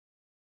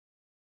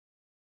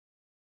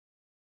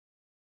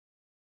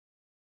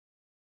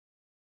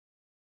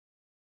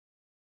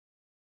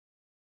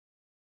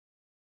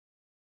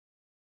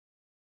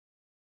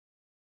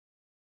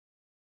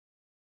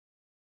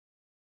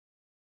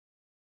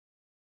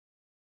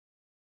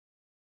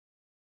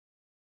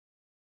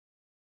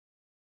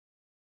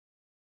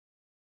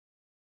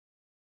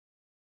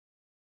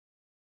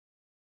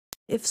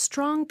If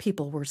strong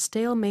people were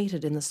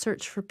stalemated in the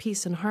search for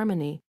peace and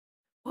harmony,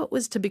 what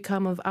was to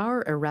become of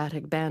our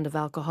erratic band of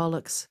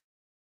alcoholics?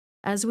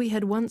 As we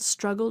had once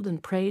struggled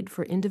and prayed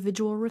for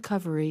individual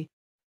recovery,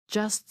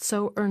 just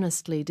so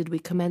earnestly did we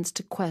commence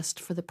to quest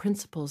for the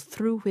principles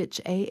through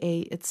which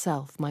AA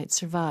itself might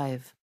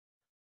survive.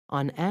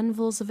 On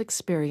anvils of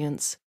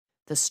experience,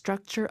 the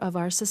structure of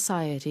our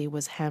society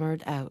was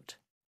hammered out.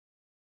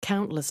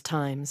 Countless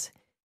times,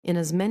 in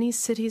as many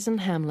cities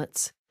and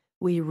hamlets,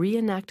 we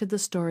reenacted the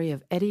story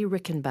of Eddie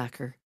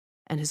Rickenbacker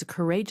and his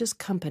courageous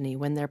company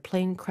when their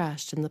plane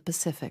crashed in the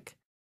Pacific.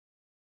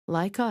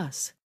 Like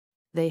us,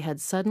 they had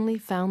suddenly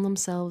found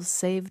themselves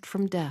saved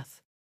from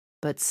death,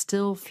 but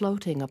still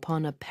floating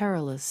upon a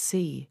perilous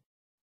sea.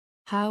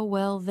 How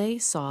well they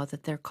saw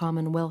that their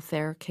common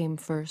welfare came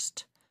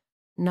first.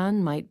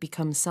 None might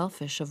become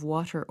selfish of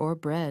water or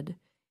bread.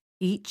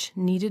 Each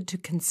needed to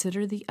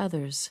consider the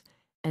others,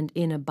 and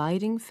in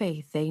abiding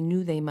faith they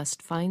knew they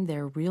must find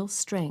their real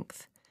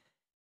strength.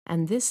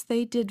 And this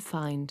they did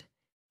find,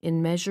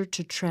 in measure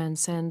to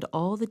transcend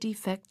all the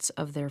defects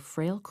of their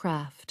frail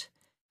craft,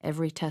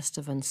 every test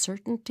of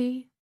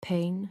uncertainty,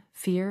 pain,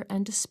 fear,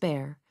 and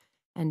despair,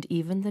 and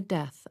even the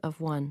death of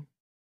one.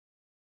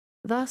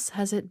 Thus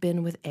has it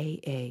been with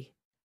AA.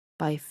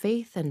 By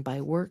faith and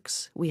by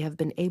works, we have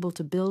been able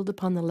to build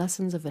upon the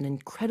lessons of an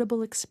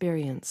incredible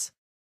experience.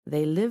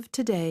 They live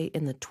today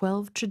in the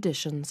 12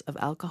 traditions of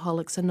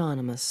Alcoholics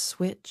Anonymous,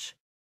 which,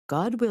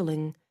 God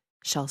willing,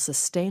 shall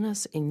sustain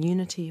us in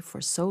unity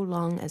for so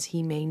long as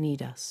He may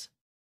need us.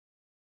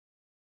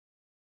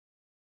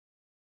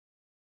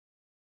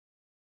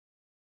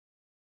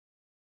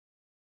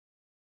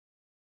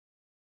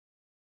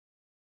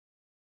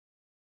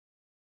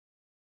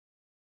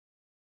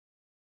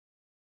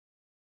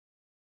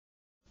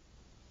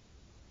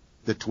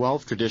 The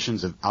 12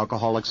 Traditions of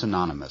Alcoholics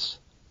Anonymous.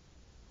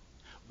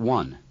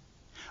 1.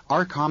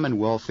 Our common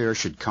welfare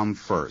should come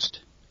first.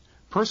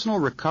 Personal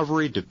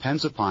recovery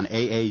depends upon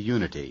AA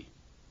unity.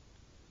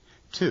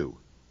 2.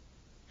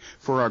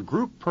 For our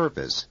group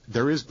purpose,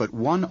 there is but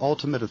one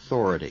ultimate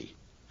authority,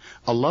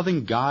 a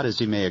loving God as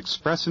He may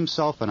express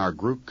Himself in our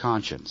group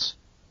conscience.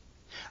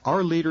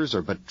 Our leaders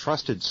are but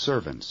trusted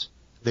servants.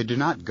 They do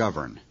not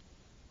govern.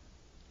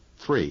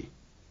 3.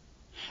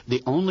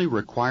 The only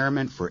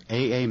requirement for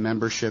AA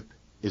membership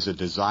is a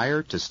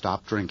desire to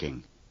stop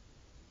drinking.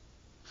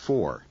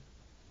 4.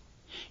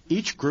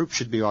 Each group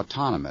should be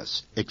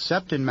autonomous,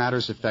 except in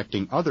matters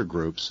affecting other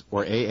groups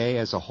or AA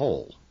as a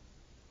whole.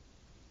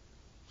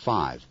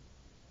 5.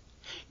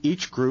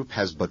 Each group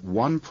has but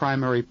one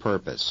primary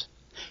purpose,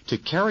 to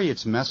carry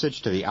its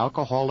message to the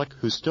alcoholic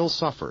who still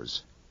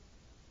suffers.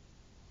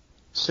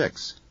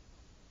 6.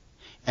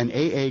 An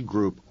AA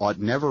group ought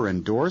never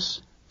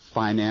endorse,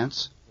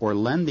 finance, or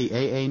lend the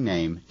AA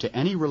name to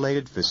any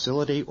related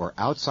facility or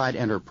outside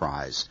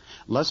enterprise,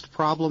 lest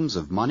problems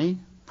of money,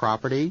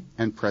 property,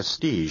 and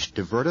prestige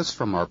divert us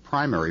from our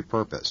primary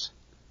purpose.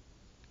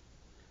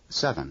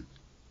 7.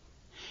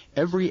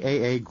 Every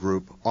AA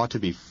group ought to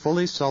be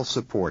fully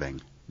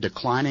self-supporting,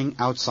 declining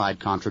outside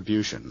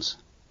contributions.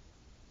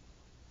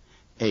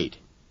 8.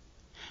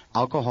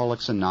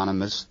 Alcoholics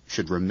Anonymous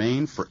should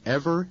remain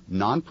forever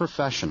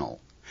non-professional,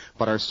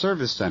 but our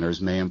service centers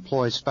may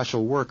employ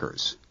special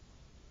workers.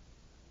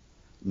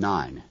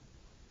 9.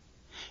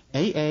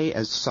 AA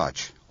as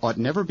such ought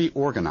never be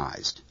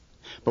organized,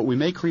 but we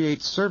may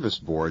create service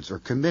boards or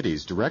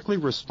committees directly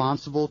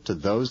responsible to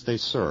those they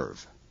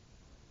serve.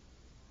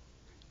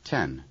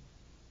 10.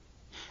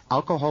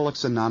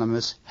 Alcoholics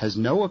Anonymous has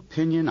no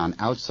opinion on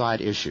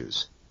outside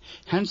issues.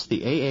 Hence,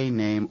 the AA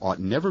name ought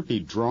never be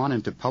drawn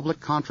into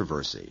public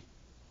controversy.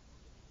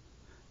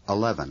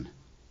 11.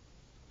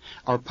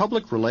 Our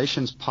public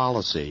relations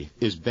policy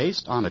is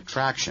based on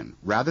attraction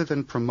rather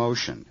than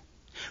promotion.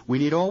 We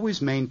need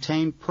always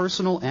maintain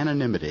personal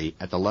anonymity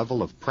at the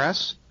level of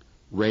press,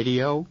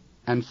 radio,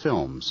 and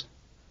films.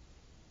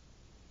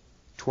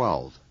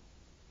 12.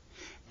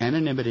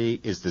 Anonymity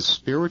is the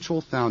spiritual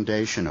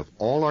foundation of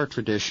all our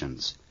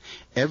traditions,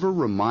 ever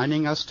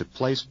reminding us to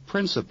place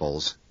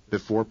principles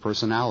before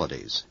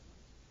personalities.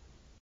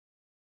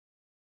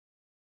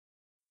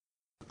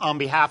 On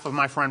behalf of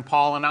my friend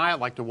Paul and I'd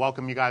like to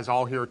welcome you guys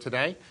all here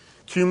today.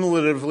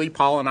 Cumulatively,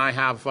 Paul and I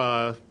have,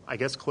 I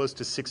guess, close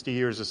to 60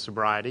 years of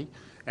sobriety,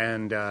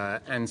 and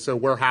so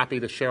we're happy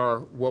to share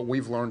what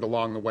we've learned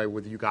along the way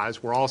with you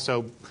guys. We're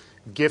also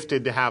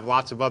gifted to have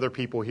lots of other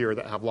people here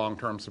that have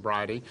long-term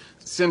sobriety.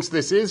 Since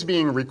this is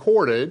being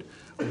recorded,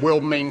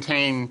 we'll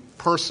maintain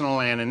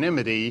personal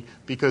anonymity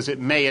because it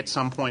may at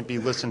some point be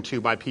listened to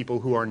by people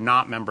who are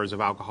not members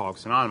of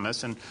Alcoholics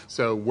Anonymous. And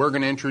so we're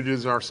going to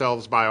introduce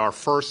ourselves by our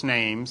first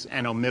names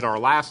and omit our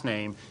last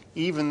name,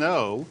 even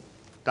though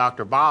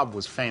Dr. Bob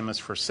was famous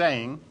for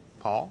saying,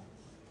 Paul?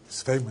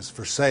 He's famous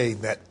for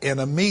saying that in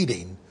a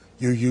meeting,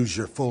 you use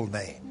your full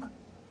name.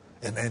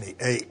 In any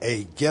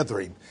AA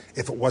gathering,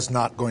 if it was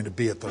not going to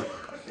be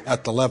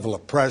at the level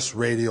of press,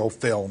 radio,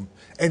 film,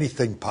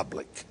 anything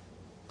public.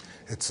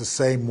 It's the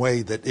same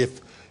way that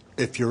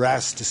if you're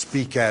asked to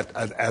speak at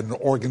an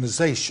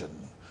organization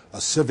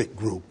a civic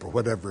group or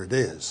whatever it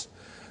is,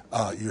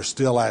 you're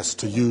still asked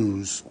to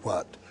use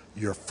what?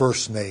 Your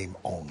first name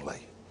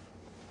only.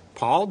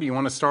 Paul, do you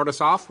want to start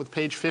us off with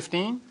page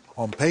 15?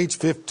 On page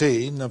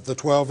 15 of the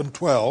 12 and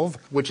 12.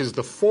 Which is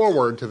the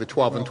foreword to the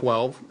 12 and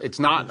 12. It's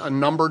not a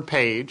numbered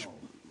page.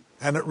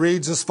 And it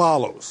reads as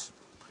follows.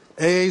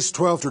 AA's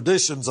 12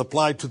 traditions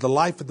apply to the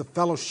life of the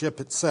fellowship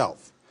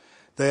itself.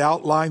 They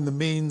outline the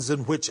means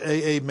in which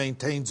AA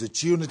maintains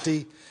its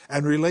unity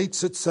and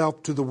relates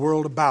itself to the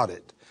world about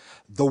it,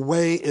 the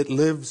way it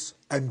lives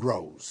and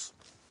grows.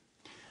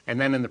 And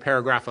then in the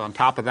paragraph on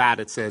top of that,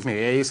 it says,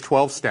 AA's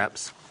 12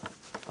 steps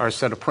are a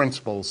set of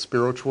principles,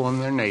 spiritual in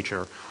their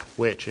nature,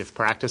 which, if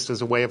practiced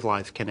as a way of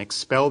life, can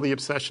expel the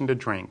obsession to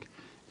drink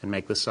and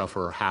make the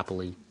sufferer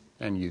happily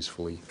and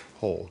usefully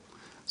whole.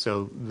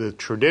 So the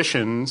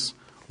traditions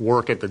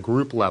work at the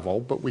group level,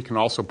 but we can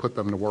also put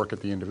them to work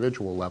at the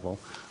individual level.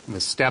 And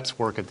the steps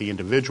work at the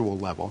individual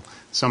level.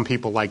 Some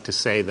people like to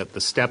say that the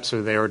steps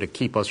are there to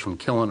keep us from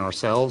killing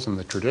ourselves, and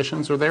the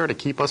traditions are there to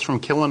keep us from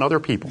killing other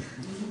people.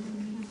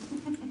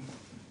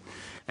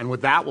 And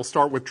with that, we'll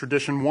start with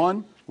Tradition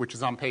 1, which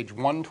is on page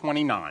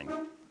 129.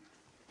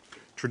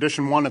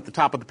 Tradition 1 at the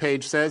top of the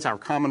page says, our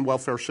common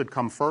welfare should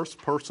come first.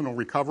 Personal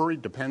recovery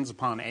depends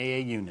upon AA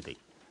unity.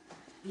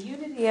 The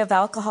unity of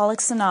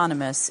Alcoholics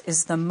Anonymous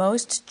is the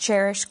most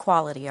cherished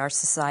quality our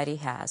society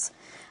has.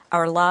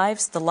 Our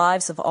lives, the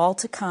lives of all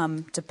to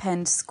come,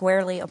 depend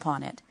squarely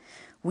upon it.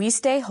 We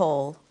stay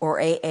whole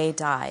or AA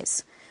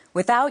dies.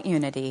 Without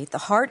unity, the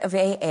heart of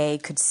AA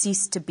could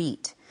cease to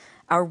beat.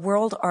 Our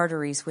world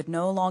arteries would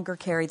no longer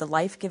carry the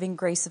life-giving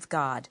grace of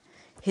God.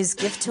 His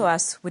gift to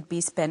us would be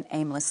spent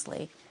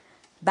aimlessly.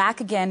 Back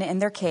again in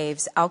their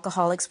caves,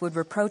 alcoholics would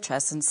reproach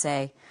us and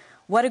say,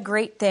 what a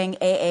great thing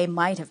AA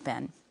might have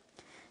been.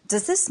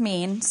 Does this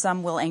mean,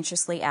 some will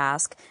anxiously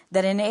ask,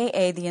 that in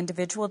AA the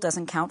individual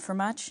doesn't count for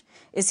much?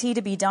 Is he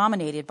to be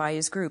dominated by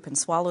his group and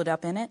swallowed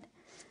up in it?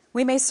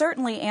 We may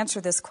certainly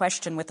answer this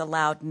question with a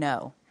loud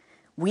no.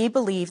 We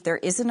believe there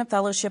isn't a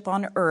fellowship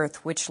on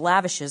earth which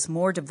lavishes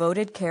more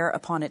devoted care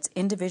upon its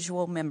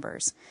individual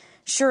members.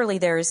 Surely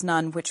there is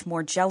none which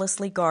more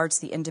jealously guards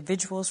the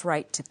individual's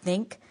right to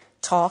think,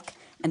 talk,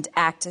 and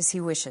act as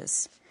he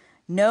wishes.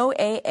 No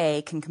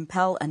AA can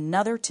compel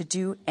another to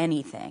do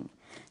anything.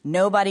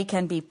 Nobody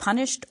can be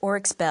punished or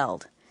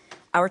expelled.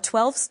 Our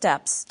 12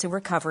 steps to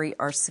recovery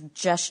are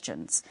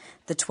suggestions.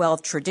 The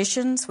 12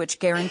 traditions which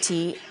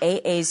guarantee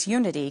AA's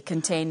unity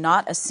contain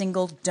not a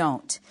single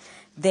don't.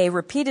 They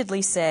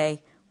repeatedly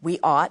say, we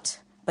ought,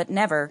 but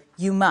never,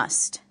 you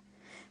must.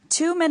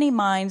 Too many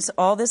minds,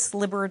 all this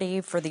liberty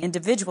for the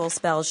individual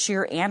spells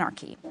sheer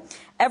anarchy.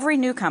 Every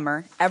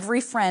newcomer, every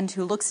friend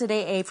who looks at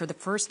AA for the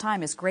first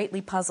time is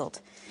greatly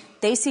puzzled.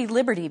 They see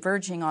liberty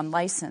verging on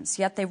license,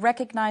 yet they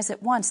recognize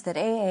at once that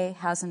AA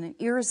has an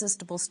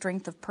irresistible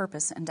strength of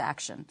purpose and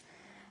action.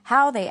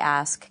 How, they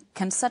ask,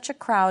 can such a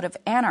crowd of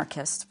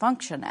anarchists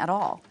function at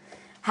all?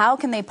 How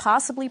can they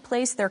possibly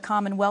place their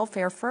common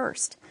welfare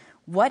first?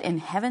 What in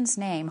heaven's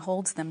name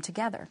holds them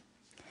together?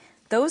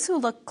 Those who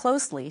look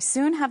closely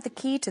soon have the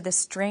key to this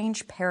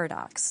strange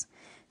paradox.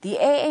 The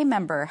AA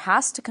member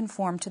has to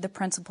conform to the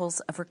principles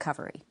of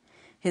recovery.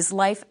 His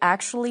life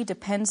actually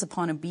depends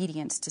upon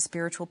obedience to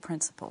spiritual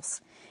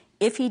principles.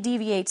 If he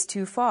deviates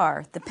too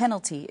far, the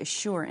penalty is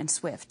sure and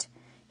swift.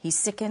 He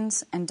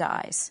sickens and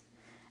dies.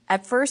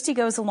 At first he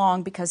goes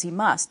along because he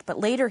must, but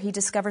later he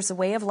discovers a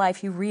way of life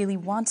he really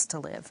wants to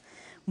live.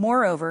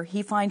 Moreover,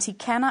 he finds he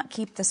cannot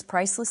keep this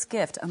priceless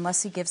gift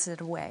unless he gives it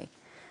away.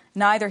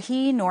 Neither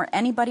he nor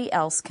anybody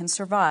else can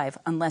survive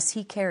unless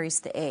he carries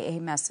the AA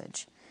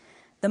message.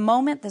 The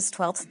moment this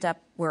 12th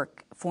step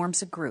work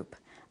forms a group,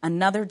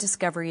 another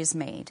discovery is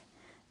made,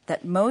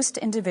 that most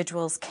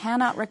individuals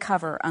cannot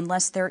recover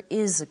unless there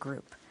is a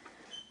group.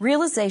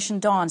 Realization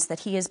dawns that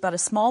he is but a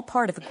small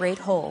part of a great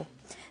whole,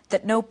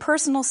 that no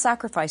personal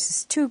sacrifice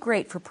is too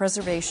great for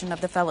preservation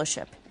of the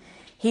fellowship.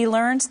 He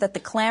learns that the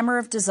clamor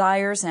of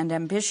desires and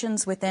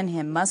ambitions within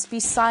him must be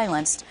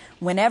silenced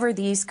whenever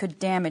these could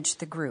damage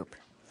the group.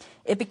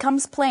 It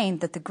becomes plain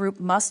that the group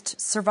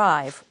must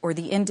survive or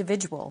the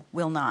individual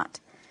will not.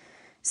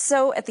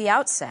 So, at the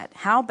outset,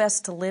 how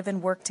best to live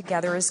and work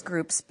together as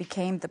groups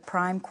became the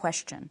prime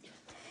question.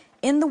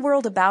 In the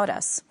world about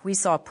us, we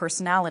saw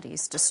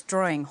personalities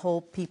destroying whole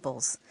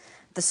peoples.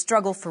 The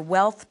struggle for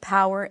wealth,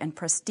 power, and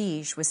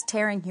prestige was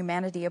tearing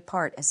humanity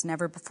apart as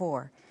never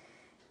before.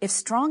 If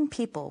strong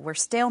people were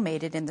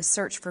stalemated in the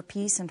search for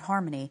peace and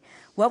harmony,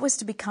 what was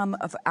to become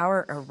of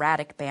our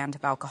erratic band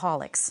of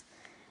alcoholics?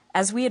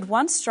 As we had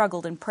once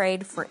struggled and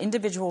prayed for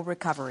individual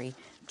recovery,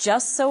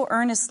 just so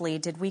earnestly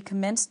did we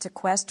commence to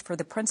quest for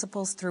the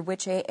principles through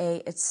which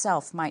AA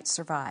itself might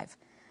survive.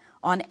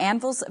 On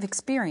anvils of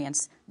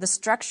experience, the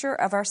structure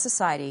of our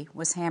society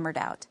was hammered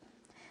out.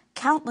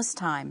 Countless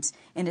times,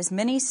 in as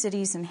many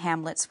cities and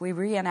hamlets, we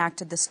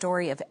reenacted the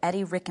story of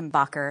Eddie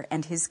Rickenbacker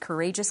and his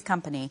courageous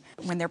company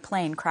when their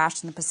plane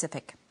crashed in the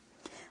Pacific.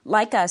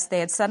 Like us, they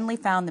had suddenly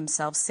found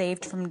themselves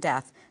saved from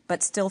death,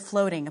 but still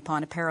floating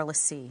upon a perilous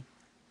sea.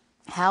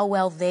 How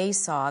well they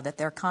saw that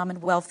their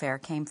common welfare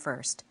came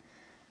first.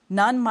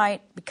 None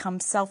might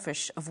become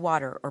selfish of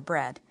water or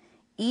bread.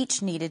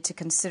 Each needed to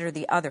consider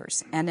the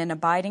others, and in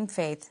abiding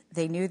faith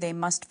they knew they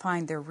must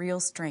find their real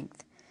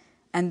strength.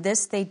 And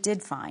this they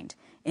did find,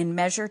 in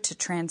measure to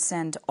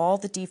transcend all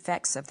the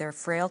defects of their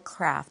frail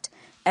craft,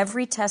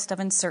 every test of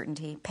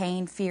uncertainty,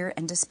 pain, fear,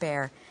 and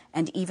despair,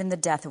 and even the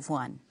death of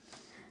one.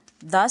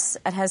 Thus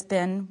it has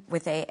been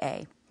with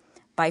AA.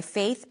 By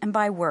faith and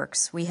by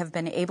works, we have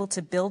been able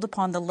to build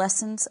upon the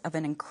lessons of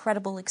an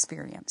incredible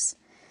experience.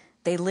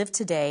 They live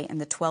today in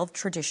the 12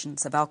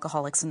 traditions of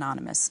Alcoholics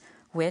Anonymous,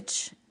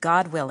 which,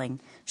 God willing,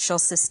 shall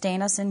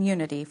sustain us in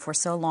unity for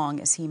so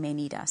long as He may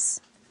need us.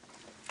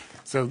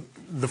 So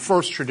the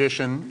first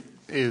tradition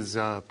is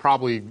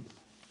probably,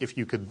 if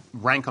you could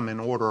rank them in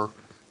order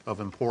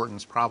of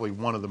importance, probably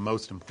one of the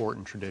most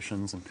important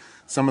traditions. And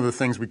some of the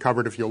things we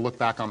covered, if you'll look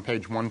back on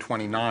page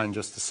 129,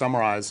 just to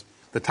summarize,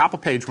 the top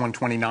of page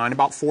 129,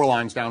 about 4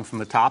 lines down from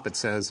the top, it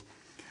says,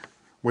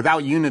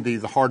 without unity,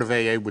 the heart of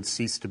AA would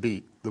cease to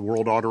beat. The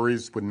world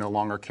arteries would no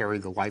longer carry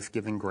the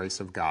life-giving grace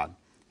of God.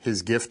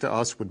 His gift to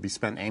us would be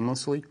spent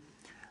aimlessly.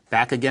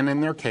 Back again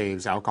in their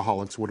caves,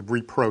 alcoholics would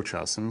reproach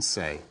us and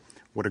say,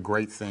 what a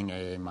great thing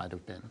AA might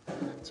have been.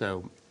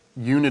 So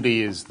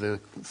unity is the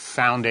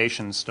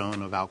foundation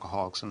stone of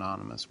Alcoholics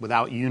Anonymous.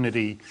 Without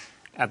unity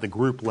at the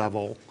group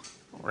level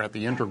or at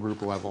the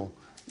intergroup level,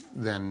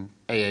 then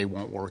AA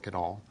won't work at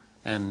all.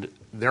 And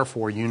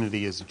therefore,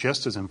 unity is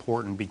just as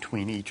important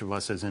between each of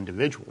us as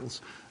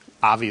individuals.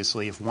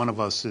 Obviously, if one of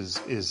us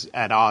is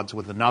at odds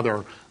with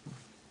another,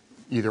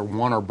 either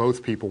one or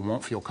both people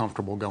won't feel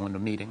comfortable going to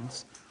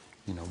meetings,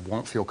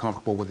 won't feel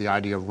comfortable with the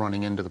idea of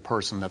running into the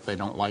person that they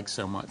don't like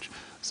so much.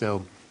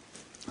 So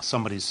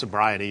somebody's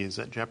sobriety is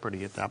at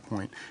jeopardy at that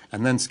point.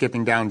 And then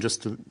skipping down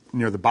just to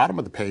near the bottom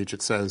of the page,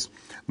 it says,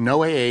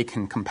 no AA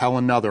can compel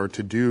another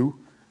to do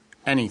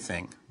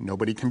anything.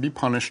 Nobody can be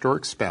punished or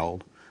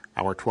expelled.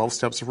 Our 12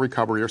 steps of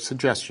recovery are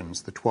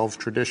suggestions. The 12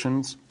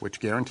 traditions, which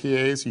guarantee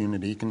AA's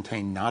unity,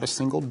 contain not a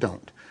single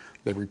don't.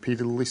 They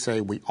repeatedly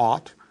say we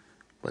ought,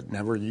 but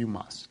never you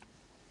must.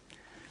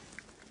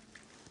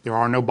 There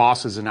are no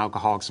bosses in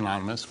Alcoholics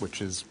Anonymous,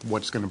 which is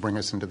what's going to bring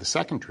us into the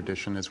second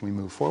tradition as we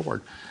move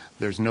forward.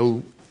 There's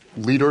no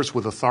leaders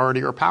with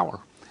authority or power.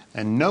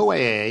 And no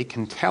AA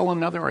can tell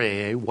another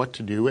AA what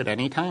to do at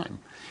any time,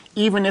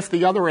 even if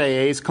the other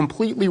AA is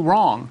completely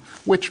wrong,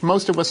 which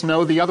most of us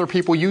know the other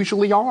people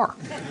usually are.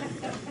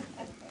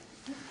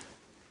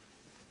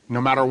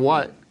 No matter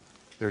what,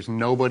 there's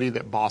nobody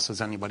that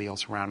bosses anybody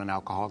else around in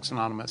Alcoholics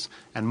Anonymous.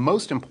 And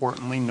most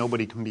importantly,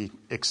 nobody can be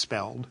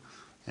expelled.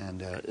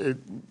 And it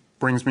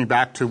brings me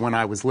back to when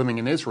I was living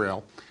in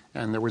Israel,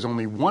 and there was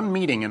only one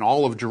meeting in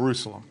all of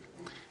Jerusalem.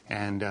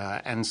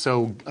 And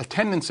so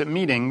attendance at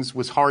meetings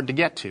was hard to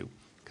get to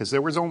because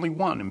there was only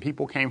one, and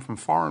people came from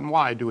far and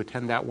wide to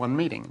attend that one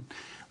meeting.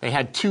 They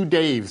had 2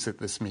 Daves at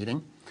this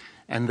meeting,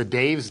 and the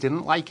Daves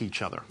didn't like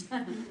each other.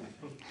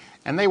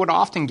 And they would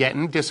often get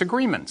in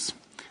disagreements.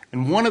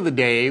 And one of the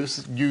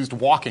Daves used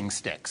walking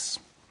sticks.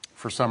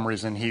 For some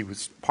reason, he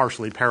was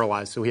partially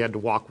paralyzed, so he had to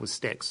walk with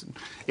sticks.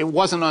 It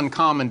wasn't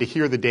uncommon to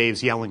hear the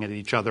Daves yelling at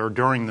each other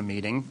during the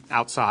meeting,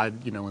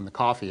 outside, in the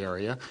coffee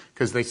area,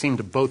 because they seemed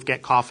to both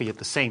get coffee at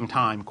the same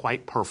time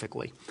quite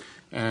perfectly.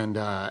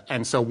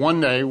 And so one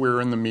day we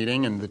were in the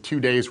meeting, and the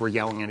 2 Daves were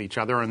yelling at each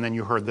other, and then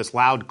you heard this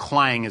loud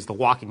clang as the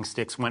walking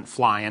sticks went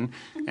flying,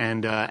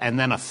 and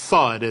then a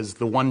thud as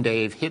the one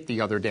Dave hit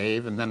the other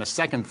Dave, and then a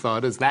second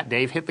thud as that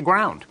Dave hit the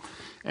ground.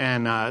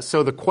 And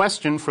so the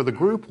question for the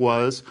group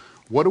was,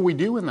 what do we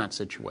do in that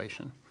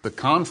situation? The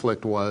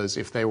conflict was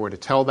if they were to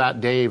tell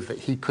that Dave that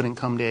he couldn't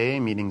come to AA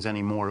meetings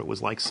anymore, it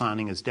was like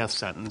signing his death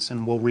sentence,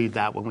 and we'll read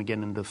that when we get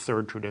into the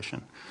third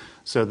tradition.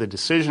 So the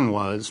decision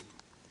was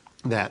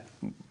that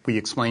we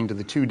explained to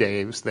the 2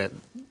 Daves that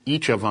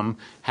each of them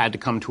had to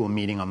come to a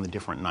meeting on the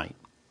different night.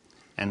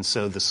 And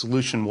so the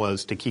solution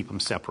was to keep them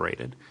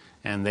separated.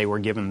 And they were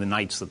given the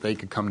nights that they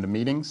could come to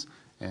meetings,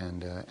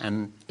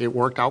 and it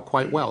worked out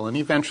quite well. And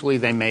eventually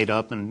they made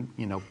up and,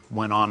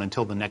 went on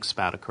until the next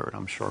spat occurred,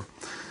 I'm sure.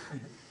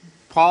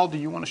 Paul, do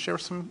you want to share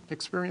some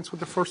experience with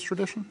the first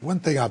tradition?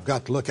 One thing I've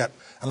got to look at,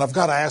 and I've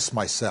got to ask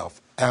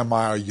myself, am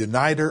I a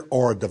uniter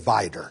or a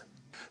divider?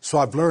 So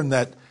I've learned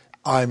that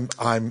I'm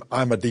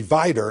a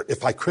divider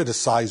if I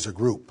criticize a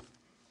group.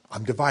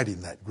 I'm dividing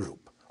that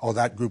group. Oh,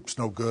 that group's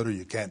no good, or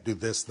you can't do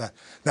this, that.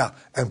 Now,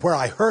 and where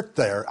I hurt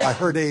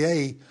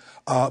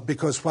AA,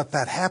 because what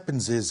that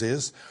happens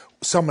is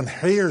someone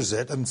hears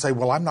it and say,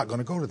 well, I'm not going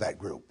to go to that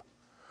group,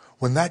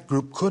 when that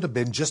group could have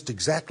been just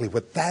exactly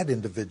what that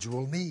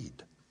individual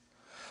need.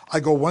 I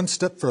go one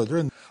step further,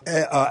 and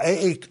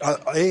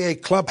AA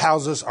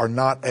clubhouses are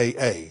not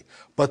AA,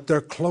 but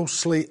they're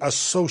closely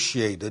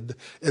associated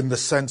in the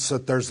sense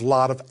that there's a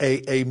lot of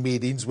AA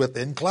meetings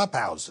within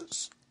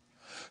clubhouses.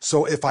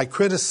 So if I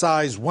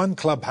criticize one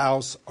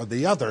clubhouse or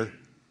the other,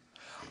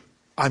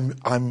 I'm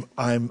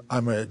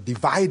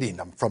dividing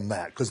them from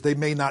that, because they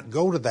may not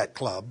go to that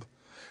club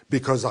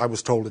because I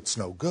was told it's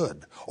no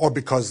good, or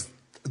because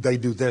they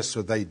do this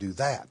or they do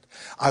that.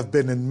 I've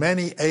been in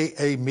many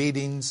AA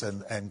meetings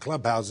and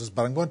clubhouses,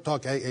 but I'm going to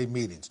talk AA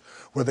meetings,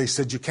 where they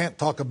said you can't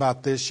talk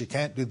about this, you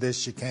can't do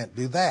this, you can't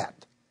do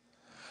that.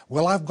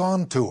 Well, I've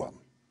gone to them.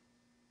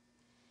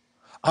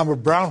 I'm a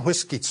brown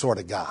whiskey sort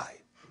of guy.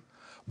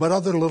 But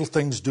other little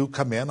things do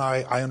come in,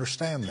 I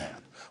understand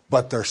that.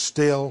 But they're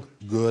still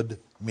good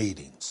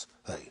meetings.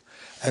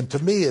 And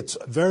to me, it's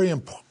very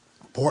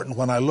important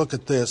when I look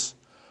at this.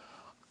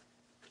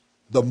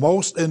 The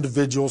most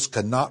individuals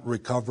cannot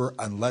recover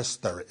unless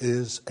there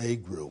is a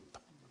group.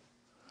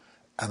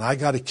 And I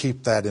got to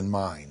keep that in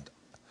mind.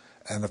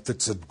 And if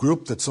it's a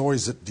group that's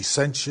always at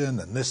dissension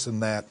and this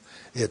and that,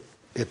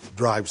 it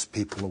drives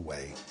people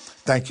away.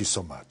 Thank you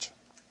so much.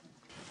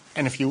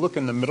 And if you look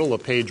in the middle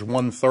of page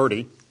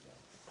 130,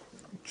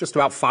 just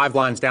about 5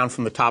 lines down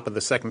from the top of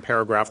the second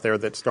paragraph there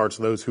that starts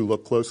those who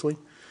look closely, it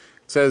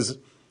says,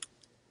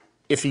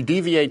 if he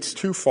deviates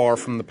too far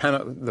from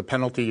the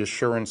penalty is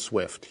sure and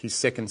swift. He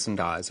sickens and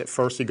dies. At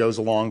first he goes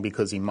along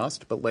because he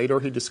must, but later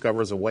he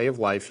discovers a way of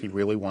life he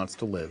really wants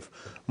to live.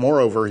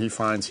 Moreover, he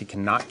finds he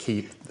cannot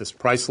keep this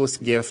priceless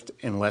gift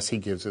unless he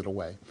gives it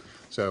away.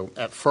 So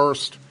at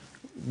first,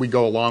 we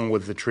go along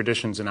with the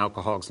traditions in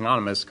Alcoholics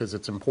Anonymous because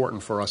it's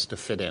important for us to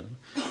fit in.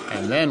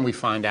 And then we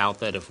find out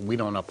that if we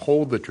don't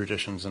uphold the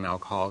traditions in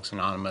Alcoholics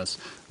Anonymous,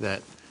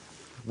 that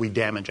we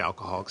damage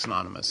Alcoholics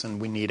Anonymous, and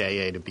we need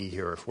AA to be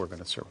here if we're going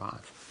to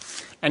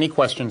survive. Any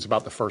questions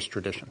about the first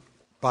tradition?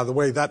 By the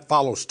way, that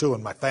follows too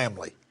in my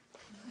family.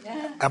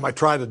 Yeah. Am I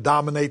trying to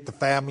dominate the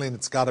family and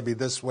it's got to be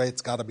this way,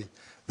 it's got to be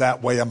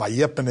that way? Am I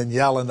yipping and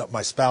yelling at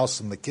my spouse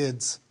and the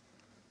kids,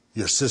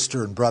 your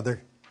sister and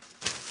brother?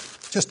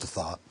 Just a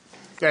thought.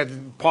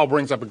 Paul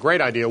brings up a great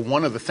idea.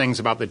 One of the things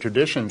about the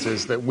traditions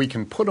is that we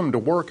can put them to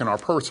work in our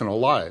personal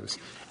lives.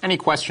 Any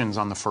questions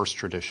on the first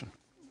tradition?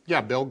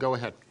 Yeah, Bill, go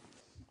ahead.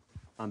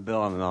 I'm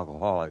Bill. I'm an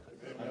alcoholic.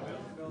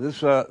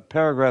 This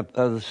paragraph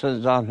that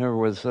says down here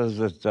where it says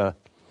that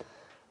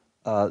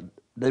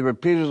they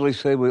repeatedly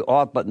say we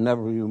ought, but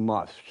never you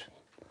must.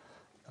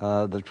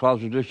 The 12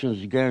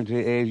 traditions guarantee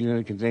age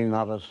unity contain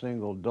not a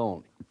single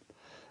don't.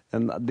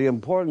 And the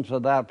importance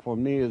of that for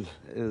me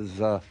is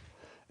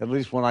at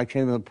least when I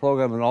came in the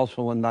program, and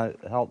also when I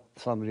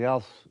helped somebody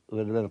else that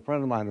had been a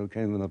friend of mine who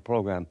came in the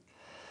program,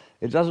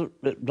 it doesn't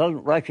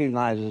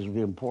recognize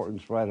the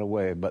importance right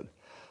away, but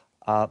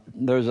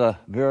there's a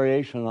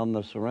variation on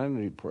the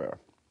serenity prayer,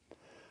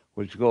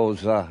 which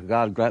goes,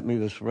 God grant me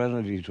the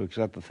serenity to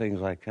accept the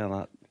things I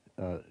cannot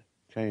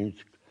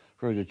change,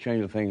 courage to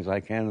change the things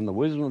I can, and the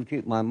wisdom to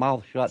keep my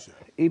mouth shut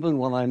even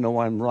when I know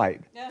I'm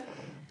right. Yeah.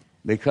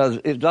 Because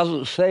it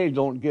doesn't say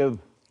don't give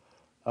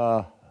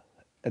bad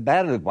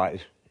advice.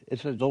 It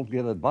says don't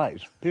give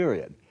advice,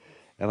 period.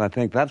 And I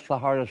think that's the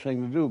hardest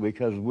thing to do,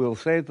 because we'll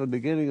say at the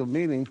beginning of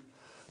meetings,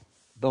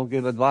 don't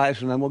give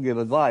advice, and then we'll give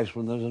advice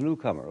when there's a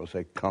newcomer. We'll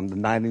say, come to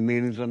 90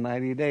 meetings in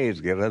 90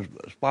 days, get a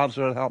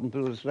sponsor and help them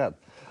through the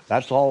steps.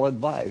 That's all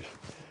advice,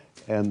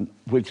 and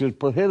which is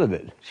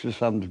prohibited to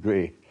some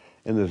degree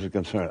in this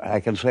concern. I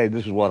can say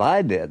this is what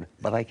I did,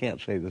 but I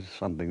can't say this is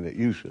something that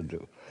you should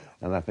do.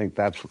 And I think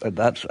that's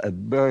a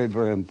very,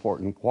 very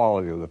important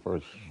quality of the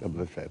first of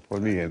the faith, for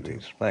me at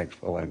least. Thanks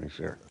for letting me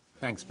share.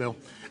 Thanks, Bill.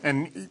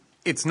 And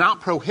it's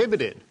not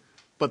prohibited,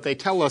 but they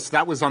tell us,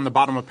 that was on the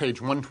bottom of page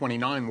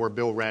 129 where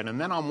Bill read, and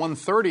then on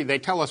 130 they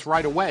tell us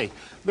right away,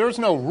 there's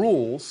no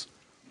rules.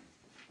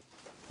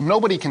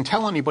 Nobody can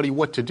tell anybody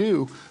what to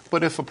do,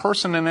 but if a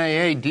person in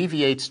AA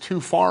deviates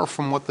too far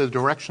from what the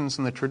directions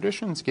and the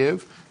traditions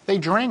give, they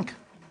drink.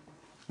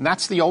 And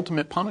that's the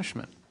ultimate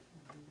punishment.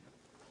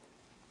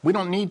 We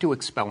don't need to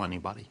expel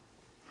anybody.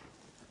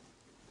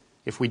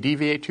 If we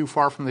deviate too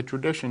far from the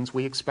traditions,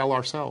 we expel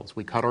ourselves.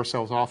 We cut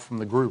ourselves off from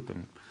the group,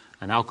 and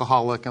an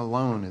alcoholic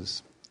alone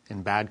is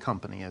in bad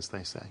company, as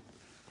they say.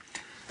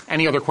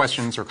 Any other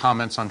questions or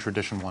comments on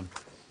tradition 1?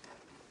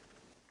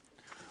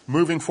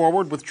 Moving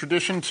forward with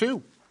tradition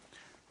 2.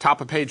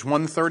 Top of page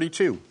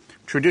 132.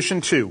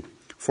 Tradition 2.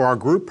 For our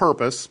group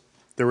purpose,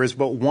 there is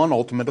but one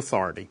ultimate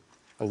authority.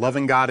 A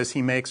loving God as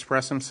he may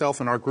express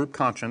himself in our group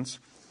conscience.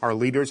 Our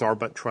leaders are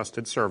but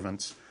trusted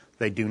servants.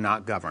 They do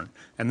not govern.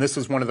 And this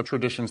is one of the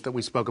traditions that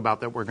we spoke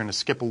about that we're going to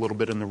skip a little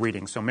bit in the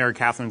reading. So Mary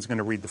Kathryn's going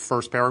to read the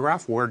first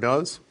paragraph. Where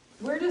does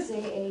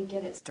AA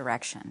get its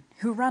direction?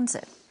 Who runs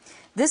it?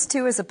 This,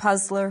 too, is a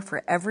puzzler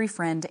for every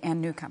friend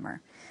and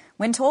newcomer.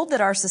 When told that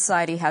our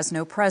society has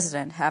no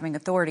president having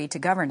authority to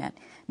govern it,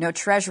 no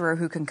treasurer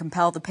who can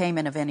compel the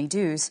payment of any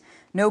dues,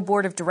 no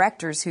board of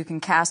directors who can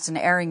cast an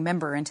erring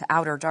member into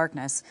outer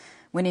darkness,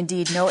 when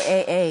indeed no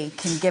AA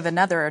can give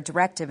another a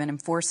directive and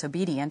enforce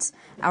obedience,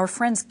 our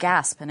friends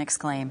gasp and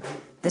exclaim,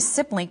 this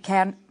simply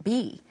can't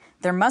be.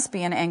 There must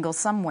be an angle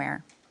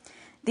somewhere.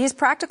 These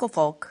practical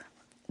folk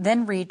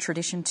then read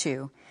Tradition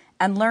 2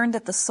 and learn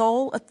that the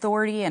sole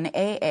authority in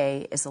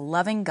AA is a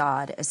loving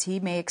God as he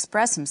may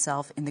express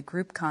himself in the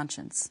group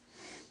conscience.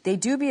 They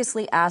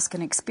dubiously ask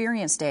an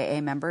experienced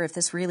AA member if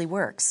this really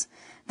works.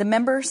 The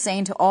member,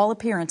 sane to all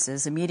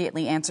appearances,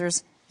 immediately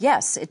answers,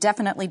 yes, it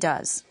definitely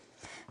does.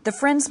 The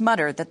friends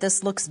mutter that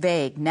this looks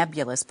vague,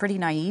 nebulous, pretty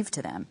naive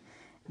to them.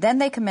 Then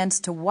they commence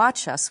to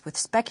watch us with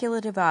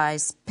speculative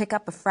eyes pick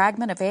up a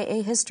fragment of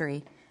AA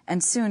history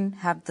and soon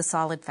have the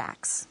solid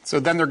facts. So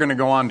then they're going to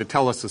go on to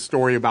tell us a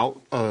story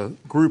about a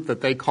group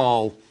that they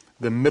call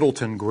the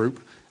Middleton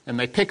Group, and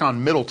they pick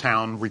on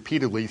Middletown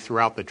repeatedly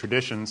throughout the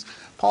traditions.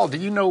 Paul, do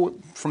you know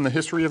from the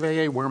history of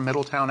AA where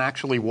Middletown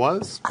actually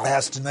was? I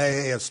asked an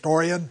AA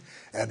historian,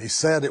 and he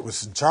said it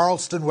was in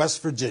Charleston,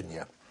 West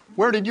Virginia.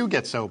 Where did you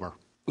get sober?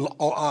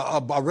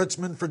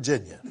 Richmond,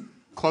 Virginia.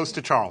 Close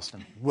to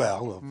Charleston.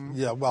 Well,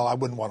 well, I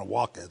wouldn't want to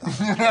walk it.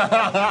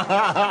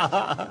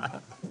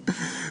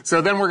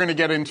 So then we're going to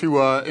get into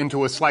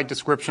a slight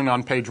description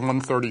on page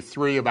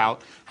 133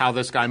 about how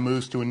this guy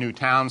moves to a new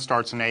town,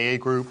 starts an AA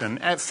group.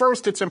 And at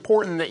first it's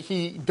important that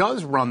he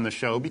does run the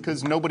show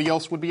because nobody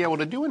else would be able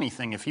to do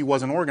anything if he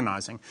wasn't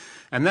organizing.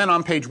 And then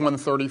on page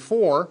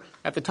 134,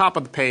 at the top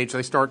of the page,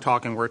 they start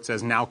talking where it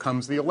says, now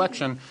comes the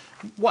election.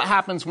 What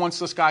happens once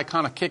this guy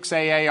kind of kicks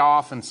AA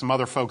off and some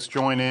other folks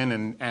join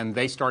in and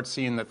they start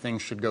seeing that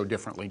things should go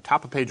differently?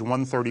 Top of page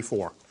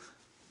 134.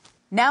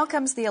 Now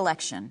comes the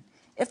election.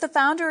 If the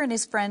founder and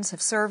his friends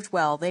have served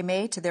well, they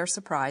may, to their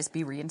surprise,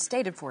 be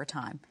reinstated for a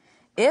time.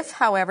 If,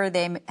 however,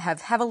 they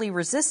have heavily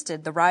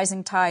resisted the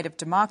rising tide of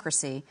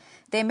democracy,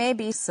 they may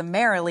be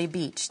summarily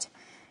beached.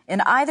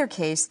 In either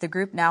case, the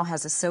group now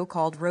has a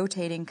so-called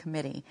rotating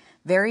committee,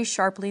 very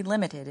sharply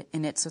limited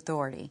in its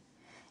authority.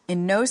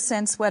 In no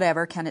sense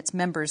whatever can its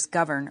members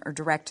govern or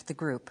direct the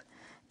group.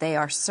 They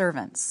are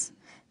servants.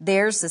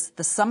 Theirs is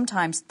the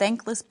sometimes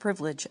thankless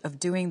privilege of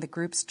doing the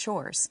group's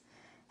chores.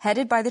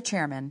 Headed by the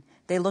chairman,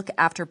 they look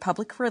after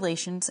public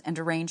relations and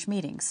arrange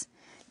meetings.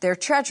 Their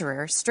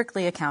treasurer,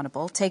 strictly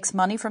accountable, takes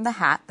money from the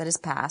hat that is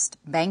passed,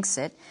 banks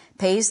it,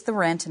 pays the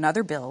rent and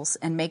other bills,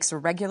 and makes a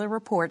regular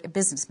report at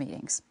business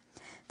meetings.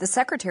 The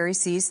secretary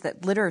sees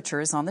that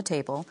literature is on the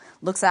table,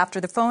 looks after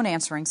the phone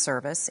answering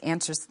service,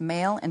 answers the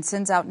mail, and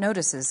sends out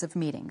notices of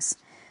meetings.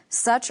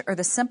 Such are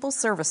the simple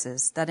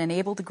services that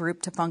enable the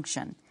group to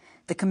function.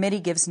 The committee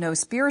gives no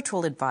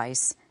spiritual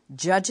advice,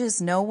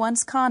 judges no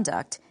one's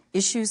conduct,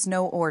 issues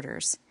no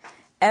orders.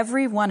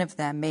 Every one of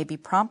them may be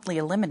promptly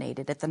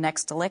eliminated at the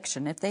next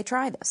election if they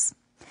try this.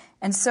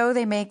 And so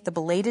they make the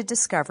belated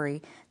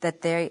discovery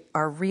that they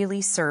are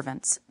really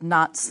servants,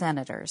 not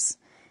senators.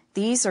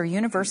 These are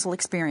universal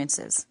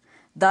experiences.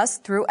 Thus,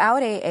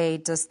 throughout AA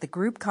does the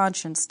group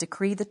conscience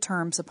decree the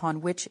terms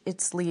upon which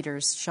its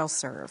leaders shall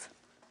serve.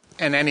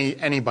 And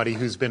anybody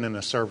who's been in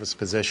a service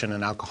position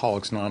in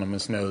Alcoholics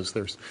Anonymous knows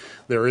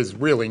there is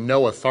really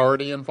no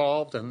authority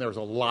involved, and there's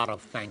a lot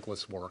of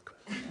thankless work.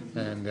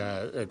 And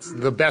it's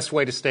the best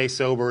way to stay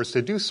sober is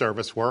to do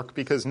service work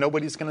because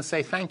nobody's going to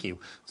say thank you.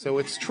 So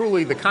it's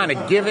truly the kind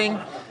of giving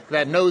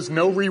that knows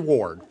no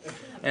reward.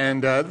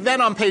 And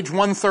then on page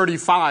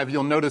 135,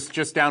 you'll notice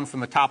just down from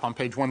the top on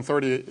page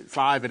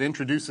 135, it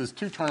introduces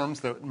two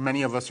terms that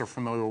many of us are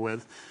familiar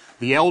with,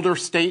 the elder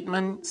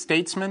statesman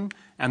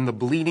and the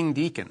bleeding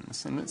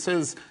deacons. And it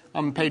says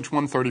on page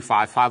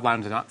 135, five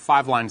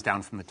lines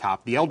down from the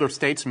top, the elder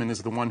statesman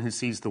is the one who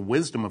sees the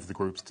wisdom of the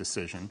group's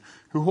decision,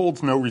 who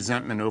holds no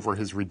resentment over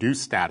his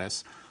reduced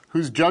status,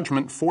 whose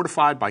judgment,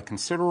 fortified by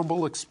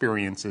considerable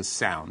experience, is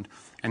sound,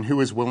 and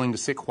who is willing to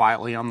sit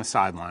quietly on the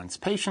sidelines,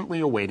 patiently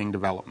awaiting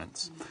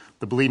developments.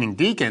 The bleeding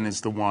deacon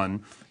is the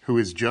one who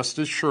is just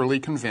as surely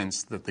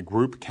convinced that the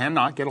group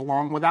cannot get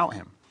along without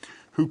him,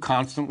 who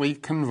constantly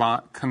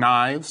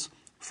connives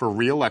for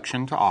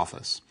re-election to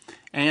office,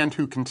 and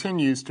who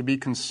continues to be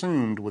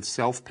consumed with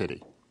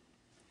self-pity.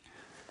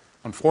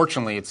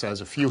 Unfortunately, it says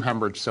a few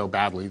hemorrhage so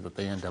badly that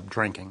they end up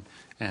drinking,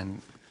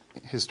 and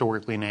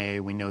historically in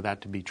AA we know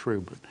that to be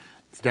true, but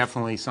it's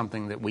definitely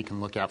something that we can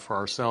look at for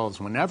ourselves.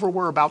 Whenever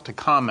we're about to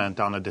comment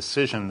on a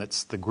decision that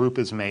the group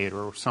has made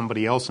or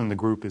somebody else in the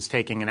group is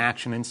taking an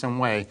action in some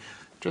way,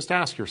 just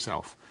ask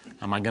yourself,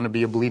 am I going to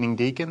be a bleeding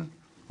deacon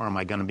or am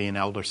I going to be an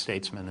elder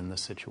statesman in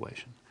this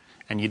situation?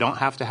 And you don't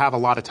have to have a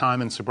lot of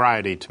time in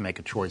sobriety to make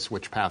a choice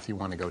which path you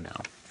want to go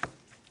down.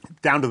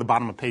 Down to the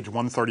bottom of page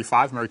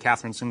 135, Mary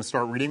Kathryn's going to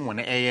start reading when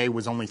AA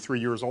was only 3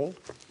 years old.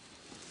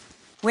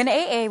 When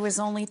AA was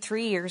only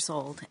 3 years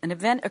old, an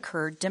event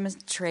occurred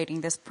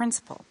demonstrating this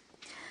principle.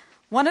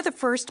 One of the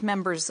first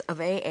members of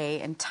AA,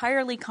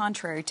 entirely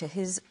contrary to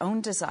his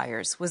own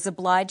desires, was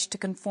obliged to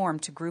conform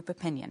to group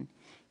opinion.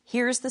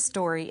 Here's the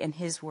story in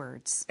his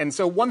words. And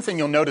so one thing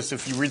you'll notice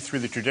if you read through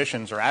the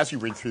traditions, or as you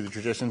read through the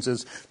traditions,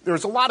 is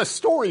there's a lot of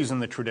stories in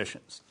the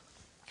traditions.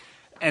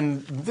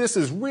 And this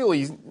is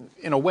really,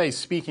 in a way,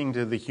 speaking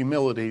to the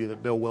humility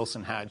that Bill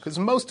Wilson had, because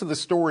most of the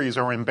stories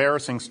are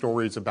embarrassing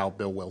stories about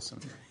Bill Wilson.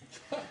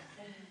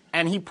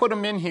 And he put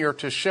them in here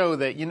to show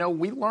that,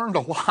 we learned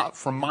a lot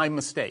from my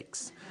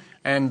mistakes.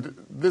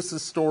 And this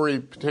story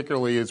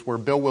particularly is where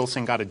Bill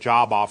Wilson got a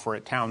job offer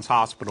at Towns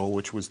Hospital,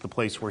 which was the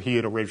place where he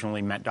had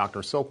originally met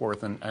Dr.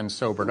 Silkworth and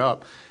sobered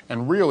up,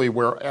 and really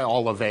where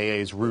all of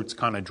AA's roots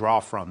kind of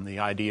draw from. The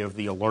idea of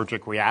the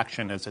allergic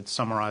reaction, as it's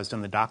summarized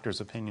in the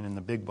doctor's opinion in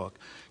the big book,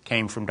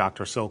 came from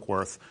Dr.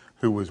 Silkworth,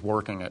 who was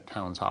working at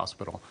Towns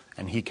Hospital.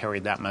 And he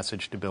carried that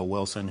message to Bill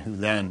Wilson, who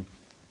then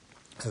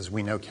as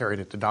we know, carried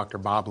it to Dr.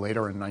 Bob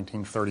later in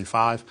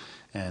 1935,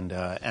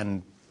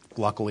 and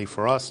luckily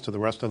for us, to the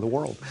rest of the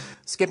world.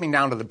 Skipping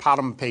down to the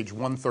bottom of page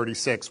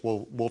 136,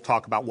 we'll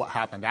talk about what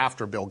happened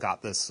after Bill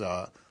got this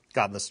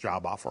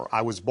job offer.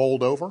 I was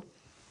bowled over.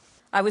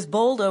 I was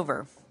bowled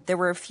over. There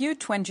were a few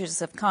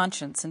twinges of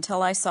conscience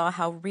until I saw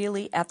how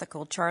really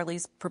ethical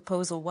Charlie's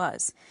proposal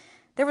was.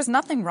 There was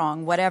nothing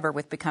wrong whatever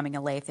with becoming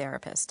a lay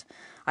therapist.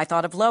 I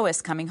thought of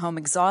Lois coming home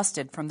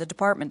exhausted from the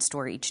department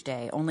store each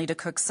day, only to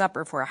cook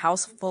supper for a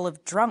house full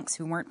of drunks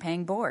who weren't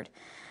paying board.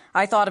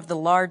 I thought of the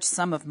large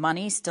sum of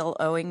money still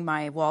owing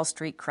my Wall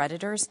Street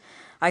creditors.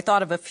 I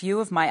thought of a few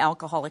of my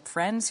alcoholic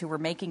friends who were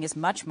making as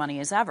much money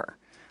as ever.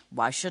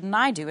 Why shouldn't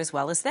I do as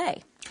well as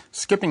they?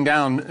 Skipping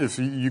down, if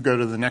you go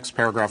to the next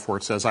paragraph where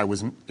it says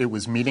it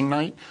was meeting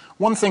night,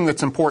 one thing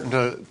that's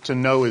important to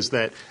know is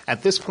that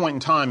at this point in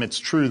time, it's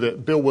true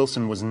that Bill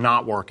Wilson was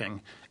not working,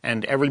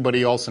 and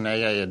everybody else in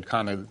AA had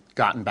kind of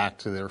gotten back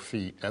to their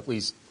feet, at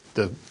least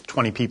the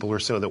 20 people or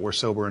so that were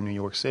sober in New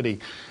York City.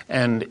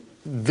 And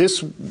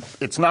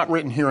it's not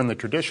written here in the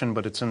tradition,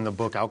 but it's in the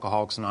book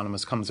Alcoholics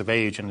Anonymous Comes of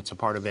Age, and it's a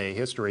part of AA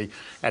history.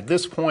 At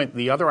this point,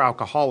 the other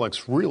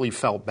alcoholics really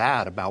felt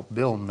bad about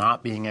Bill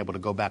not being able to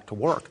go back to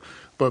work.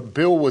 But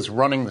Bill was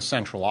running the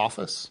central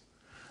office.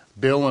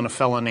 Bill and a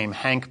fellow named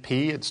Hank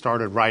P. had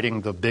started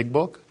writing the big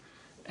book,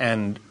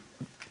 and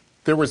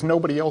there was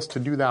nobody else to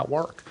do that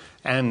work.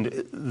 And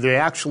they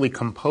actually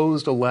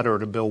composed a letter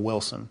to Bill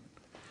Wilson,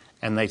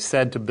 and they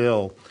said to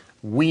Bill,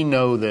 "We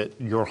know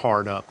that you're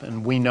hard up,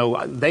 and we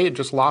know," they had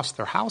just lost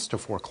their house to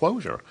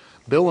foreclosure.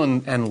 Bill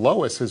and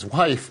Lois, his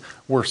wife,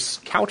 were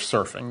couch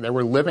surfing. They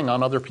were living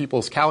on other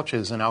people's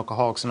couches in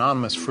Alcoholics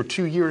Anonymous for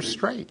 2 years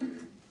straight.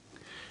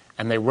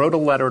 And they wrote a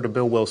letter to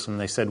Bill Wilson.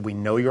 They said, "We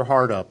know you're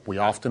hard up. We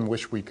often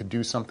wish we could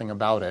do something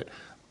about it.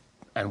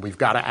 And we've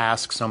got to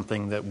ask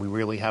something that we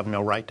really have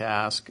no right to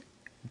ask.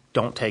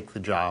 Don't take the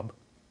job.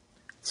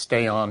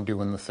 Stay on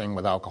doing the thing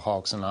with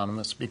Alcoholics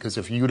Anonymous, because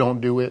if you don't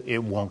do it,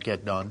 it won't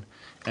get done.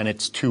 And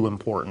it's too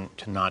important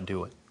to not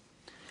do it."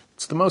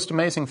 It's the most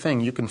amazing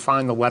thing. You can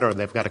find the letter.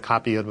 They've got a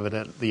copy of it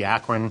at the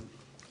Akron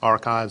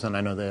archives, and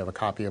I know they have a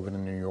copy of it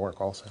in New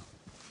York also.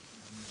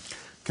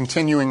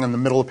 Continuing in the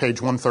middle of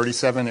page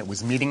 137, it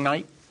was meeting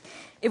night.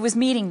 It was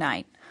meeting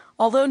night.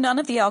 Although none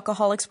of the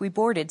alcoholics we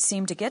boarded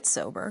seemed to get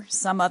sober,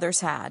 some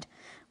others had.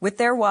 With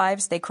their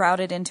wives, they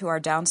crowded into our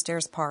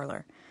downstairs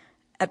parlor.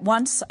 At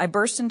once, I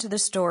burst into the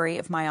story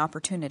of my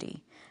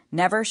opportunity.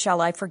 Never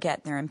shall I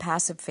forget their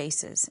impassive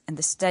faces and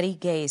the steady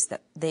gaze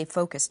that they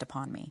focused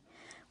upon me.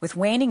 With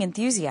waning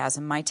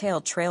enthusiasm, my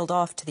tale trailed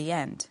off to the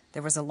end.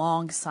 There was a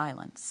long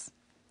silence.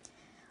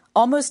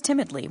 Almost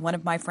timidly, one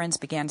of my friends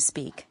began to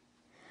speak.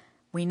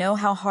 "We know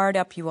how hard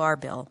up you are,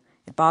 Bill.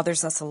 It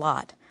bothers us a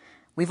lot.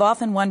 We've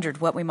often wondered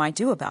what we might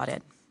do about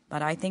it,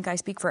 but I think I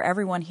speak for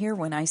everyone here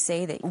when I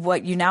say that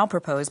what you now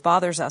propose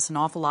bothers us an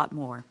awful lot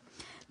more."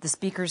 The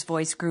speaker's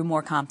voice grew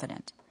more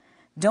confident.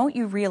 "Don't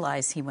you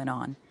realize," he went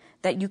on,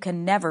 "that you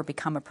can never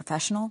become a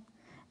professional?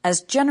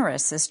 As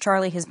generous as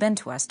Charlie has been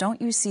to us,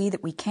 don't you see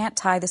that we can't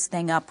tie this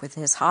thing up with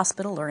his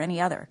hospital or any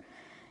other?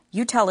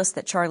 You tell us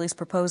that Charlie's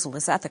proposal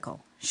is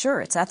ethical.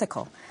 Sure, it's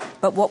ethical,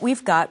 but what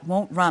we've got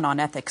won't run on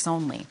ethics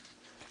only.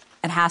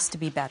 It has to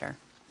be better.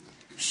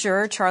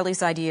 Sure,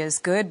 Charlie's idea is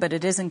good, but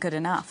it isn't good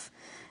enough.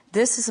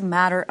 This is a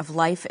matter of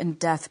life and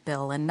death,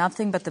 Bill, and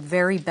nothing but the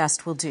very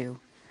best will do."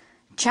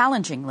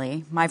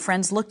 Challengingly, my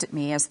friends looked at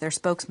me as their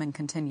spokesman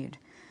continued.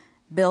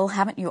 "Bill,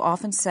 haven't you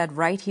often said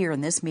right here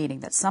in this meeting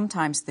that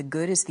sometimes the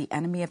good is the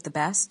enemy of the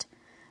best?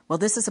 Well,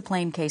 this is a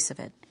plain case of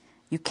it.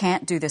 You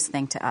can't do this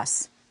thing to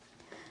us."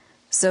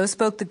 So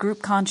spoke the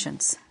group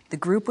conscience. The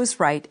group was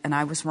right and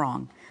I was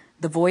wrong.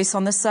 The voice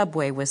on the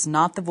subway was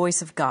not the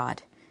voice of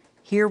God.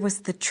 Here was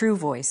the true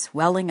voice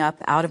welling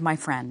up out of my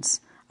friends.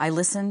 I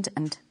listened,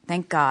 and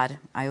thank God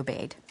I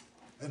obeyed.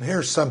 And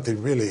here's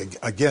something really,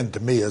 again, to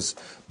me, is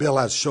Bill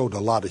has showed a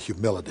lot of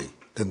humility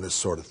in this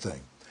sort of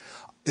thing.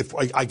 If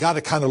I got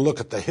to kind of look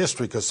at the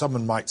history, because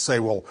someone might say,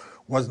 well,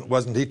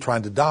 wasn't he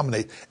trying to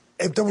dominate?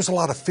 There was a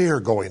lot of fear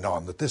going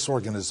on that this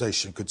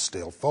organization could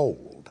still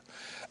fold.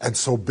 And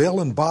so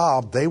Bill and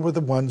Bob, they were the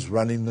ones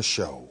running the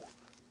show.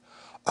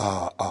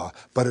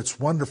 But it's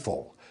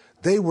wonderful.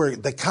 They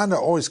kind of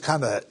always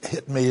kind of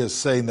hit me as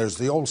saying, there's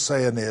the old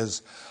saying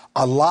is,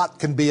 a lot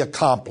can be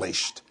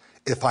accomplished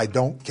if I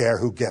don't care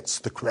who gets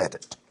the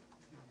credit.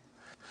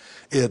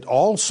 It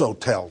also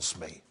tells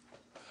me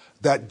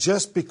that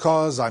just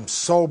because I'm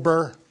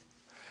sober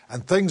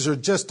and things are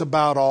just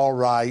about all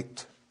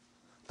right,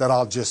 that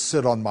I'll just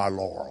sit on my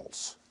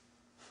laurels.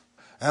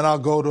 And I'll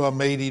go to a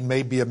meeting,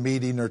 maybe a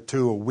meeting or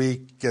two a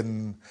week,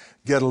 and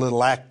get a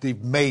little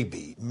active,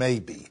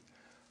 maybe.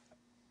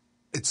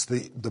 It's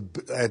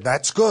and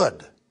that's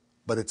good,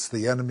 but it's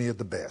the enemy of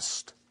the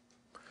best.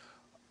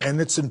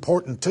 And it's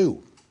important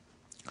too.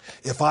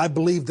 If I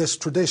believe this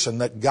tradition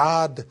that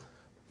God,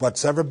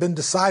 what's ever been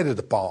decided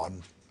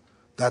upon,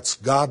 that's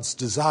God's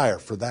desire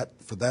for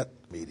that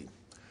meeting,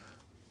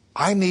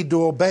 I need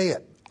to obey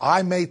it.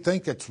 I may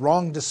think it's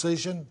wrong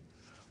decision,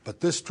 but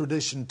this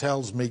tradition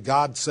tells me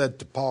God said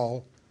to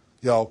Paul,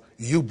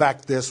 you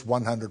back this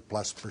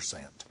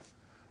 100+%.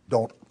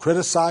 Don't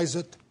criticize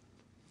it.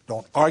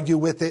 Don't argue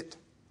with it.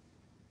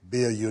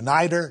 Be a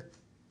uniter,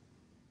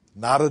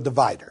 not a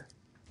divider.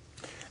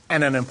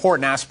 And an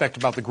important aspect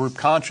about the group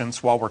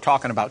conscience, while we're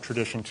talking about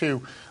tradition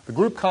too, the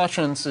group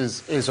conscience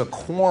is a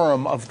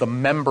quorum of the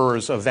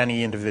members of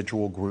any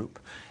individual group.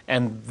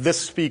 And this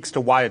speaks to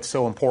why it's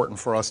so important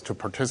for us to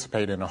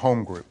participate in a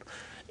home group.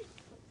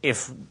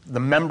 If the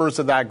members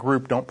of that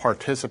group don't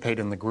participate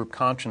in the group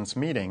conscience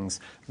meetings,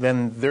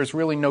 then there's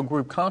really no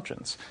group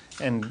conscience.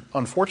 And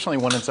unfortunately,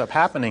 what ends up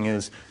happening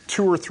is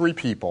 2 or 3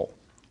 people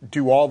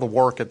do all the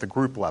work at the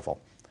group level.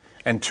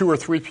 And 2 or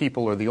 3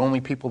 people are the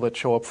only people that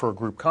show up for a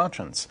group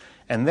conscience.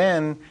 And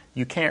then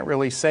you can't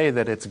really say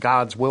that it's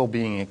God's will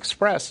being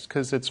expressed,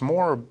 because it's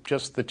more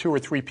just the 2 or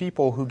 3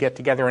 people who get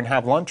together and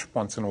have lunch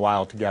once in a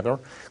while together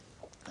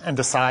and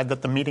decide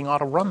that the meeting ought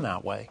to run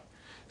that way.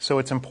 So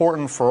it's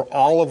important for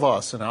all of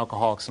us in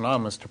Alcoholics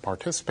Anonymous to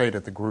participate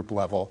at the group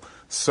level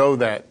so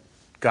that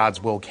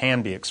God's will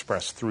can be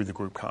expressed through the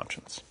group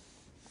conscience.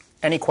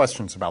 Any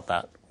questions about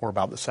that or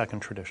about the second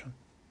tradition?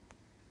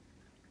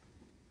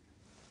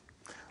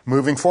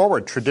 Moving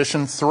forward,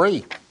 Tradition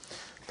 3,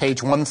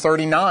 page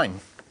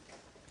 139.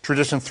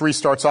 Tradition 3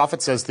 starts off,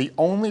 it says, the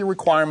only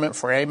requirement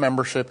for AA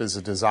membership is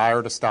a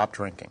desire to stop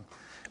drinking.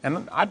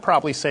 And I'd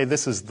probably say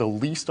this is the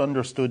least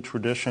understood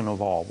tradition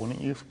of all,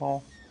 wouldn't you,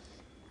 Paul?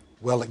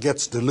 Well, it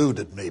gets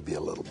diluted maybe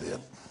a little bit.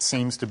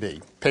 Seems to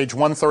be. Page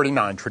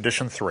 139,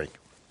 Tradition 3.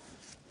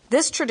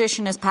 This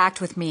tradition is packed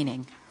with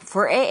meaning,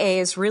 for AA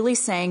is really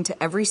saying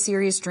to every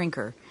serious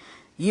drinker,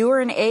 you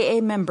are an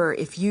AA member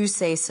if you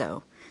say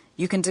so.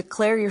 You can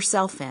declare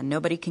yourself in.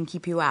 Nobody can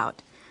keep you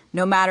out.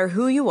 No matter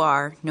who you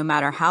are, no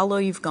matter how low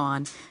you've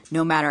gone,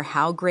 no matter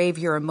how grave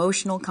your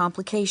emotional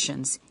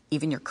complications,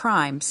 even your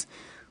crimes,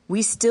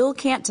 we still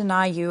can't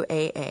deny you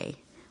AA.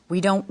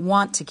 We don't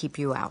want to keep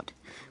you out.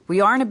 We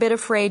aren't a bit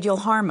afraid you'll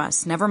harm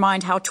us, never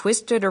mind how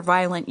twisted or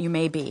violent you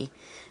may be.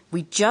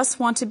 We just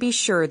want to be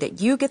sure that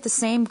you get the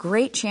same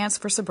great chance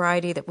for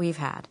sobriety that we've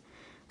had.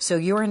 So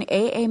you're an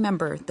AA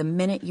member the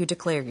minute you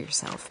declare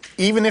yourself.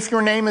 Even if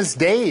your name is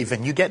Dave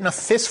and you get in a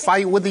fist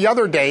fight with the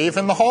other Dave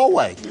in the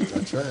hallway.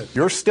 That's right.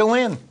 You're still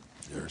in.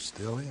 You're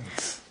still in.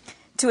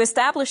 To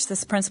establish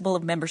this principle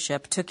of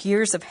membership took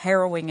years of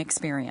harrowing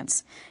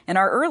experience. In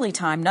our early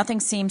time, nothing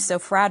seemed so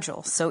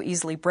fragile, so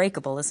easily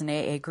breakable as an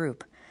AA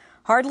group.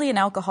 Hardly an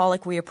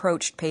alcoholic we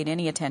approached paid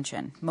any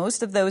attention.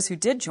 Most of those who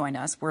did join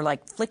us were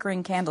like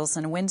flickering candles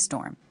in a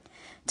windstorm.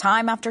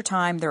 Time after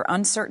time, their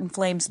uncertain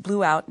flames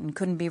blew out and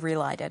couldn't be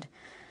relighted.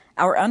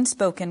 Our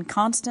unspoken,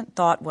 constant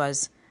thought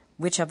was,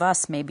 which of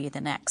us may be the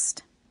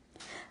next?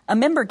 A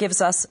member gives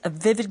us a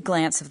vivid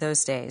glance of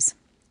those days.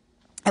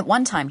 At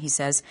one time, he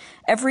says,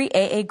 every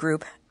AA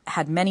group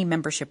had many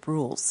membership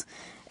rules.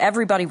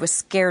 Everybody was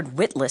scared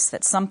witless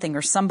that something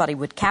or somebody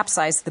would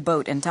capsize the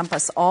boat and dump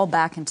us all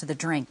back into the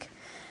drink.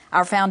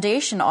 Our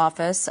foundation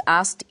office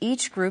asked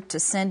each group to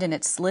send in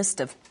its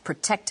list of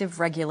protective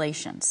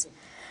regulations.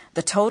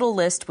 The total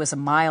list was a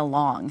mile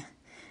long.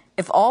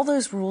 If all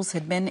those rules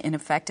had been in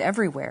effect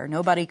everywhere,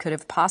 nobody could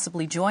have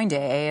possibly joined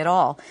AA at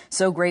all,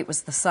 so great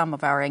was the sum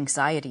of our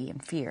anxiety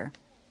and fear.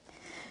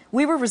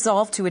 We were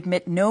resolved to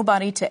admit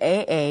nobody to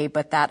AA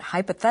but that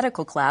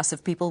hypothetical class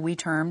of people we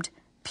termed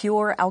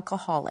pure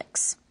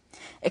alcoholics.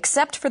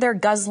 Except for their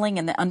guzzling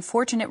and the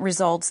unfortunate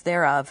results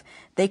thereof,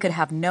 they could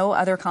have no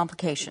other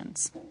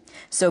complications.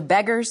 So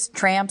beggars,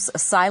 tramps,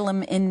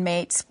 asylum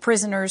inmates,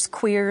 prisoners,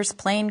 queers,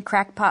 plain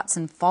crackpots,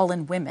 and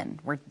fallen women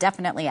were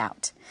definitely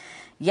out.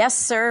 Yes,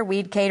 sir,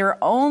 we'd cater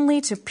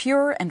only to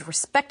pure and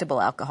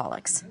respectable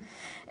alcoholics.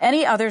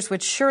 Any others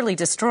would surely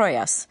destroy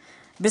us.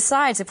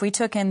 Besides, if we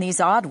took in these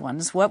odd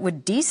ones, what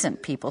would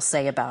decent people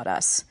say about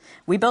us?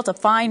 We built a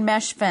fine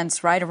mesh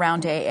fence right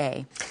around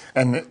AA.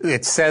 And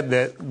it's said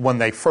that when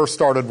they first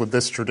started with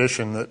this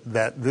tradition,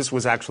 that this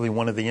was actually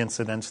one of the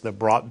incidents that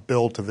brought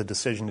Bill to the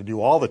decision to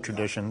do all the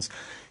traditions.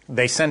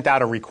 They sent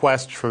out a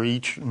request for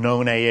each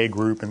known AA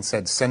group and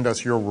said, send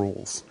us your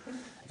rules.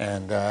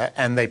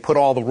 And they put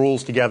all the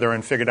rules together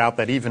and figured out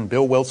that even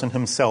Bill Wilson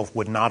himself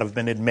would not have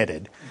been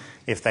admitted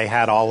if they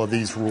had all of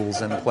these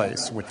rules in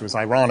place, which was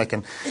ironic.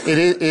 And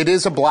it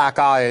is a black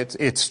eye.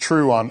 It's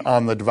true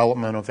on the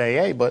development of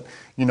AA, but,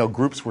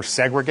 groups were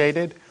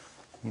segregated.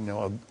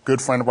 A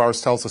good friend of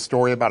ours tells a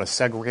story about a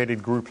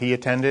segregated group he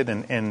attended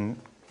in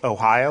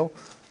Ohio.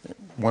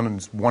 One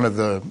of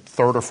the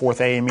third or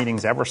fourth AA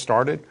meetings ever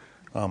started.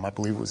 I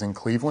believe it was in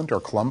Cleveland or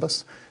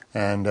Columbus.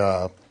 And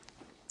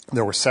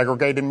there were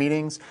segregated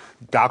meetings.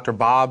 Dr.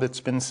 Bob,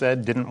 it's been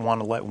said, didn't want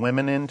to let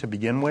women in to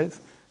begin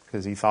with,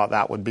 because he thought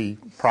that would be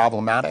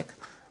problematic,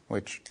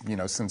 which,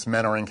 since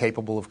men are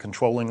incapable of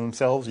controlling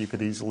themselves, you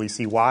could easily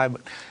see why.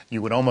 But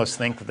you would almost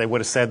think that they would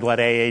have said, let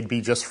AA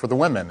be just for the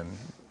women, and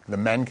the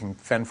men can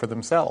fend for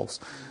themselves.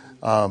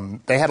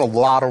 They had a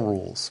lot of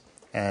rules.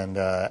 And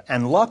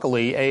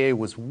luckily, AA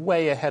was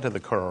way ahead of the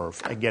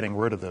curve at getting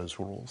rid of those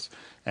rules.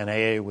 And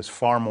AA was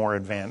far more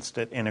advanced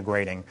at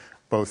integrating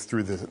both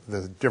through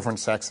the different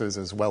sexes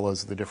as well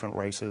as the different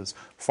races,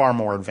 far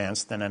more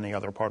advanced than any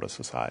other part of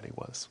society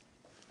was.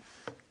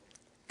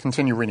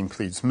 Continue reading,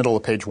 please. Middle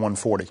of page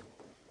 140.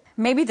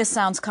 Maybe this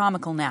sounds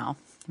comical now.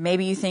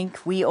 Maybe you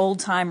think we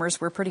old-timers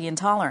were pretty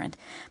intolerant.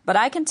 But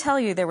I can tell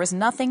you there was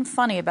nothing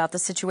funny about the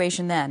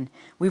situation then.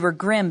 We were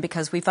grim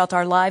because we felt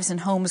our lives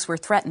and homes were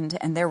threatened,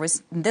 and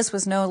this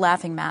was no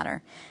laughing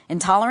matter.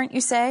 Intolerant,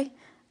 you say?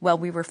 Well,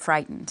 we were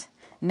frightened.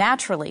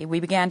 Naturally, we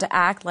began to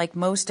act like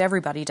most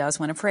everybody does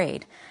when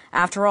afraid.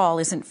 After all,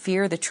 isn't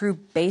fear the true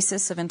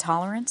basis of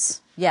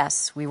intolerance?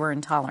 Yes, we were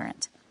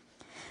intolerant.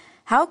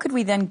 How could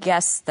we then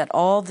guess that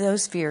all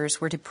those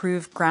fears were to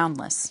prove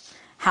groundless?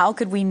 How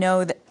could we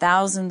know that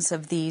thousands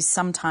of these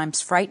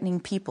sometimes frightening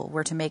people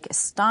were to make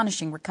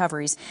astonishing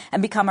recoveries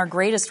and become our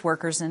greatest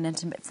workers and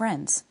intimate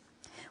friends?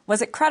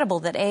 Was it credible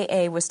that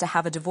AA was to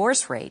have a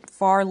divorce rate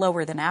far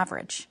lower than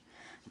average?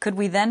 Could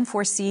we then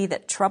foresee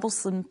that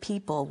troublesome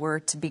people were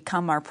to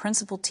become our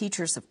principal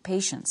teachers of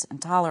patience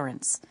and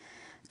tolerance?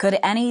 Could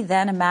any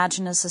then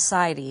imagine a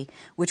society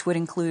which would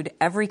include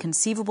every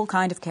conceivable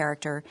kind of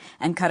character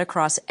and cut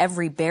across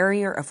every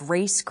barrier of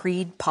race,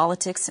 creed,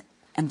 politics,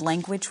 and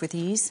language with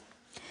ease?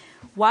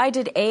 Why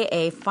did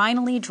AA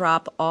finally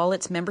drop all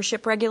its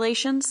membership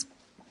regulations?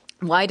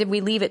 Why did we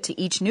leave it to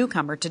each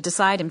newcomer to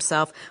decide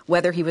himself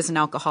whether he was an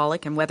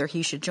alcoholic and whether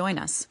he should join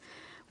us?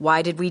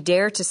 Why did we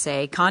dare to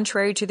say,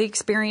 contrary to the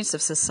experience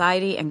of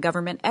society and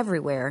government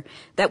everywhere,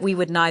 that we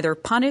would neither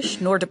punish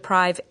nor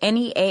deprive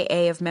any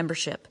AA of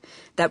membership,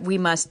 that we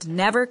must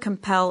never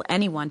compel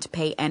anyone to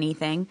pay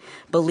anything,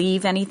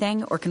 believe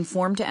anything, or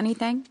conform to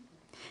anything?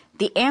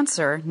 The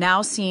answer,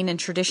 now seen in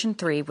Tradition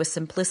 3, was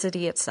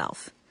simplicity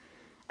itself.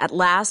 At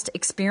last,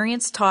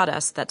 experience taught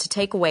us that to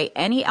take away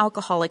any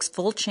alcoholic's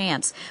full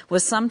chance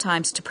was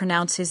sometimes to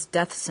pronounce his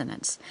death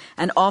sentence,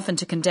 and often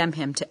to condemn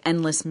him to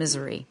endless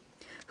misery.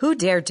 Who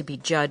dared to be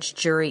judge,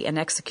 jury, and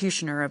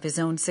executioner of his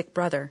own sick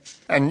brother?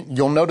 And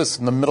you'll notice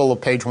in the middle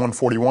of page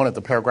 141 at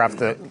the paragraph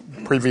that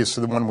previous to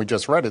the one we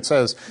just read, it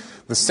says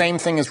the same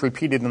thing is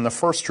repeated in the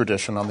first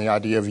tradition on the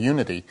idea of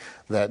unity,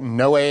 that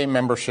no AA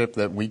membership,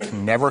 that we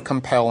can never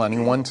compel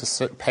anyone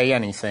to pay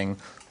anything,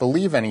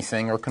 believe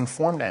anything, or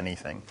conform to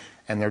anything.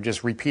 And they're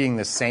just repeating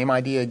the same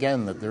idea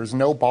again, that there's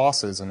no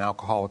bosses in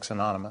Alcoholics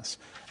Anonymous.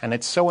 And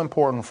it's so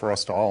important for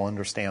us to all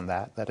understand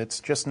that it's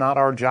just not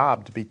our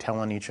job to be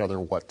telling each other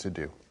what to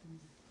do.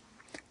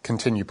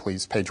 Continue,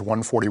 please. Page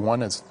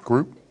 141 as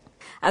group.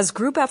 As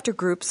group after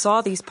group saw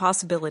these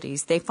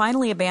possibilities, they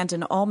finally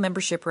abandoned all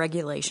membership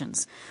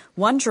regulations.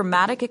 One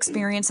dramatic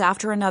experience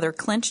after another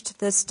clinched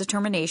this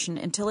determination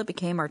until it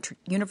became our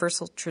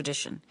universal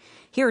tradition.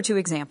 Here are two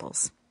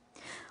examples.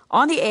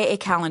 On the AA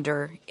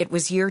calendar, it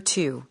was year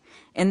 2.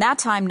 In that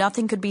time,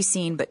 nothing could be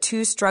seen but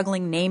two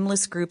struggling,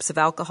 nameless groups of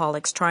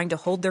alcoholics trying to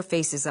hold their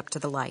faces up to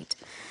the light.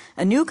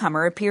 A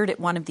newcomer appeared at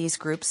one of these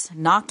groups,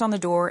 knocked on the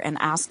door, and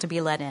asked to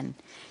be let in.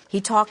 He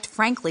talked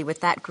frankly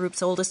with that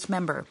group's oldest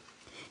member.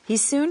 He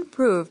soon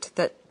proved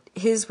that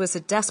his was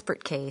a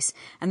desperate case,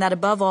 and that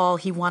above all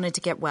he wanted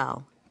to get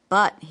well.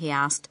 But, he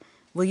asked,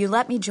 will you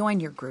let me join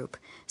your group?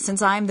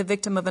 Since I am the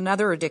victim of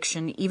another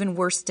addiction, even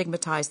worse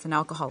stigmatized than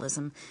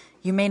alcoholism,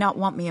 you may not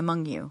want me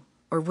among you,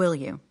 or will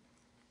you?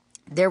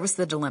 There was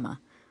the dilemma.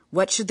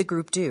 What should the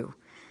group do?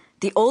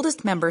 The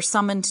oldest member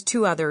summoned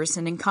two others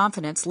and in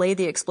confidence laid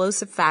the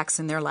explosive facts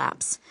in their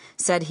laps.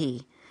 Said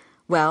he,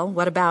 well,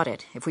 what about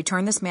it? If we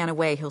turn this man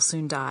away, he'll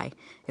soon die.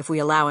 If we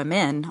allow him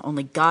in,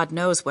 only God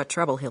knows what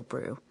trouble he'll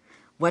brew.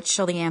 What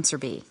shall the answer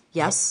be?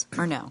 Yes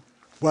or no?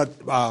 When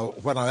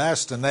I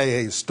asked an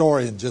AA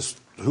historian just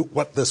who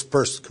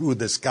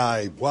this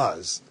guy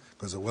was,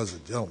 because it was a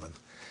gentleman,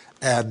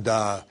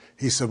 and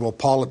he said, well,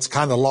 Paul, it's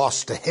kind of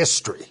lost to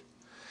history.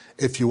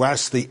 If you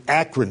ask the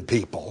Akron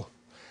people,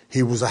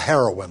 he was a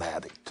heroin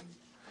addict.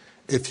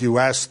 If you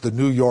ask the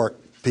New York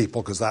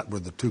people, because that were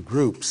the two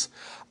groups,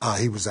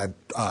 he was a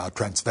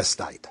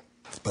transvestite.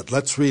 But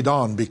let's read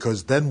on,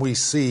 because then we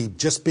see,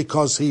 just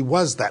because he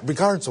was that,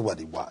 regardless of what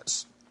he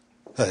was,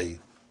 hey,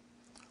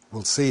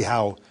 we'll see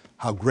how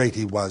great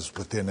he was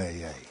within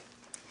AA.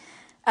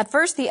 At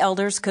first, the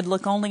elders could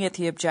look only at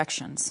the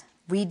objections.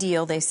 We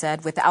deal, they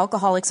said, with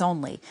alcoholics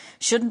only.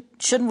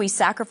 Shouldn't we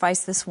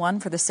sacrifice this one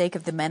for the sake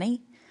of the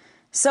many?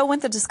 So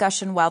went the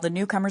discussion while the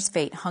newcomer's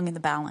fate hung in the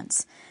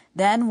balance.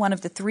 Then one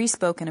of the three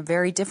spoke in a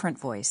very different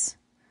voice.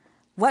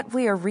 What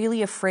we are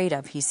really afraid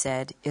of, he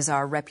said, is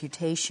our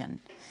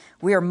reputation.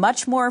 We are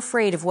much more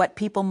afraid of what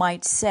people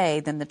might say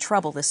than the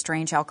trouble this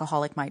strange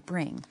alcoholic might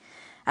bring.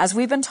 As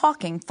we've been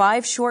talking,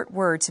 5 short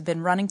words have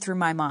been running through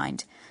my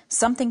mind.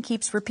 Something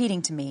keeps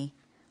repeating to me,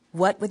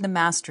 what would the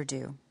master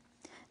do?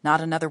 Not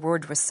another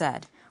word was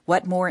said.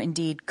 What more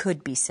indeed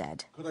could be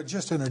said? Could I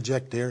just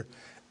interject here?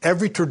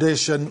 Every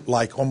tradition,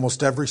 like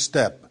almost every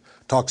step,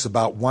 talks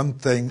about one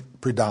thing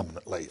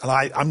predominantly. And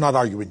I'm not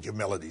arguing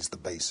humility is the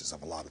basis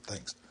of a lot of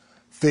things.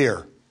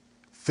 Fear,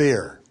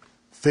 fear,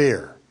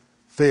 fear,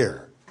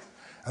 fear.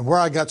 And where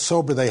I got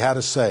sober, they had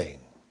a saying.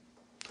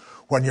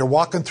 When you're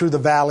walking through the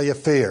valley of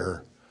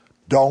fear,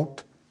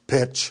 don't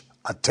pitch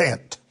a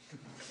tent.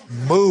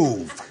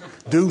 Move.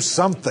 Do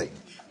something.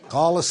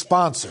 Call a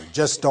sponsor.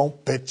 Just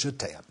don't pitch a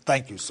tent.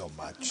 Thank you so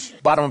much.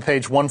 Bottom of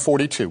page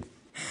 142.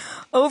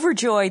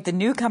 Overjoyed, the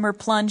newcomer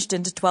plunged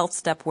into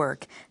 12-step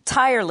work.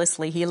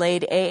 Tirelessly, he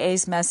laid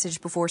AA's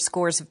message before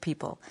scores of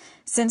people.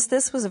 Since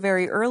this was a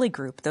very early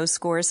group, those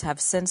scores have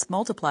since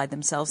multiplied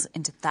themselves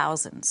into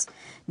thousands.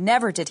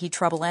 Never did he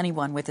trouble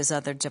anyone with his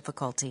other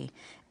difficulty.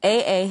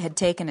 AA had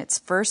taken its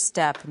first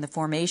step in the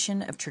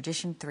formation of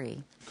Tradition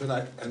 3. Could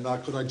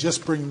I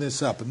just bring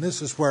this up? And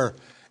this is where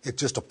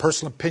it's just a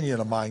personal opinion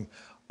of mine.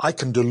 I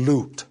can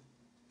dilute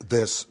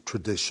this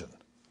tradition.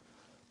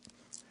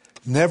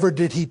 Never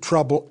did he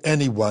trouble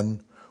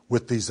anyone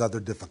with these other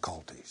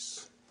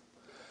difficulties.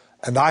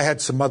 And I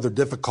had some other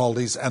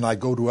difficulties, and I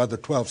go to other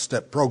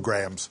 12-step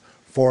programs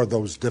for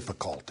those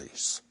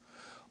difficulties.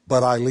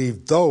 But I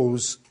leave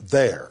those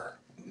there.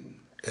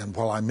 And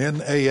while I'm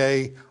in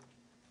AA,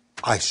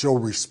 I show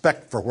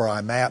respect for where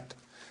I'm at,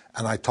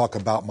 and I talk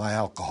about my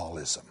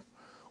alcoholism.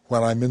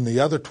 When I'm in the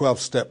other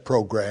 12-step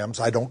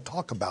programs, I don't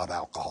talk about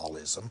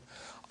alcoholism.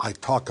 I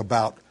talk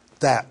about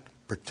that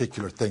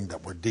particular thing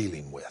that we're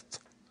dealing with.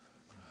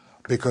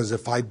 Because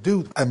if I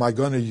do, am I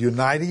going to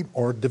unite him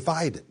or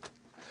divide it?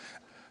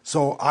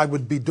 So I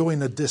would be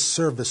doing a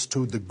disservice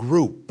to the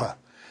group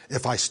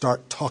if I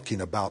start talking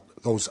about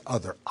those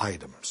other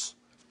items.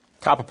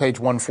 Top of page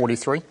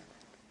 143.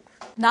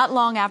 Not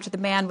long after the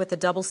man with the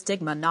double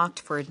stigma knocked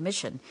for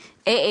admission,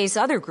 AA's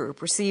other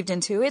group received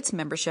into its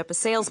membership a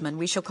salesman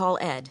we shall call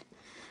Ed.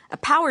 A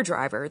power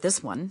driver,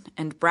 this one,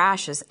 and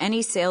brash as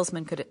any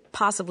salesman could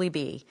possibly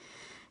be.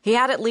 He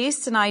had at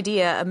least an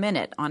idea a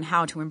minute on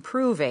how to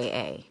improve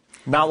AA.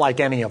 Not like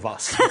any of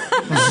us. Ed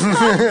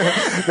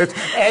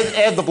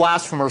the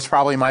Blasphemer is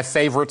probably my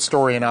favorite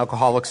story in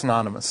Alcoholics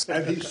Anonymous.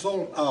 And he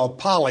sold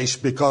polish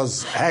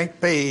because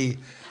Hank P.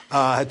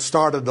 Hank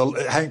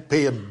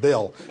P. and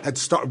Bill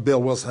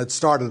Wilson had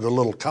started a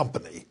little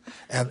company,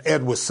 and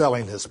Ed was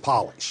selling his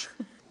polish.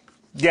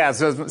 Yeah,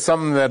 so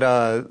something that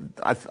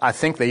I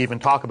think they even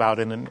talk about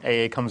in an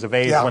AA Comes of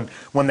Age. Yeah.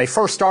 When they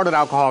first started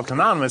Alcoholics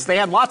Anonymous, they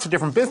had lots of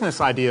different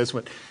business ideas,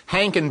 but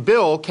Hank and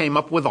Bill came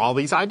up with all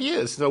these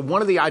ideas. So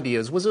one of the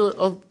ideas was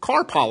a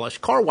car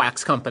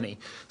wax company.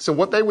 So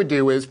what they would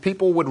do is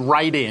people would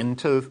write in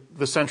to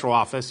the central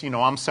office,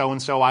 I'm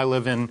so-and-so, I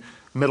live in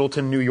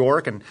Middleton, New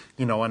York, and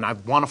I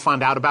want to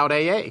find out about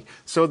AA.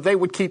 So they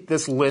would keep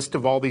this list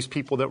of all these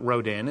people that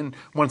wrote in, and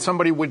when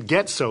somebody would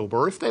get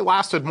sober, if they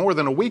lasted more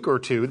than a week or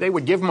two, they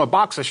would give them a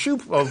box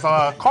of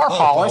car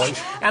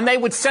polish, and they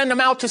would send them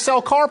out to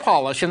sell car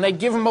polish, and they'd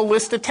give them a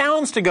list of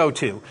towns to go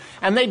to,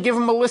 and they'd give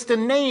them a list of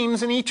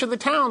names in each of the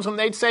towns, and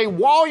they'd say,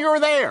 while you're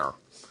there,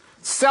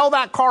 sell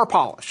that car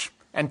polish,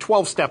 and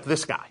 12-step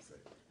this guy.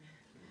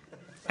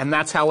 And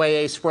that's how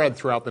AA spread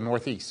throughout the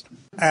Northeast.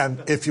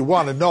 And if you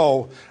want to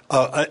know,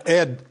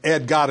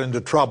 Ed got into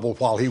trouble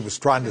while he was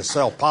trying to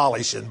sell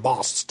polish in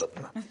Boston.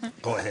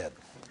 Go ahead.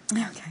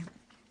 Okay.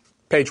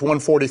 Page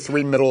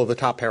 143, middle of the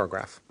top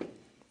paragraph.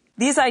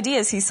 These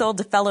ideas he sold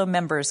to fellow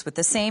members with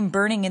the same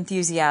burning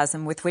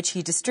enthusiasm with which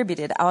he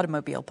distributed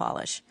automobile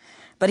polish.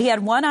 But he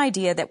had one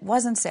idea that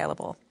wasn't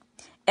saleable.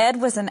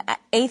 Ed was an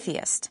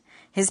atheist.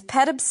 His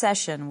pet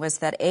obsession was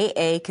that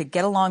AA could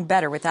get along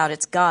better without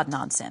its God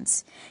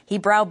nonsense. He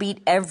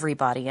browbeat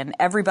everybody, and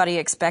everybody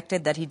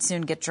expected that he'd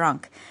soon get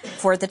drunk.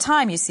 For at the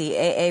time, you see,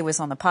 AA was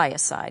on the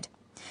pious side.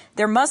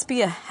 There must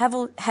be a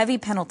heavy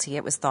penalty,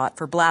 it was thought,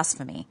 for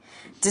blasphemy.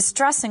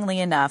 Distressingly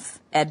enough,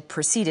 Ed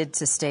proceeded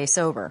to stay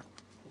sober.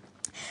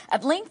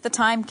 At length the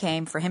time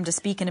came for him to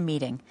speak in a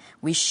meeting.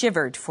 We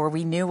shivered, for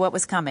we knew what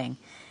was coming.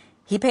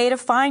 He paid a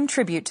fine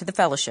tribute to the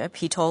fellowship.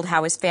 He told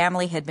how his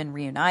family had been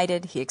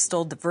reunited. He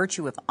extolled the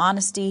virtue of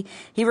honesty.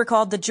 He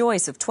recalled the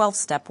joys of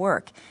 12-step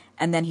work.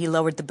 And then he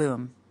lowered the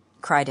boom.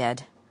 Cried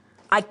Ed,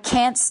 I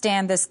can't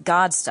stand this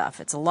God stuff.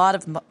 It's a lot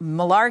of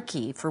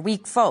malarkey for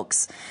weak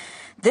folks.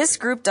 This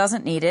group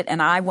doesn't need it, and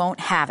I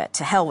won't have it.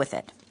 To hell with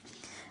it.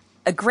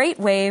 A great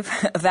wave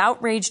of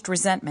outraged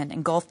resentment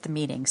engulfed the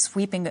meeting,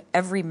 sweeping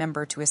every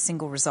member to a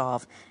single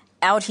resolve.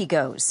 Out he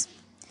goes.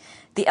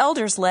 The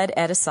elders led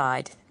Ed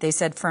aside. They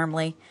said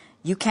firmly,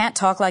 You can't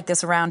talk like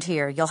this around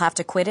here. You'll have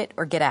to quit it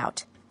or get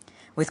out.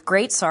 With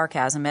great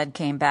sarcasm, Ed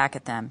came back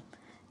at them.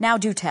 Now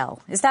do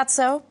tell. Is that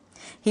so?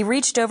 He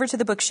reached over to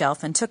the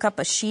bookshelf and took up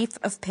a sheaf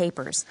of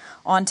papers.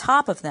 On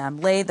top of them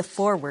lay the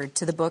foreword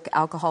to the book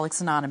Alcoholics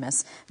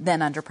Anonymous,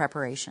 then under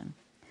preparation.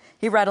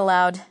 He read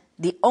aloud,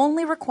 The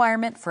only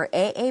requirement for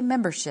AA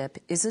membership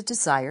is a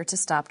desire to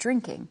stop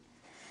drinking.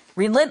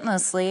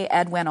 Relentlessly,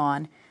 Ed went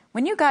on,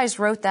 When you guys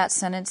wrote that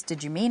sentence,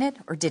 did you mean it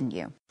or didn't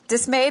you?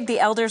 Dismayed, the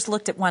elders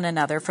looked at one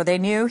another, for they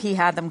knew he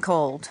had them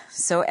cold.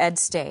 So Ed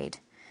stayed.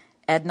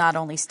 Ed not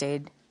only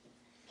stayed,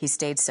 he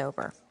stayed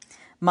sober.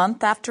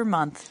 Month after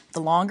month, the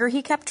longer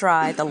he kept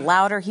dry, the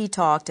louder he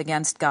talked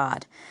against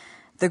God.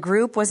 The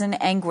group was in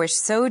anguish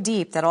so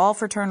deep that all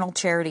fraternal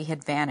charity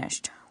had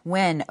vanished.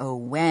 When, oh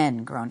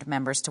when, groaned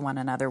members to one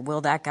another,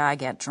 will that guy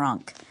get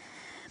drunk?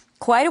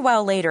 Quite a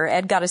while later,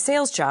 Ed got a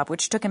sales job,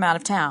 which took him out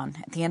of town.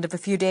 At the end of a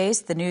few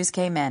days, the news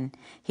came in.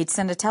 He'd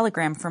send a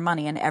telegram for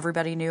money, and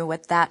everybody knew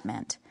what that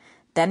meant.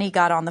 Then he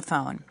got on the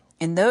phone.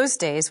 In those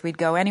days, we'd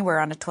go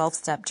anywhere on a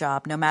 12-step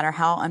job, no matter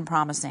how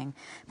unpromising.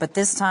 But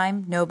this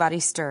time,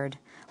 nobody stirred.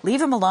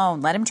 Leave him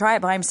alone. Let him try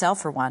it by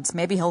himself for once.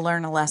 Maybe he'll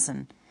learn a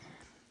lesson.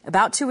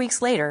 About 2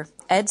 weeks later,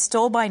 Ed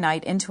stole by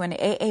night into an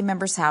AA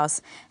member's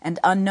house and,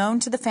 unknown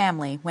to the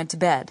family, went to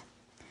bed.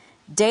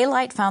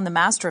 Daylight found the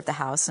master of the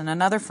house and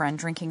another friend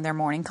drinking their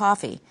morning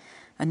coffee.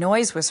 A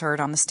noise was heard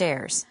on the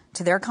stairs.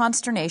 To their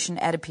consternation,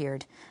 Ed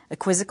appeared. A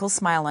quizzical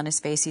smile on his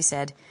face, he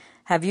said,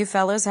 "Have you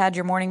fellows had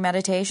your morning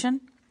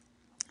meditation?"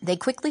 They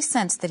quickly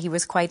sensed that he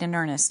was quite in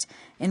earnest.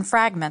 In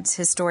fragments,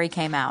 his story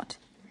came out.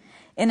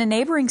 In a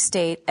neighboring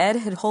state, Ed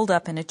had holed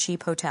up in a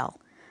cheap hotel.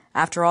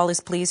 After all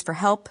his pleas for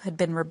help had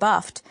been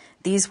rebuffed,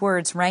 these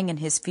words rang in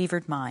his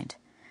fevered mind.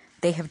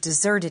 "They have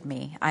deserted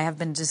me. I have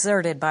been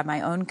deserted by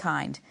my own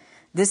kind.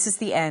 This is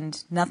the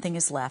end. Nothing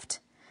is left."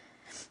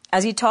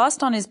 As he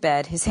tossed on his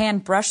bed, his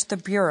hand brushed the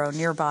bureau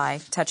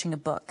nearby, touching a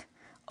book.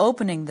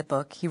 Opening the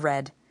book, he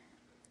read.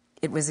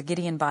 It was a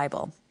Gideon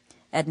Bible.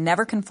 Ed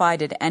never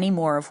confided any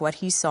more of what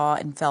he saw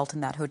and felt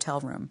in that hotel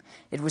room.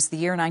 It was the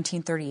year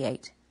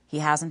 1938. He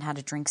hasn't had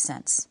a drink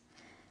since.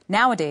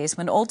 Nowadays,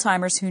 when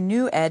old-timers who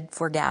know Ed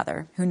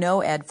foregather,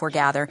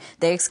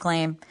 they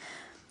exclaim,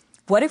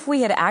 "What if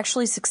we had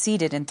actually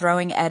succeeded in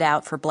throwing Ed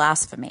out for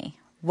blasphemy?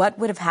 What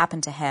would have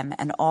happened to him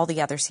and all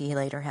the others he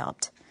later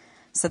helped?"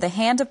 So the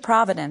hand of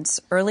Providence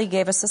early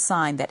gave us a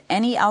sign that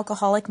any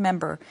alcoholic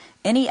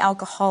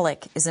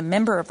is a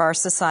member of our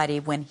society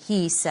when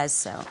he says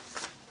so.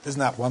 Isn't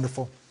that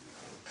wonderful?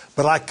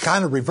 But I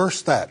kind of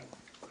reversed that.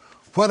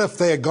 What if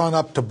they had gone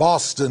up to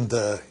Boston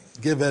to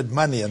give Ed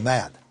money and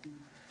that?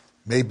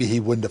 Maybe he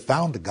wouldn't have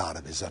found a God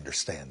of his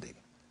understanding.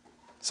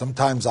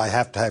 Sometimes I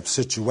have to have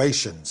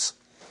situations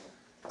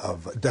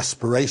of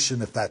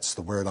desperation, if that's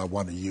the word I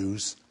want to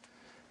use,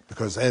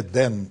 because Ed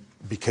then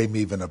became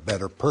even a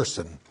better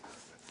person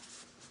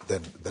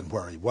than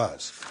where he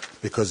was,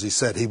 because he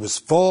said he was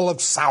full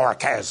of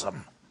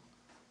sarcasm.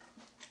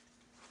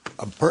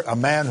 A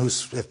man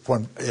who's,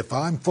 if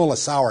I'm full of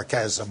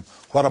sarcasm,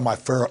 what am I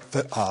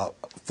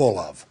full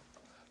of?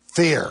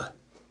 Fear.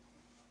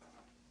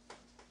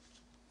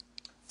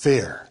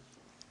 Fear.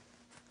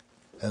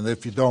 And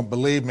if you don't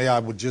believe me, I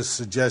would just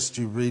suggest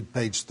you read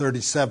page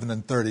 37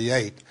 and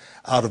 38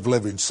 out of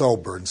Living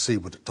Sober and see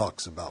what it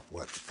talks about,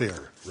 what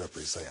fear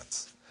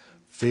represents.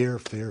 Fear,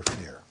 fear,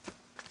 fear.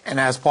 And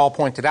as Paul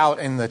pointed out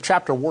in the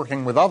chapter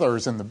Working with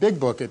Others in the Big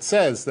Book, it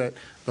says that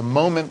the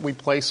moment we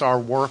place our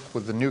work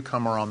with the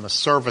newcomer on the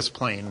service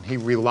plane, he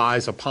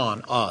relies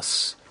upon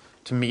us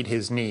to meet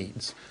his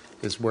needs,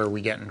 is where we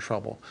get in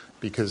trouble,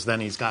 because then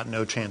he's got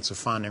no chance of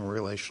finding a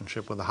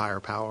relationship with a higher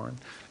power.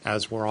 And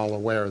as we're all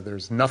aware,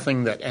 there's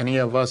nothing that any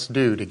of us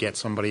do to get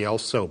somebody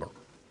else sober.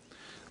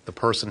 The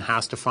person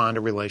has to find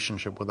a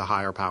relationship with a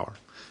higher power.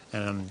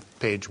 And on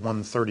page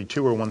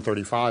 132 or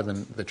 135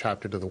 in the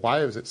chapter to the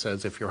wives, it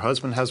says, if your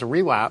husband has a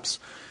relapse,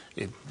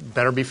 it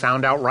better be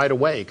found out right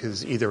away,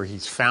 because either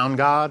he's found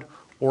God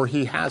or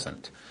he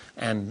hasn't.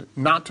 And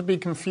not to be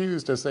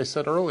confused, as they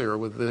said earlier,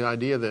 with the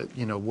idea that,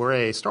 where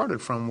AA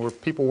started from, where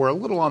people were a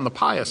little on the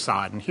pious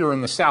side. And here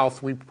in the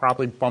South, we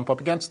probably bump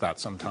up against that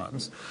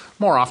sometimes.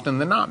 More often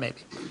than not,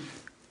 maybe.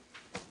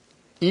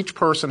 Each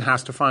person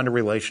has to find a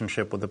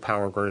relationship with a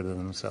power greater than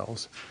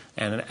themselves.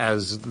 And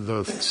as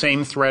the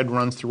same thread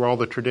runs through all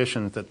the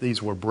traditions, that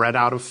these were bred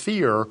out of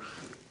fear,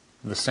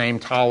 the same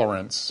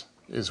tolerance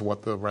is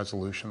what the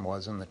resolution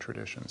was in the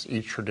traditions.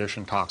 Each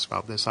tradition talks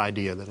about this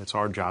idea that it's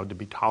our job to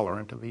be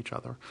tolerant of each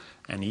other.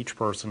 And each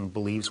person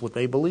believes what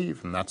they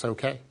believe, and that's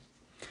okay.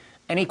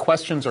 Any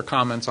questions or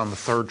comments on the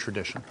third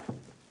tradition?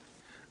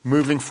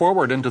 Moving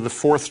forward into the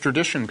fourth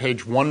tradition,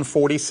 page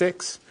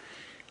 146.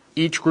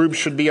 Each group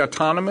should be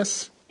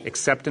autonomous,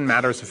 except in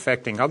matters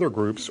affecting other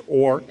groups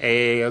or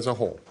AA as a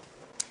whole.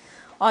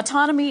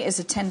 Autonomy is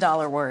a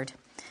 $10 word,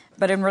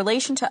 but in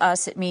relation to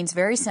us, it means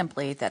very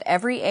simply that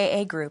every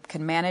AA group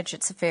can manage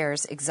its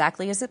affairs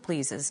exactly as it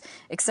pleases,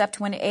 except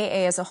when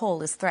AA as a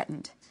whole is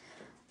threatened.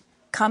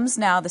 Comes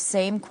now the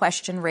same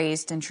question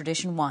raised in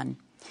Tradition 1.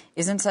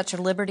 Isn't such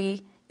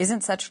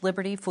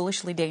liberty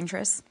foolishly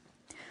dangerous?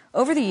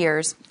 Over the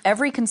years,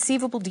 every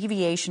conceivable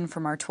deviation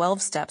from our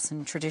 12 steps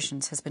and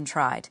traditions has been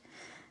tried.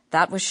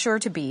 That was sure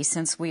to be,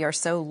 since we are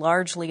so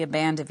largely a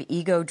band of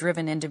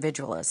ego-driven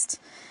individualists.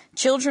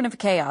 Children of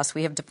chaos,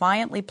 we have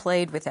defiantly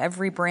played with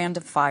every brand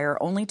of fire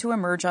only to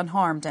emerge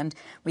unharmed and,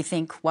 we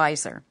think,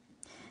 wiser.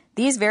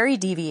 These very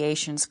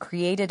deviations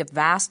created a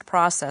vast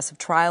process of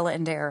trial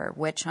and error,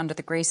 which, under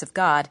the grace of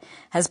God,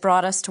 has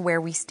brought us to where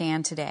we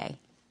stand today.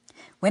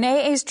 When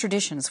AA's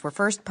traditions were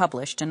first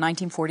published in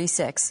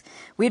 1946,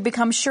 we had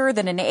become sure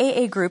that an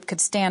AA group could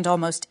stand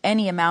almost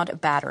any amount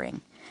of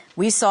battering.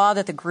 We saw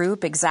that the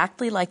group,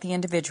 exactly like the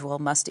individual,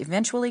 must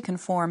eventually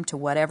conform to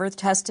whatever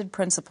tested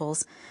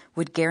principles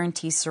would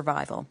guarantee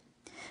survival.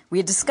 We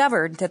had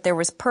discovered that there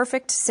was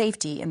perfect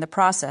safety in the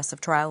process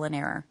of trial and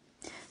error.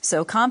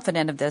 So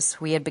confident of this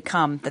we had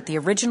become that the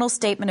original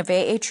statement of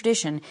AA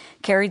tradition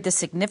carried the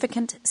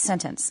significant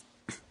sentence,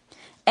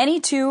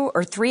 any 2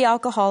 or 3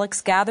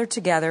 alcoholics gathered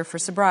together for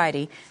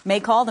sobriety may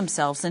call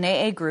themselves an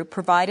AA group,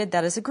 provided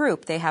that as a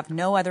group they have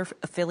no other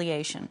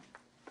affiliation.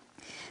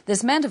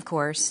 This meant, of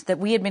course, that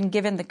we had been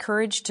given the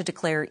courage to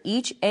declare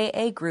each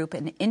AA group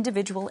an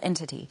individual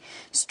entity,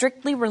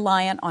 strictly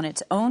reliant on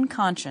its own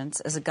conscience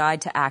as a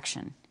guide to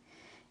action.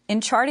 In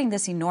charting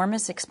this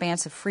enormous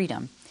expanse of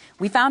freedom,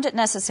 we found it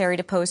necessary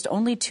to post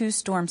only 2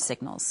 storm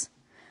signals.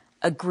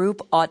 A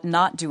group ought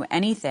not do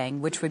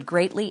anything which would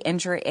greatly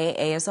injure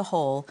AA as a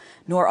whole,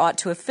 nor ought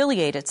to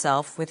affiliate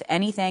itself with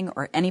anything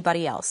or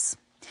anybody else.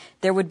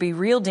 There would be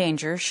real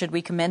danger should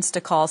we commence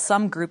to call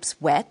some groups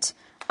wet,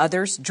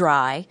 others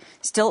dry,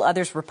 still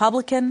others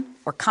Republican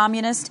or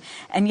Communist,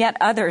 and yet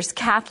others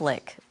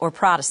Catholic or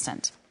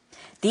Protestant.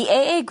 The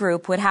AA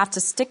group would have to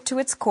stick to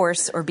its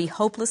course or be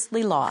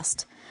hopelessly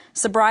lost.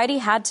 Sobriety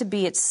had to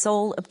be its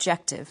sole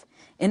objective.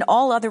 In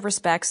all other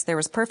respects, there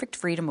was perfect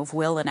freedom of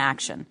will and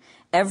action.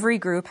 Every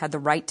group had the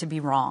right to be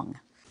wrong.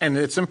 And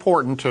it's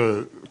important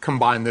to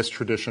combine this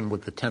tradition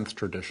with the 10th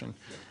tradition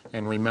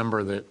and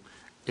remember that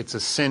it's a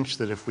cinch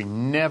that if we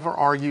never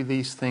argue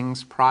these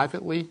things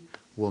privately,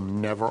 we'll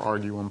never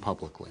argue them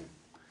publicly.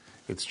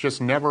 It's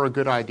just never a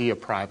good idea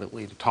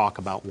privately to talk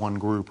about one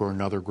group or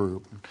another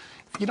group.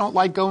 If you don't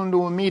like going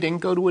to a meeting,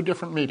 go to a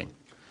different meeting.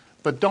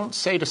 But don't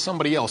say to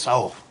somebody else,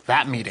 oh,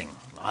 that meeting,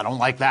 I don't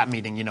like that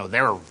meeting,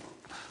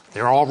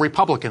 they're all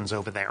Republicans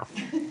over there,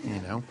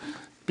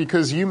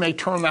 because you may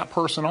turn that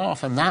person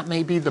off, and that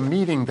may be the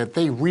meeting that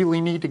they really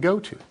need to go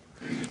to.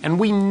 And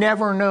we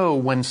never know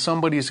when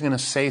somebody's going to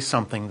say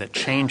something that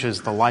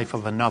changes the life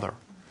of another.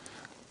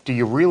 Do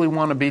you really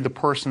want to be the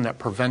person that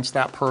prevents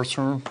that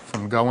person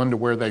from going to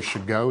where they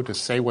should go to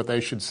say what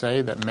they should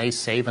say that may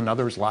save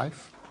another's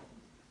life?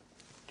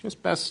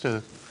 Just best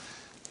to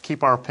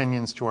keep our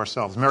opinions to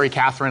ourselves. Mary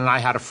Kathryn and I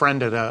had a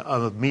friend at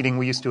a meeting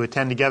we used to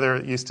attend together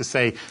that used to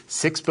say,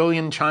 6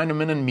 billion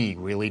Chinamen and me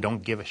really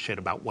don't give a shit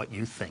about what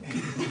you think.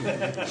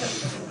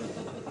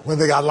 One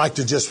thing I'd like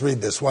to just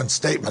read this one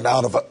statement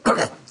out of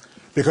it,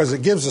 because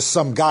it gives us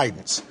some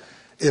guidance.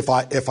 If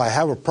I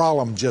have a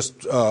problem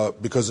just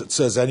because it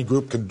says any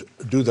group can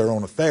do their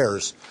own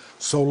affairs,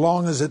 so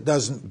long as it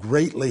doesn't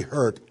greatly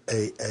hurt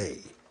AA.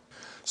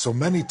 So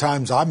many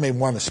times I may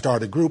want to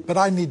start a group, but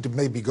I need to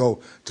maybe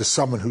go to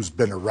someone who's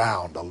been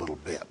around a little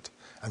bit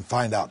and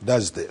find out,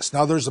 does this?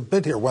 Now, there's a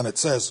bit here when it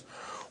says,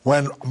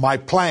 when my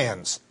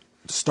plans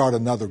to start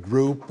another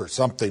group or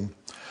something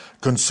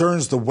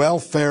concerns the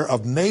welfare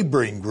of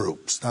neighboring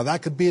groups. Now,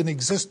 that could be an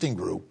existing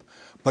group,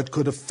 but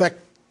could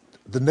affect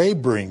the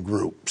neighboring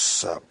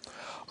groups.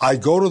 I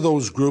go to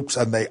those groups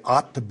and they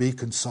ought to be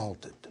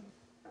consulted.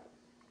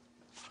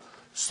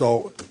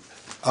 So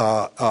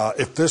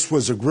if this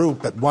was a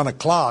group at 1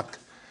 o'clock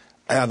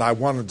and I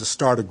wanted to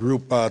start a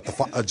group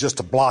just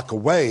a block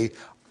away,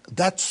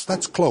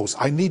 that's close.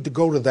 I need to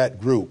go to that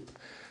group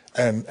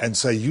and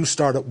say, you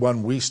start at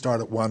 1, we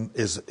start at 1,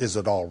 is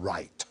it all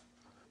right?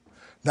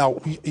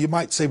 Now, you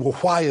might say, well,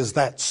 why is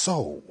that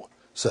so?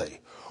 Say,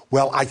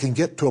 well, I can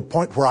get to a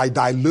point where I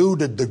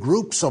diluted the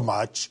group so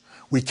much,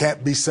 we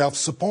can't be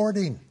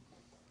self-supporting.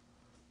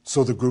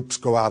 So the groups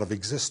go out of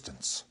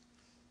existence.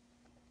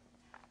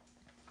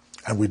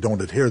 And we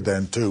don't adhere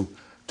then to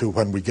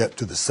when we get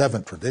to the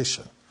 7th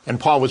tradition. And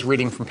Paul was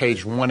reading from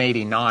page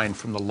 189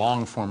 from the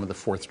long form of the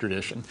 4th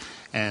tradition.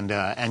 And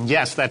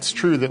yes, that's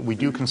true that we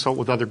do consult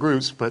with other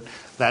groups, but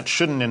that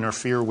shouldn't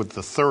interfere with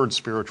the 3rd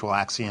spiritual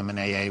axiom in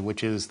AA,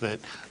 which is that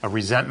a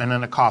resentment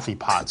in a coffee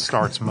pot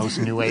starts most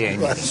new AA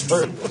meetings.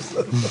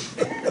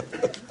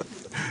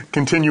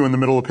 Continue in the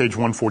middle of page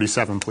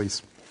 147,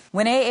 please.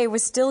 When AA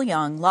was still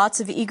young, lots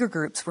of eager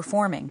groups were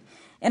forming.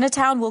 In a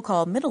town we'll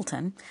call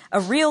Middleton, a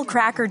real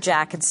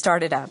crackerjack had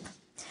started up.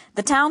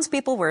 The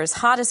townspeople were as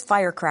hot as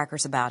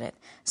firecrackers about it.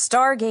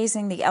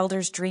 Stargazing, the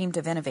elders dreamed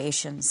of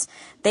innovations.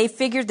 They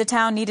figured the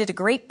town needed a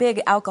great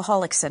big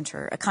alcoholic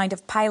center, a kind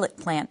of pilot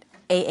plant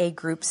AA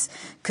groups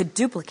could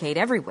duplicate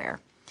everywhere.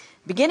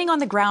 Beginning on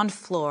the ground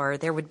floor,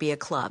 there would be a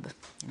club.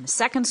 In the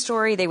 2nd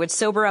story, they would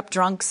sober up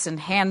drunks and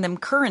hand them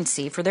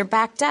currency for their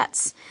back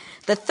debts.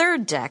 The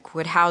 3rd deck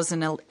would house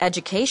an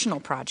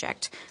educational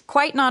project,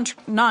 quite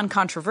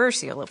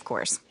non-controversial, of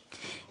course.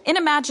 In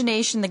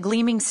imagination, the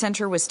gleaming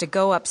center was to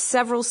go up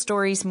several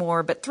stories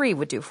more, but 3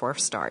 would do for a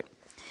start.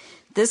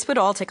 This would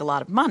all take a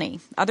lot of money,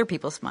 other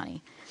people's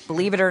money.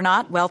 Believe it or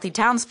not, wealthy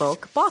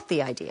townsfolk bought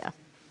the idea.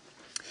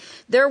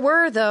 There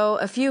were, though,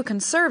 a few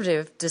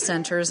conservative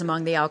dissenters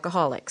among the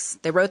alcoholics.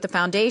 They wrote the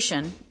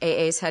foundation,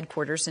 AA's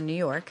headquarters in New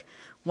York,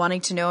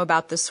 wanting to know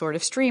about this sort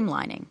of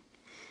streamlining.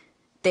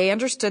 They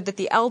understood that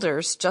the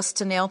elders, just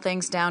to nail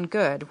things down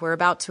good, were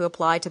about to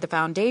apply to the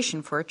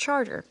foundation for a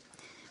charter.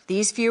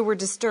 These few were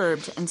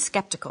disturbed and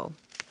skeptical.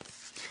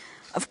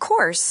 Of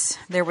course,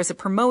 there was a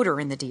promoter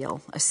in the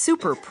deal, a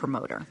super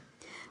promoter.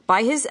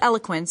 By his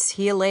eloquence,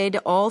 he allayed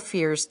all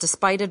fears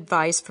despite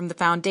advice from the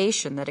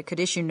foundation that it could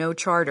issue no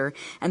charter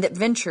and that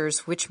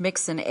ventures which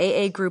mix an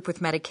AA group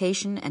with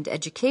medication and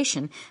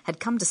education had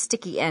come to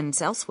sticky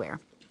ends elsewhere.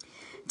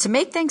 To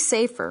make things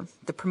safer,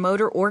 the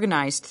promoter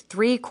organized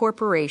 3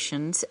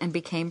 corporations and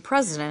became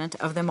president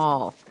of them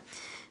all.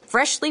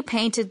 Freshly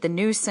painted, the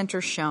new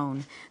center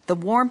shone. The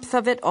warmth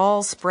of it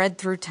all spread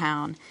through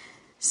town.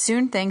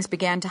 Soon things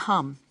began to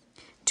hum.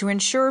 To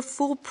ensure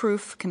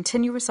foolproof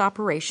continuous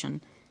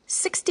operation,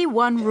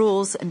 61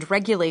 rules and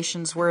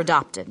regulations were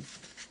adopted.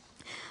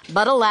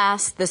 But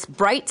alas, this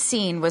bright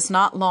scene was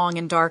not long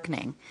in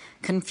darkening.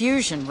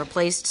 Confusion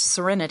replaced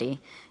serenity.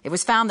 It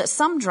was found that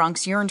some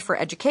drunks yearned for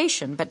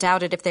education, but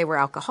doubted if they were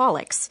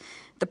alcoholics.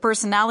 The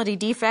personality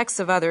defects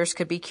of others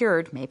could be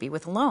cured, maybe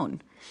with a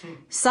loan.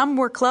 Some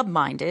were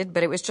club-minded,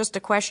 but it was just a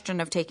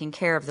question of taking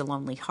care of the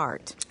lonely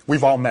heart.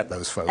 We've all met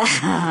those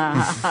folks.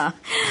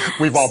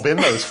 We've all been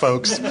those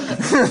folks.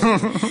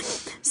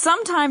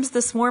 Sometimes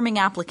the swarming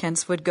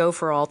applicants would go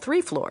for all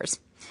 3 floors.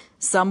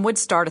 Some would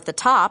start at the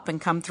top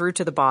and come through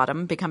to the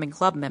bottom, becoming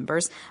club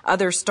members.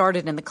 Others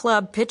started in the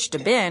club, pitched a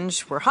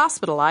binge, were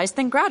hospitalized,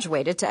 then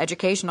graduated to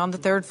education on the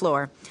 3rd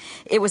floor.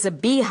 It was a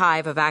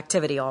beehive of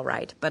activity, all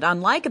right, but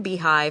unlike a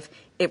beehive,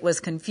 it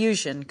was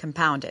confusion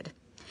compounded.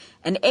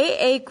 An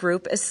AA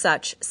group as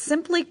such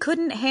simply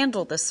couldn't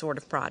handle this sort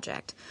of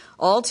project.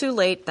 All too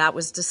late, that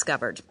was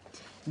discovered.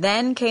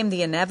 Then came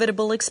the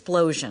inevitable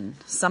explosion,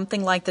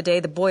 something like the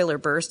day the boiler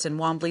burst in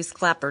Wombley's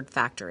clapboard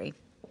factory.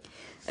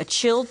 A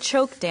chill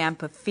choke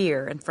damp of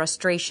fear and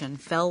frustration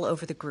fell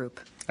over the group.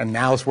 And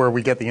now's where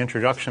we get the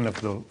introduction of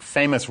the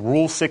famous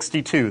Rule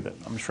 62 that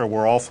I'm sure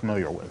we're all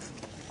familiar with.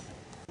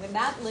 When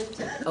that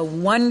lifted, a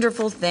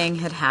wonderful thing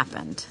had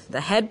happened. The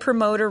head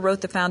promoter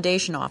wrote the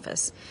foundation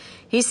office.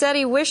 He said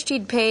he wished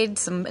he'd paid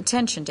some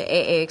attention to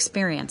AA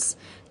experience.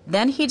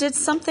 Then he did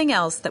something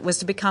else that was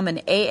to become an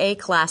AA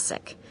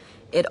classic.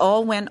 It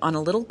all went on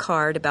a little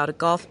card about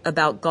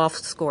golf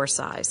score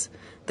size.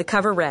 The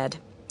cover read,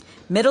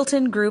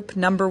 Middleton Group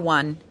Number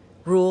 1,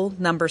 Rule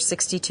Number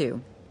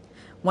 62.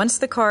 Once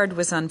the card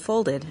was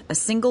unfolded, a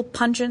single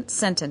pungent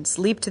sentence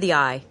leaped to the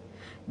eye.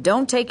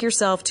 Don't take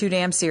yourself too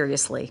damn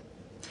seriously.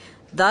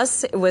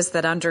 Thus, it was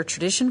that under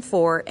Tradition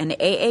 4, an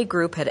AA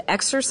group had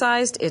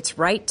exercised its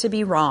right to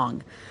be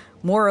wrong.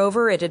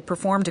 Moreover, it had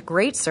performed a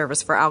great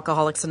service for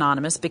Alcoholics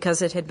Anonymous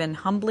because it had been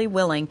humbly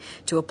willing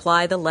to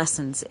apply the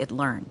lessons it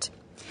learned.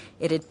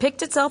 It had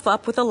picked itself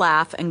up with a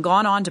laugh and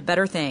gone on to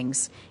better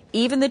things.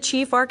 Even the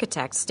chief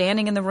architect,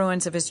 standing in the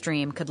ruins of his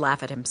dream, could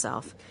laugh at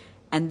himself.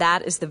 And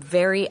that is the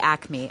very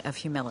acme of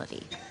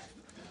humility.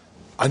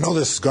 I know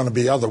this is going to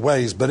be other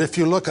ways, but if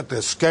you look at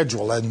the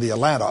schedule in the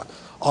Atlanta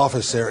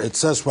office there, it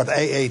says what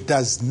AA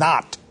does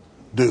not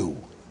do.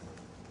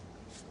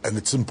 And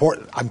it's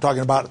important. I'm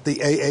talking about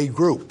the AA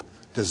group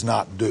does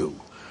not do.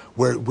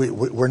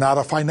 We're not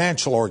a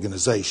financial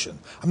organization.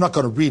 I'm not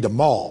going to read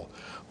them all,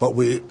 but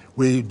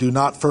we do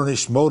not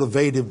furnish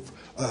motivative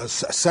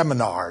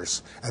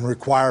seminars and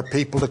require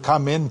people to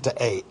come into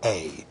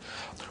AA.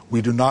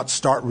 We do not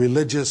start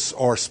religious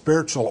or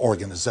spiritual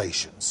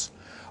organizations.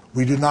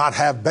 We do not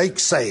have bake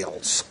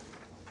sales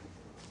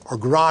or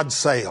garage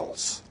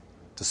sales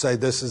to say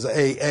this is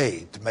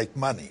AA to make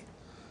money.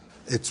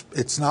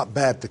 It's not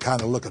bad to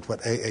kind of look at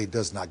what AA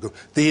does not do.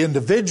 The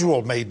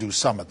individual may do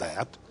some of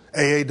that.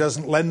 AA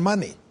doesn't lend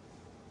money.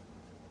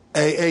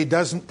 AA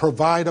doesn't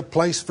provide a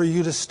place for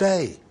you to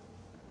stay.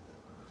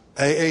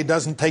 AA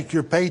doesn't take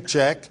your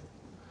paycheck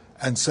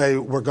and say,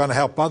 we're going to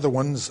help other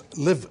ones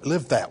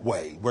live that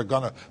way. We're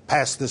going to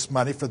pass this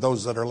money for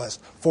those that are less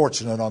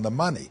fortunate on the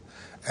money.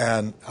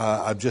 And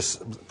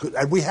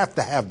and we have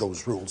to have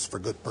those rules for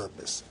good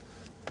purpose.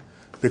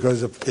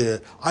 Because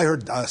if I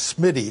heard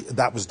Smitty,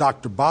 that was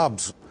Dr.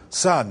 Bob's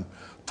son,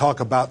 talk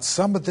about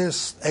some of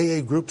this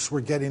AA groups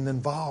were getting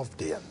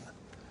involved in.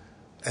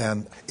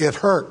 And it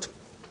hurt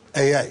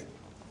AA.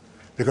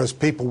 Because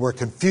people were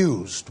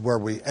confused. Were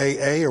we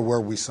AA or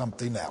were we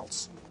something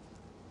else?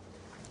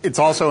 It's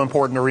also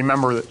important to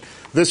remember that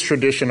this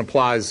tradition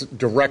applies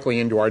directly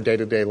into our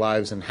day-to-day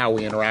lives and how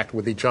we interact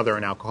with each other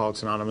in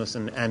Alcoholics Anonymous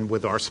and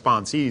with our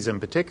sponsees in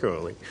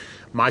particularly.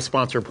 My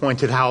sponsor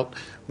pointed out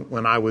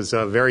when I was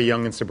very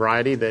young in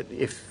sobriety that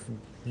if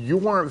you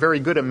weren't very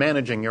good at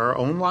managing your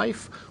own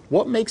life,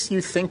 what makes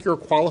you think you're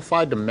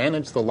qualified to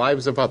manage the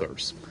lives of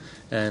others?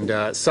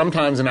 And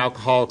sometimes in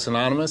Alcoholics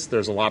Anonymous,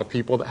 there's a lot of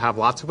people that have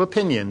lots of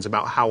opinions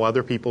about how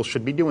other people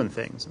should be doing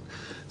things.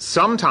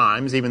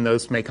 Sometimes, even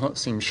those may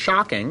seem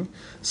shocking,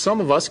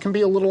 some of us can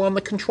be a little on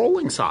the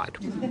controlling side.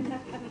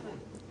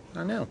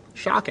 I know,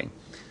 shocking.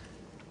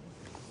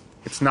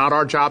 It's not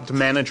our job to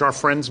manage our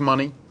friends'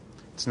 money.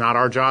 It's not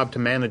our job to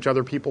manage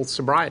other people's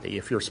sobriety.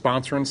 If you're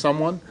sponsoring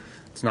someone,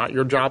 it's not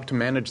your job to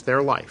manage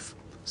their life.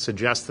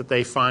 Suggest that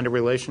they find a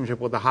relationship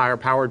with a higher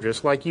power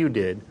just like you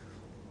did.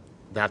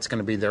 That's going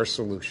to be their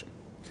solution.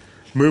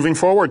 Moving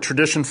forward,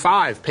 Tradition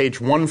 5,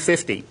 page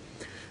 150.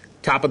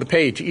 Top of the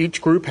page,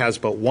 each group has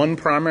but one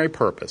primary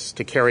purpose,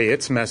 to carry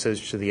its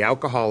message to the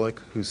alcoholic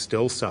who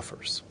still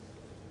suffers.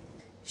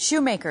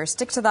 Shoemaker,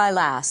 stick to thy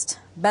last.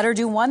 Better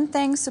do one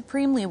thing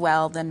supremely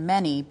well than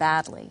many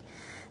badly.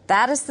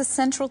 That is the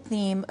central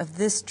theme of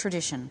this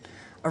tradition.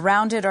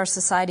 Around it, our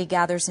society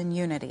gathers in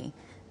unity.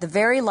 The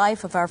very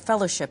life of our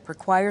fellowship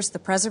requires the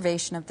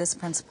preservation of this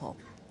principle.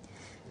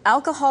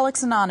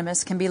 Alcoholics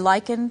Anonymous can be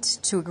likened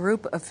to a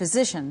group of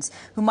physicians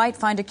who might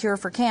find a cure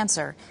for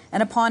cancer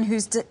and upon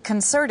whose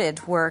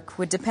concerted work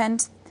would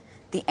depend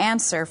the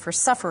answer for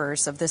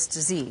sufferers of this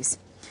disease.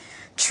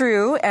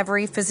 True,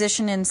 every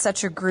physician in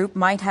such a group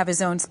might have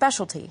his own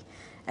specialty.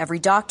 Every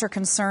doctor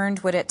concerned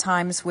would at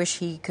times wish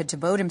he could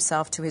devote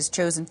himself to his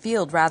chosen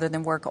field rather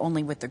than work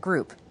only with the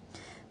group.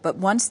 But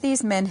once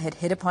these men had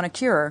hit upon a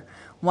cure,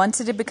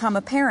 once it had become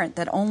apparent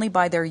that only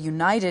by their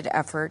united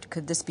effort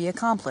could this be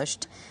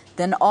accomplished,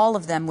 then all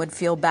of them would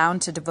feel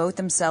bound to devote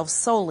themselves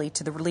solely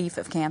to the relief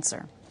of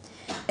cancer.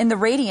 In the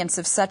radiance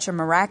of such a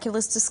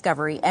miraculous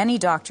discovery, any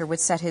doctor would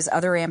set his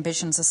other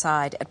ambitions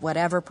aside at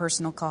whatever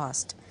personal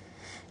cost.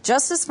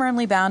 Just as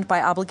firmly bound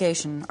by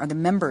obligation are the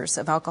members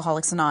of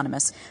Alcoholics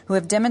Anonymous, who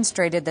have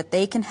demonstrated that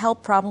they can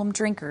help problem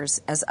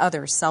drinkers as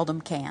others seldom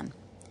can.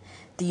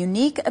 The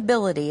unique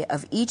ability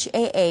of each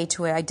AA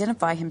to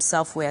identify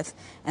himself with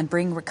and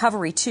bring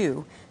recovery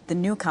to the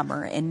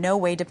newcomer in no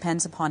way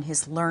depends upon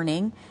his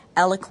learning,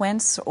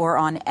 eloquence, or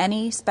on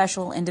any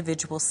special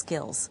individual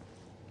skills.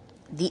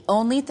 The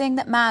only thing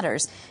that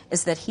matters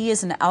is that he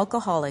is an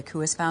alcoholic who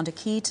has found a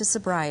key to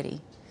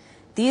sobriety.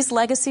 These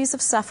legacies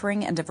of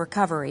suffering and of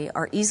recovery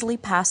are easily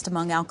passed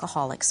among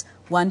alcoholics,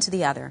 one to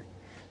the other.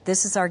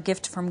 This is our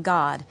gift from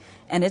God,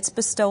 and its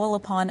bestowal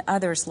upon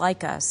others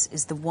like us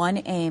is the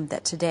one aim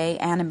that today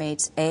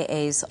animates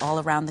AAs all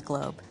around the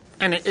globe.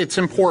 And it's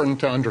important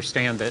to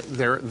understand that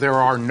there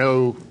are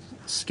no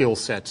skill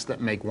sets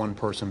that make one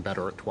person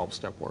better at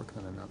 12-step work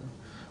than another.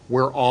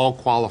 We're all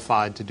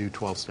qualified to do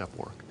 12-step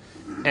work,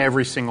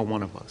 every single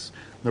one of us.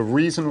 The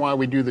reason why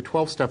we do the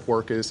 12-step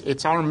work is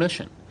it's our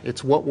mission.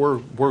 It's what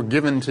we're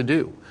given to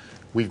do.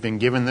 We've been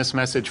given this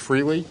message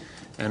freely,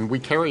 and we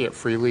carry it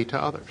freely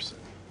to others.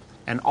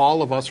 And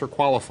all of us are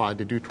qualified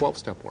to do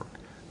 12-step work.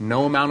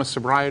 No amount of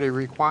sobriety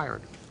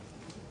required.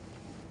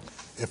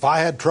 If I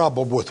had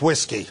trouble with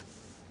whiskey,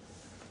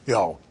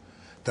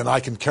 then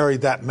I can carry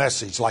that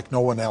message like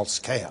no one else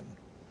can.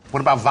 What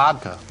about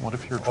vodka? What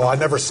if you're Oh, I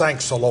never sank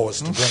so low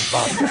as to drink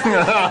vodka.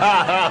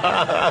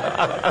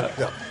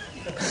 Yeah.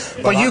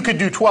 But you could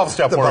do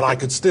 12-step work. But I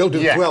could still do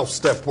Yeah.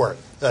 12-step work.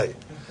 Hey,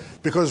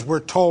 because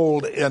we're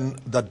told in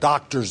the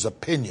doctor's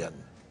opinion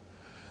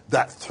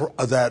that's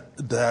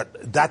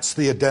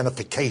the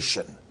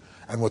identification.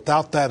 And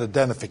without that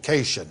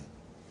identification,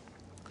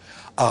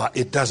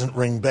 it doesn't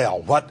ring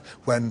bell. What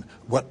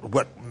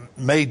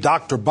made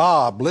Dr.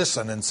 Bob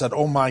listen and said,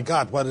 oh my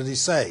God, what did he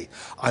say?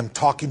 I'm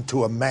talking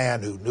to a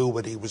man who knew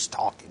what he was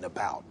talking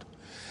about.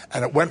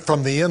 And it went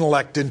from the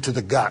intellect into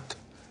the gut.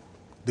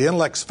 The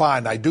intellect's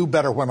fine. I do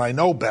better when I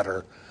know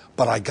better,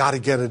 but I got to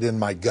get it in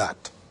my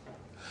gut.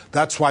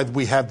 That's why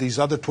we have these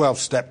other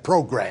 12-step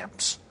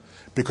programs,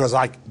 because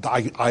I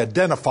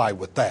identify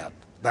with that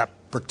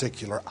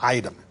particular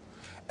item,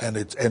 and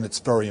it's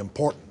very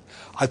important.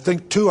 I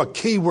think, too, a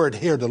key word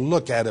here to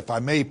look at, if I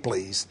may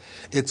please,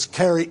 it's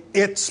carry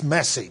its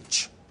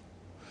message.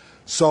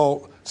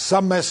 So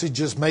some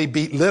messages may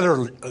be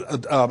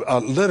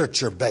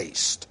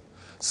literature-based.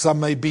 Some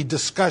may be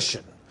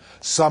discussion.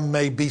 Some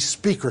may be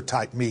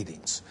speaker-type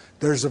meetings.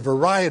 There's a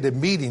variety of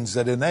meetings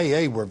that in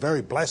AA we're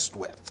very blessed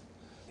with.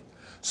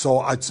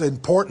 So it's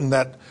important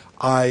that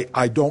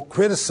I don't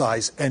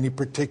criticize any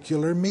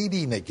particular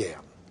meeting again.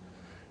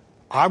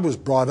 I was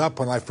brought up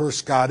when I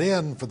first got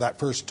in for that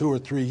first 2 or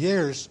 3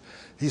 years,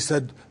 he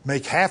said,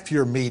 make half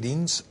your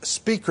meetings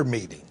speaker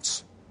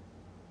meetings,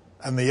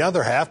 and the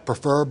other half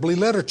preferably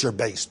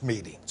literature-based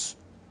meetings,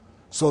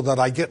 so that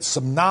I get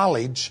some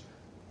knowledge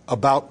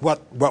about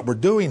what we're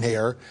doing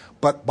here.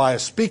 But by a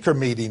speaker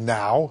meeting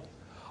now,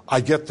 I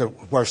get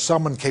where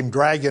someone came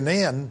dragging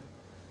in,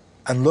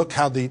 and look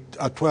how the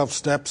 12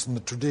 steps and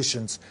the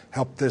traditions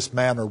help this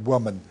man or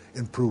woman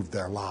improve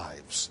their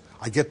lives.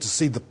 I get to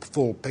see the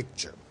full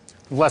picture.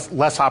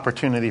 Less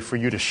opportunity for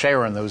you to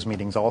share in those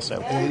meetings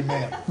also.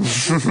 Amen.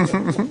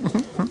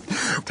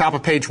 Top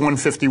of page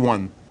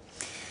 151.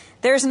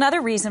 There's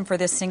another reason for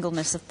this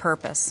singleness of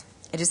purpose.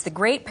 It is the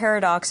great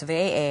paradox of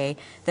AA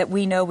that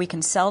we know we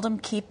can seldom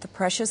keep the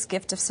precious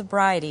gift of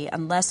sobriety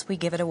unless we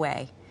give it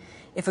away.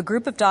 If a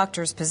group of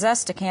doctors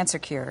possessed a cancer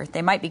cure,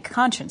 they might be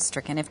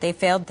conscience-stricken if they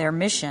failed their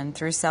mission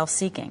through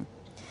self-seeking.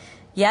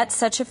 Yet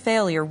such a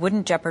failure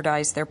wouldn't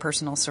jeopardize their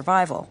personal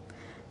survival.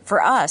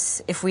 For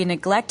us, if we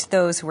neglect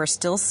those who are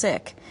still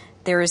sick,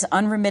 there is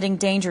unremitting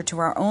danger to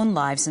our own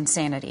lives and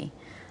sanity.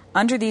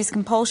 Under these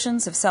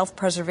compulsions of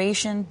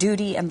self-preservation,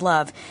 duty, and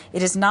love,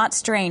 it is not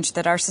strange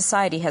that our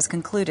society has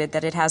concluded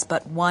that it has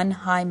but one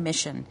high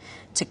mission,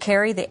 to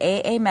carry the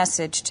AA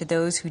message to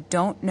those who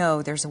don't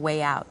know there's a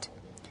way out.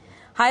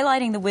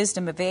 Highlighting the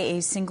wisdom of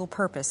AA's single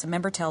purpose, a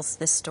member tells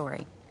this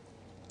story.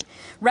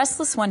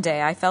 Restless one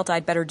day, I felt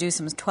I'd better do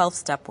some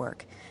 12-step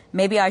work.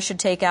 Maybe I should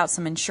take out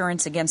some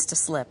insurance against a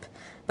slip.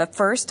 But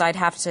first, I'd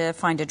have to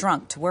find a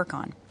drunk to work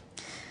on.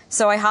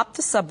 So I hopped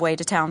the subway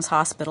to Town's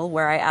hospital,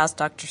 where I asked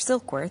Dr.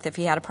 Silkworth if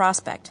he had a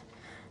prospect.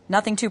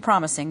 Nothing too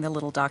promising, the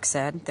little doc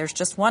said. There's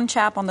just one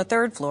chap on the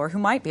 3rd floor who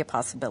might be a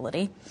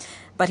possibility,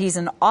 but he's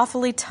an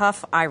awfully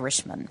tough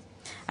Irishman.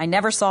 I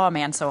never saw a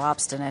man so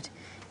obstinate.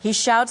 He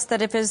shouts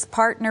that if his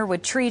partner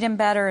would treat him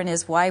better and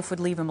his wife would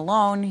leave him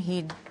alone,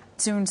 he'd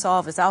soon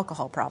solve his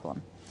alcohol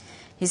problem.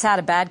 He's had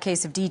a bad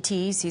case of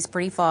DTs, he's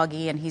pretty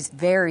foggy, and he's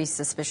very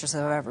suspicious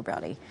of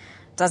everybody.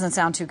 Doesn't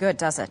sound too good,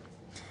 does it?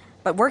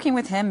 But working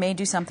with him may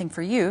do something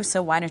for you,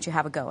 so why don't you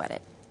have a go at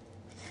it?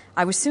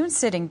 I was soon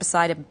sitting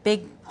beside a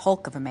big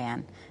hulk of a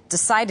man,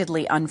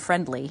 decidedly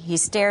unfriendly. He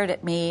stared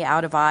at me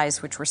out of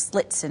eyes which were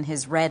slits in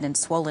his red and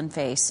swollen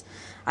face.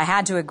 I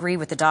had to agree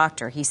with the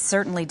doctor. He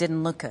certainly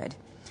didn't look good.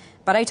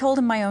 But I told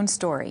him my own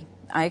story.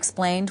 I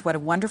explained what a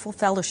wonderful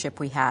fellowship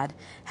we had,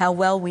 how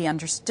well we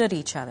understood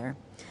each other.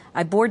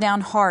 I bore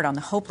down hard on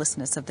the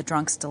hopelessness of the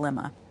drunk's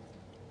dilemma.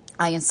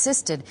 I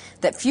insisted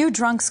that few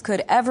drunks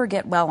could ever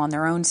get well on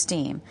their own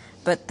steam,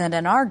 but that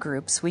in our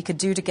groups we could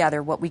do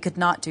together what we could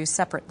not do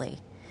separately.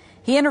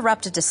 He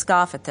interrupted to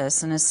scoff at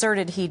this and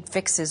asserted he'd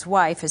fix his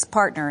wife, his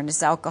partner, and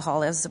his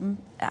alcoholism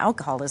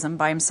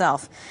by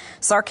himself.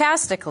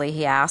 Sarcastically,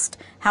 he asked,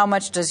 "How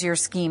much does your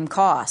scheme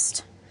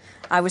cost?"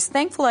 I was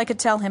thankful I could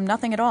tell him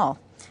nothing at all.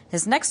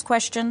 His next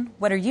question,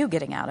 "What are you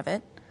getting out of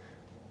it?"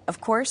 Of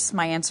course,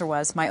 my answer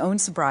was my own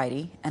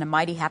sobriety and a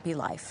mighty happy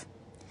life.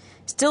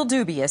 Still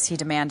dubious, he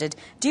demanded,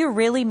 "Do you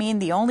really mean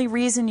the only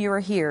reason you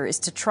are here is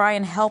to try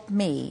and help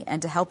me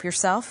and to help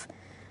yourself?"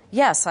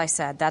 "Yes," I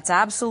said, "that's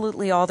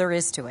absolutely all there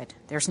is to it.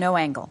 There's no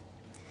angle."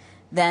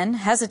 Then,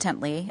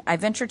 hesitantly, I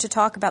ventured to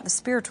talk about the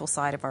spiritual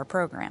side of our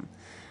program.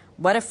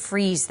 What a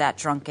freeze that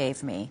drunk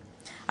gave me.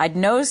 I'd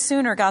no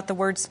sooner got the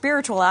word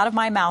spiritual out of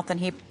my mouth than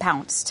he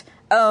pounced.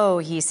 "Oh,"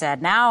 he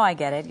said, "now I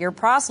get it. You're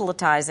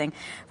proselytizing.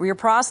 You're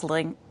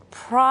proselyting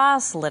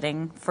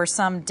for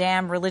some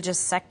damn religious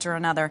sect or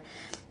another.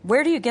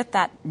 Where do you get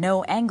that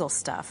no-angle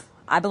stuff?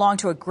 I belong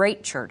to a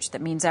great church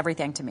that means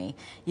everything to me.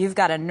 You've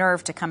got a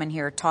nerve to come in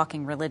here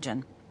talking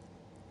religion."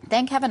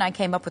 Thank heaven I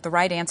came up with the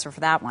right answer for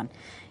that one.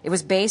 It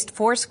was based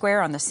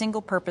foursquare on the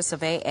single purpose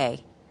of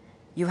AA.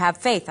 "You have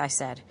faith," I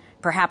said,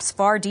 "perhaps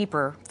far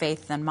deeper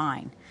faith than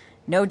mine.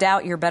 No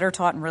doubt you're better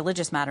taught in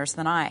religious matters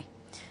than I.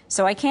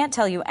 So I can't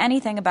tell you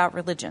anything about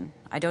religion.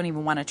 I don't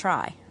even want to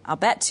try. I'll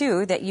bet,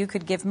 too, that you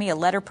could give me a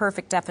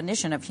letter-perfect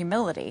definition of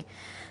humility.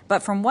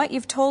 But from what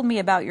you've told me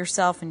about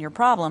yourself and your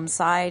problems,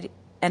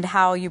 and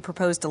how you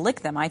propose to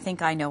lick them, I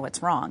think I know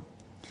what's wrong."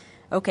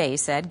 "Okay," he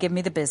said, "give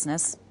me the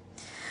business."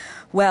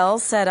 "Well,"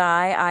 said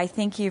I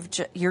think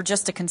you're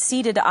just a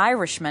conceited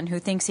Irishman who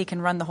thinks he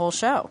can run the whole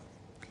show."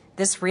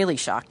 This really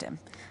shocked him.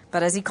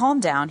 But as he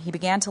calmed down, he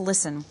began to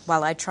listen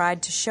while I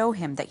tried to show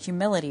him that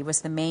humility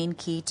was the main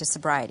key to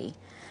sobriety.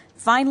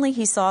 Finally,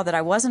 he saw that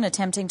I wasn't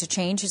attempting to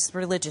change his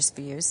religious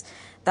views,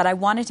 that I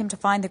wanted him to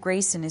find the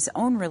grace in his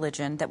own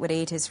religion that would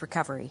aid his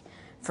recovery.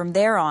 From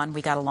there on,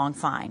 we got along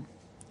fine.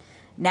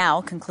 "Now,"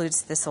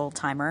 concludes this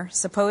old-timer,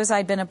 "suppose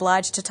I'd been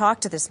obliged to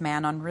talk to this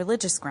man on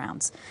religious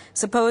grounds.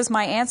 Suppose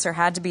my answer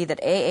had to be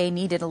that AA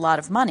needed a lot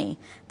of money,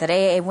 that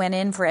AA went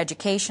in for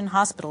education,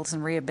 hospitals,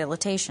 and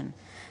rehabilitation.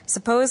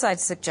 Suppose I'd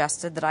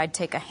suggested that I'd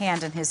take a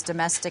hand in his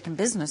domestic and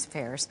business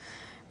affairs.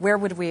 Where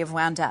would we have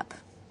wound up?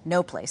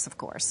 No place, of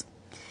course.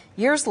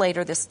 Years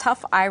later, this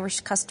tough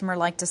Irish customer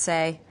liked to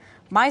say,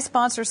 'My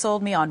sponsor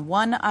sold me on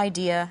one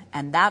idea,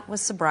 and that was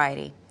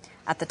sobriety.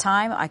 At the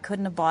time, I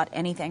couldn't have bought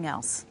anything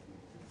else.'"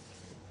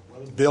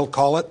 Bill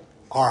call it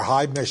our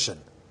high mission.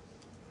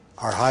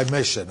 Our high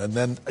mission. And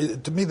then,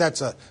 to me,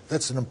 that's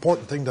an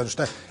important thing to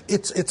understand.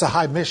 It's a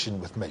high mission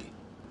with me.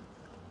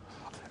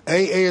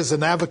 AA is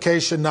an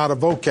avocation, not a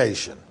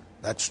vocation.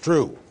 That's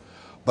true.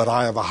 But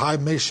I have a high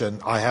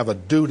mission. I have a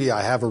duty.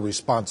 I have a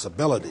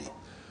responsibility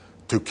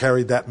to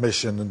carry that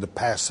mission and to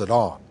pass it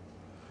on.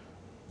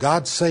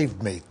 God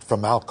saved me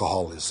from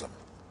alcoholism.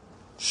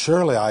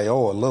 Surely I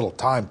owe a little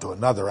time to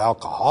another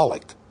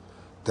alcoholic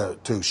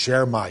to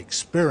share my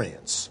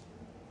experience.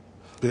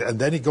 And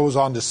then he goes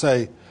on to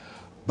say,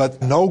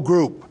 but no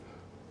group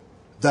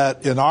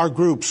that in our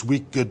groups we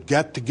could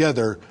get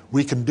together,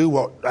 we can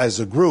do as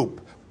a group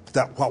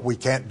what we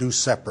can't do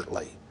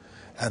separately.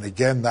 And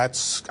again,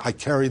 I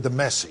carry the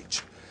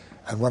message.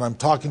 And when I'm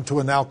talking to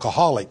an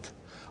alcoholic,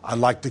 I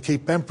like to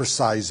keep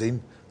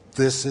emphasizing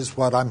this is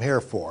what I'm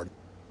here for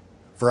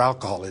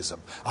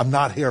alcoholism. I'm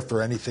not here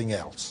for anything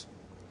else.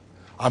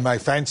 I may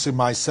fancy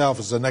myself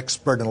as an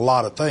expert in a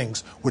lot of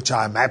things, which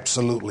I'm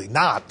absolutely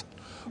not,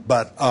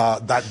 but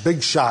that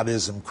big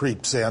shotism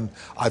creeps in.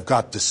 I've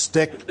got to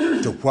stick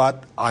to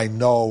what I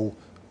know,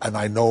 and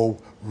I know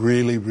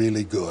really,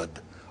 really good.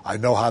 I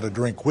know how to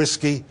drink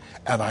whiskey,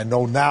 and I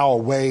know now a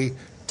way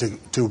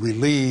to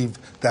relieve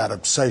that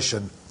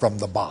obsession from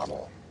the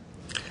bottle.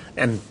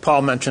 And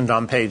Paul mentioned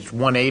on page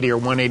 180 or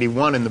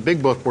 181 in the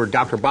big book where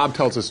Dr. Bob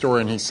tells a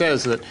story, and he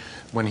says that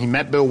when he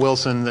met Bill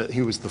Wilson, that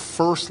he was the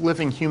first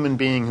living human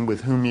being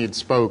with whom he had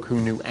spoke who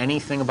knew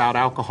anything about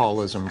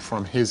alcoholism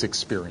from his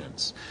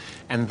experience.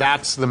 And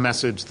that's the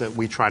message that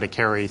we try to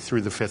carry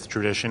through the fifth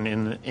tradition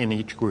in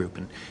each group.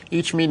 And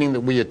each meeting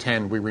that we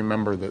attend, we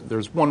remember that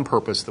there's one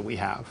purpose that we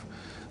have.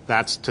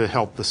 That's to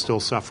help the still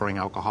suffering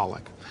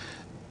alcoholic.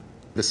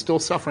 The still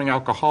suffering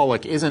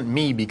alcoholic isn't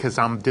me because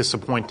I'm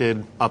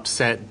disappointed,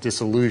 upset,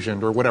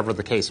 disillusioned, or whatever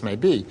the case may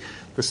be.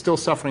 The still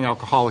suffering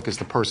alcoholic is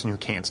the person who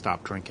can't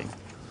stop drinking.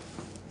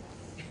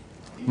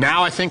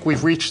 Now I think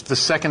we've reached the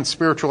second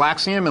spiritual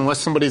axiom. Unless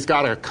somebody's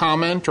got a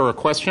comment or a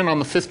question on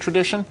the fifth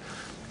tradition,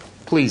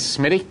 please,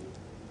 Smitty.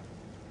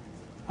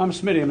 I'm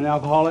Smitty. I'm an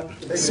alcoholic.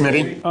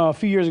 Smitty? A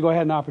few years ago, I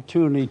had an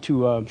opportunity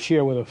to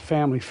share with a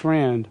family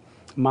friend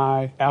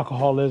my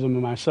alcoholism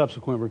and my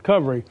subsequent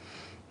recovery.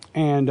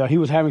 And he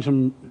was having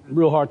some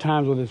real hard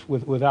times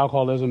with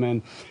alcoholism.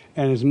 And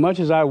as much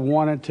as I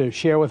wanted to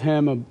share with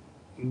him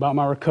about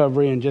my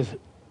recovery and just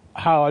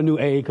how I knew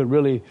AA could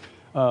really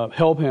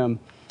help him,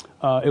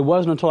 it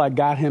wasn't until I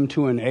got him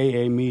to an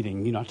AA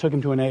meeting. You know, I took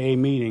him to an AA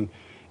meeting,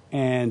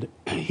 and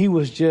he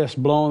was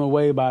just blown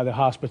away by the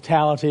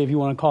hospitality, if you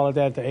want to call it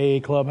that, the AA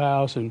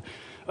clubhouse, and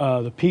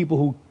the people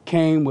who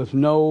came with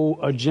no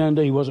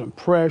agenda. He wasn't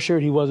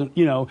pressured. He wasn't,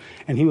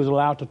 and he was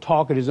allowed to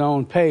talk at his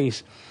own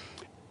pace.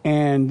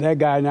 And that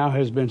guy now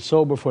has been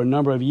sober for a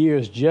number of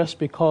years just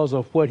because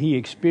of what he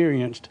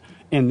experienced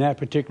in that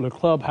particular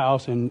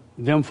clubhouse and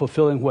them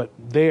fulfilling what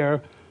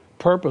their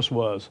purpose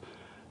was.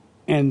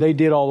 And they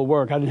did all the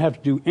work. I didn't have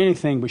to do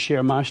anything but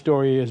share my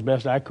story as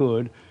best I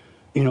could,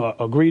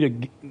 agree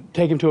to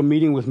take him to a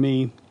meeting with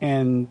me,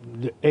 and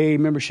the AA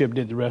membership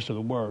did the rest of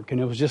the work.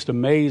 And it was just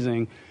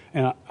amazing.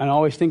 And I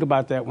always think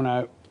about that when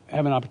I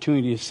have an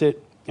opportunity to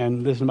sit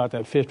and listen about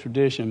that fifth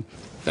tradition.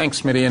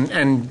 Thanks, Smitty.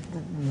 And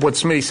what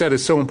Smitty said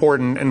is so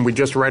important, and we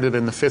just read it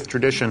in the fifth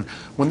tradition.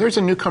 When there's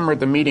a newcomer at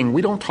the meeting,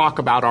 we don't talk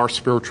about our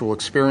spiritual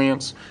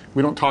experience.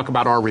 We don't talk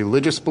about our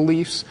religious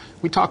beliefs.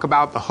 We talk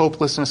about the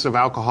hopelessness of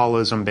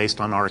alcoholism based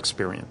on our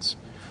experience.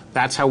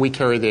 That's how we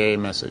carry the AA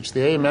message.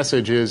 The AA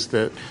message is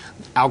that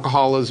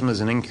alcoholism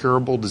is an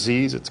incurable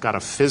disease. It's got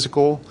a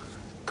physical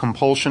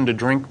compulsion to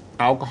drink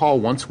alcohol.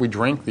 Once we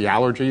drink, the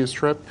allergy is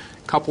tripped.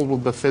 Coupled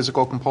with the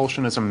physical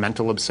compulsion is a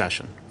mental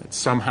obsession. That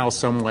somehow,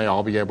 some way,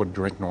 I'll be able to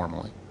drink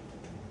normally.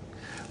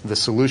 The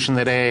solution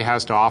that AA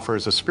has to offer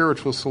is a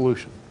spiritual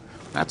solution.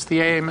 That's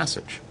the AA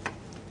message.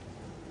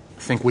 I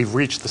think we've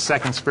reached the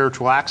second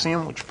spiritual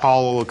axiom, which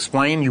Paul will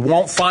explain. You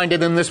won't find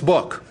it in this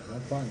book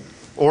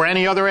or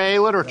any other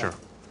AA literature.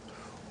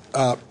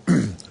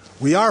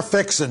 We are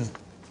fixing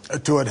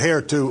to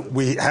adhere to,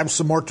 we have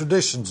some more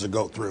traditions to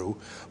go through,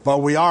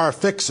 but we are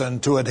fixing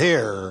to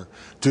adhere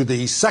to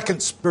the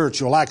second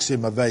spiritual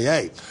axiom of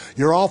AA.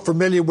 You're all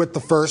familiar with the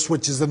first,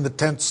 which is in the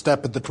 10th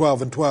step of the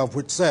 12 and 12,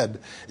 which said,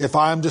 if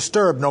I am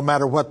disturbed, no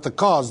matter what the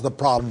cause, the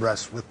problem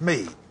rests with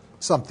me.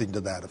 Something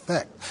to that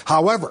effect.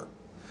 However,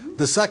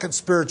 the second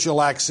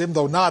spiritual axiom,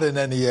 though not in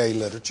any AA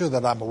literature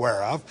that I'm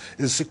aware of,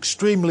 is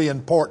extremely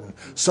important.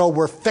 So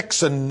we're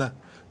fixing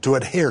to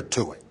adhere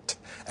to it.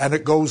 And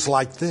it goes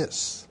like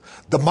this.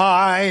 The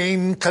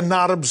mind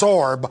cannot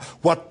absorb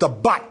what the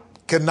butt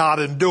cannot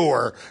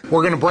endure.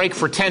 We're going to break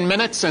for 10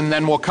 minutes, and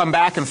then we'll come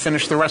back and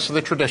finish the rest of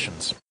the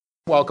traditions.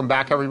 Welcome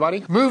back,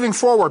 everybody. Moving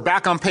forward,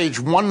 back on page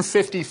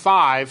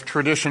 155,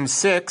 Tradition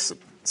 6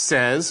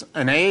 says,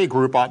 an AA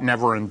group ought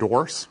never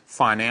endorse,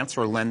 finance,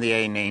 or lend the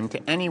AA name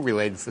to any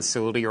related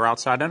facility or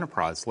outside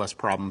enterprise, lest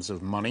problems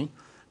of money,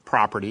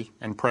 property,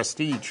 and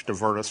prestige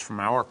divert us from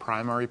our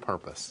primary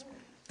purpose.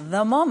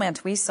 The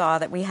moment we saw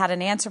that we had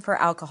an answer for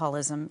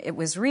alcoholism, it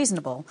was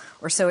reasonable,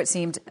 or so it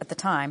seemed at the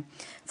time,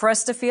 for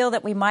us to feel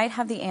that we might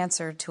have the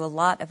answer to a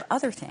lot of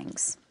other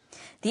things.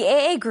 The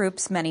AA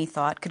groups, many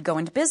thought, could go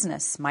into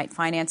business, might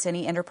finance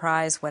any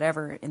enterprise,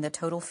 whatever, in the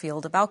total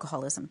field of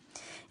alcoholism.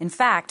 In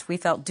fact, we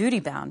felt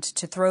duty-bound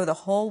to throw the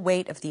whole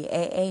weight of the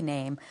AA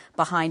name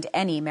behind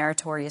any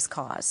meritorious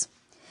cause.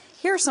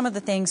 Here are some of the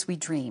things we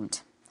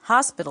dreamed.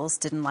 Hospitals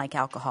didn't like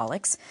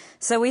alcoholics,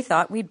 so we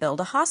thought we'd build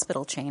a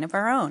hospital chain of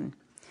our own.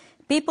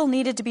 People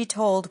needed to be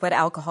told what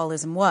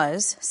alcoholism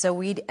was, so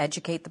we'd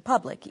educate the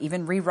public,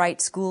 even rewrite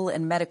school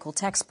and medical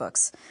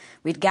textbooks.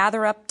 We'd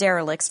gather up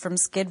derelicts from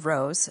skid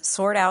rows,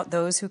 sort out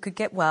those who could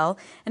get well,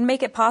 and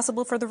make it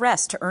possible for the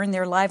rest to earn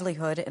their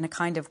livelihood in a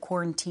kind of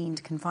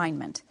quarantined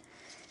confinement.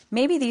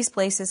 Maybe these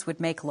places would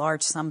make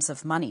large sums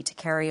of money to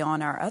carry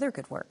on our other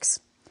good works.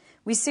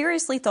 We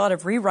seriously thought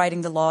of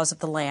rewriting the laws of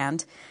the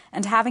land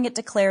and having it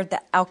declared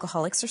that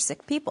alcoholics are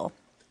sick people.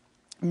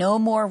 No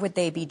more would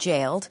they be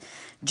jailed.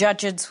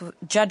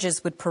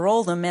 Judges would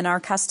parole them in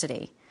our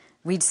custody.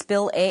 We'd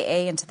spill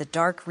AA into the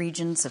dark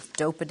regions of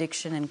dope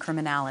addiction and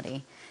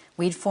criminality.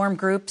 We'd form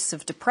groups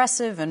of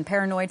depressive and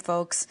paranoid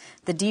folks.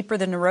 The deeper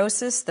the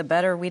neurosis, the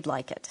better we'd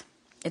like it.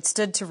 It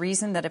stood to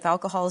reason that if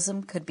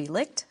alcoholism could be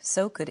licked,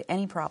 so could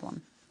any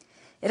problem.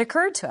 It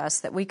occurred to us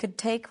that we could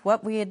take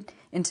what we had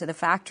into the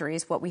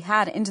factories,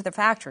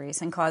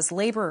 and cause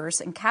laborers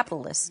and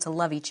capitalists to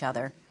love each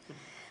other.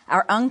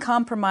 Our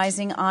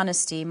uncompromising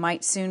honesty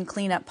might soon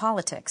clean up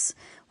politics.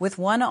 With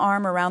one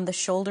arm around the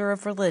shoulder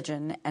of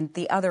religion and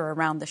the other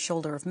around the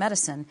shoulder of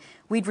medicine,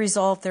 we'd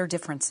resolve their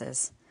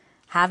differences.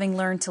 Having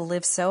learned to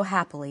live so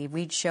happily,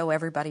 we'd show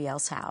everybody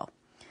else how.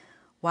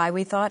 Why,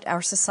 we thought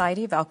our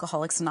Society of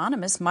Alcoholics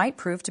Anonymous might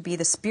prove to be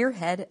the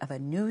spearhead of a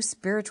new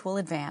spiritual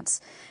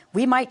advance.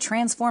 We might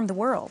transform the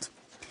world.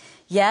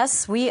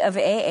 Yes, we of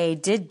AA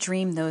did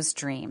dream those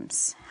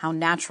dreams. How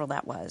natural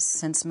that was,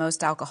 since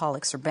most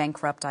alcoholics are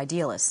bankrupt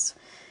idealists.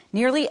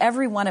 Nearly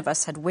every one of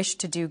us had wished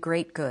to do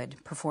great good,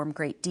 perform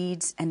great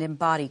deeds, and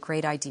embody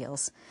great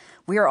ideals.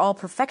 We are all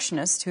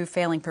perfectionists who,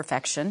 failing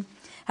perfection,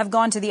 have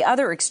gone to the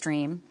other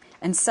extreme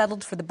and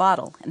settled for the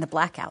bottle and the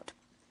blackout.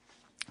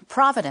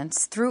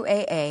 Providence, through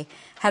AA,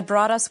 had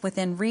brought us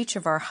within reach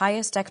of our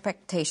highest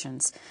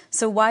expectations,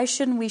 so why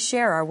shouldn't we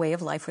share our way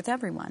of life with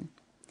everyone?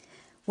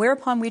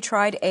 Whereupon we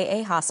tried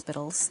AA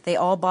hospitals. They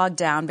all bogged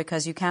down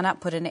because you cannot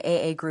put an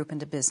AA group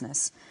into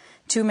business.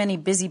 Too many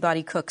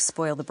busybody cooks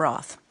spoil the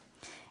broth.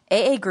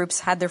 AA groups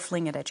had their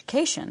fling at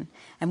education,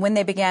 and when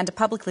they began to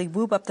publicly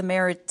whoop up the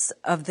merits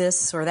of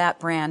this or that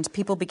brand,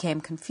 people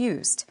became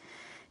confused.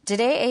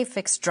 Did AA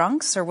fix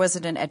drunks, or was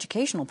it an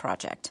educational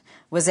project?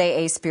 Was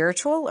AA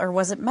spiritual, or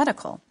was it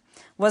medical?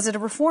 Was it a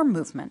reform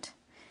movement?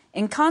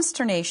 In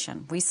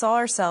consternation, we saw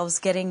ourselves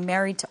getting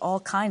married to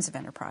all kinds of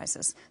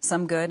enterprises,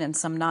 some good and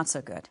some not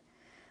so good.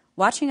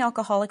 Watching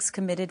alcoholics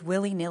committed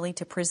willy-nilly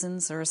to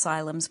prisons or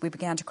asylums, we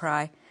began to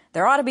cry,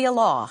 "There ought to be a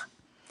law."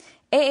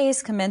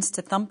 AAs commenced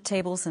to thump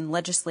tables in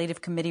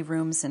legislative committee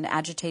rooms and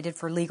agitated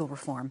for legal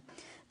reform.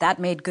 That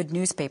made good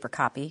newspaper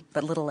copy,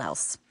 but little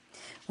else.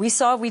 We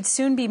saw we'd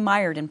soon be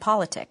mired in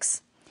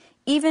politics.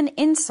 Even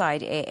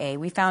inside AA,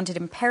 we found it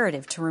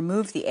imperative to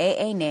remove the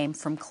AA name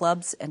from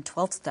clubs and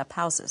 12-step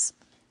houses.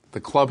 The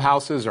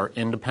clubhouses are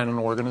independent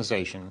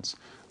organizations.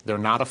 They're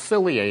not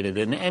affiliated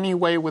in any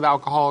way with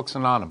Alcoholics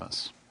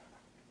Anonymous.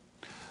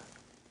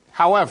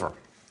 However,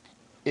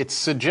 it's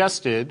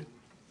suggested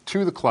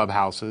to the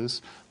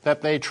clubhouses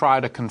that they try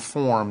to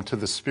conform to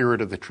the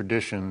spirit of the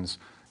traditions,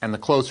 and the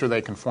closer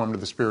they conform to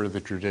the spirit of the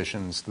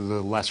traditions, the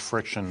less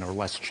friction or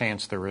less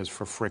chance there is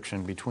for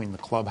friction between the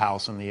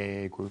clubhouse and the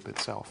AA group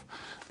itself.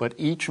 But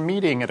each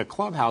meeting at a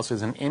clubhouse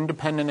is an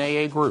independent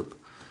AA group.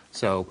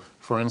 So,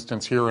 for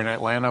instance, here in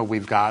Atlanta,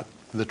 we've got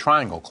the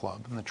Triangle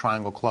Club. And the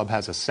Triangle Club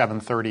has a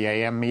 7:30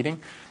 a.m. meeting.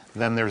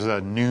 Then there's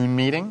a noon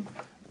meeting.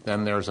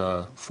 Then there's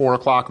a 4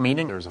 o'clock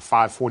meeting. There's a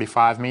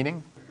 5:45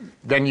 meeting.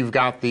 Then you've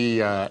got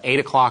the 8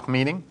 o'clock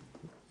meeting.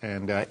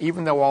 And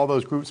even though all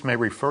those groups may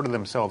refer to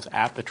themselves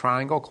at the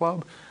Triangle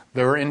Club,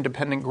 they're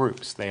independent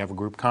groups. They have a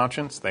group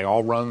conscience. They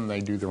all run. They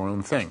do their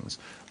own things.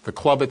 The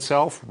club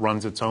itself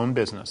runs its own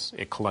business.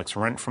 It collects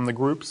rent from the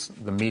groups.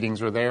 The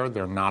meetings are there.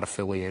 They're not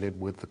affiliated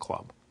with the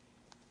club.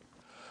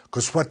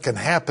 Because what can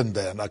happen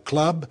then, a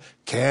club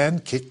can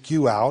kick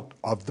you out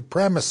of the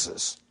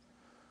premises.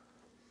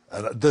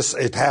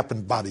 It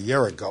happened about a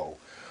year ago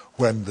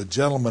when the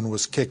gentleman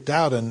was kicked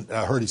out, and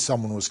I heard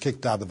someone was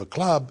kicked out of a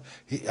club.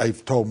 He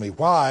told me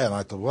why, and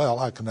I thought, well,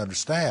 I can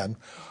understand.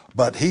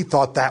 But he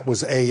thought that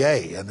was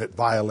AA, and it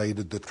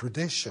violated the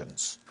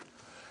traditions.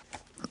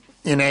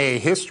 In AA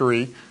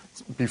history,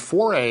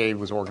 before AA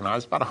was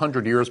organized, about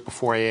 100 years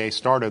before AA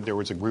started, there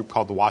was a group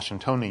called the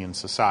Washingtonian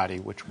Society,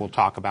 which we'll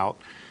talk about.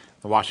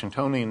 The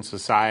Washingtonian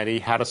Society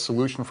had a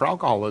solution for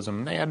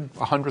alcoholism. They had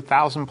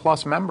 100,000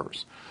 plus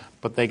members,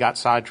 but they got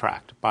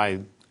sidetracked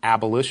by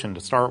abolition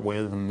to start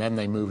with, and then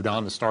they moved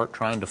on to start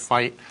trying to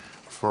fight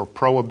for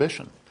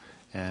prohibition.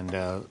 And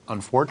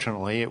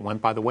unfortunately, it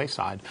went by the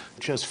wayside.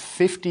 Just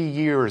 50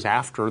 years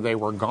after they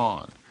were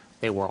gone,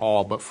 they were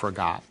all but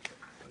forgot.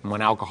 And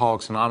when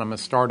Alcoholics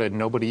Anonymous started,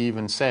 nobody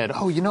even said,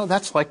 oh, you know,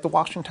 that's like the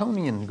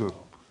Washingtonian group,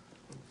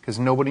 because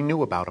nobody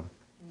knew about them.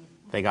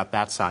 They got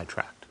that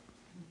sidetracked.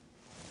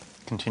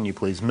 Continue,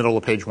 please. Middle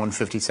of page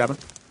 157.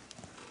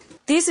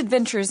 These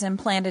adventures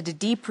implanted a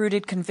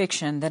deep-rooted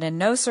conviction that in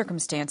no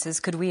circumstances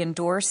could we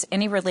endorse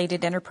any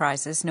related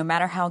enterprises, no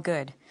matter how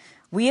good.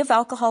 We of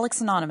Alcoholics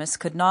Anonymous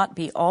could not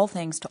be all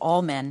things to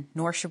all men,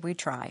 nor should we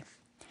try.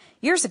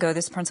 Years ago,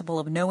 this principle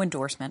of no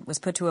endorsement was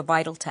put to a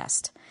vital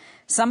test.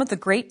 Some of the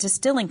great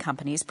distilling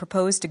companies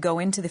proposed to go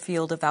into the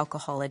field of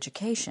alcohol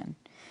education.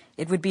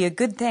 It would be a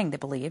good thing, they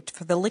believed,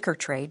 for the liquor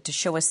trade to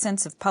show a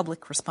sense of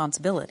public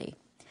responsibility.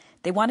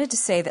 They wanted to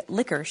say that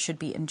liquor should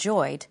be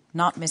enjoyed,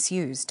 not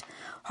misused.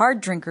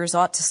 Hard drinkers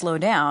ought to slow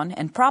down,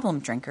 and problem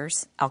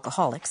drinkers,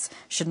 alcoholics,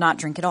 should not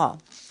drink at all.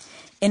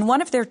 In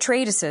one of their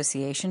trade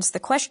associations, the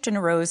question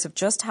arose of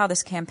just how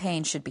this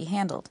campaign should be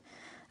handled.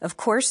 Of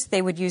course,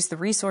 they would use the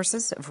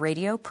resources of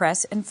radio,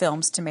 press, and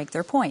films to make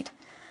their point.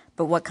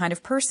 But what kind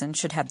of person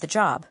should have the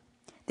job?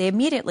 They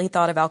immediately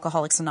thought of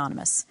Alcoholics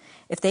Anonymous.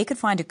 If they could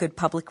find a good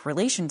public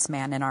relations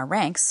man in our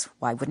ranks,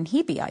 why wouldn't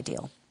he be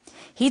ideal?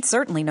 He'd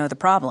certainly know the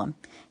problem.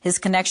 His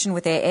connection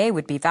with AA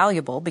would be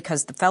valuable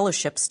because the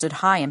fellowship stood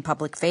high in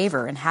public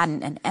favor and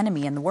hadn't an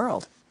enemy in the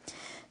world.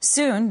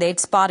 Soon they'd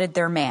spotted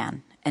their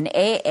man, an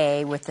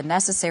AA with the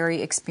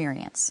necessary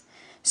experience.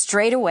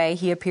 Straight away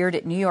he appeared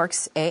at New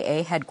York's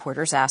AA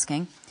headquarters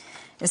asking,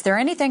 "Is there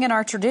anything in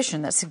our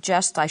tradition that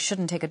suggests I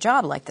shouldn't take a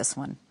job like this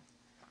one?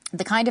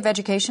 The kind of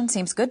education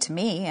seems good to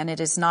me, and it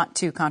is not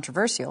too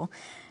controversial.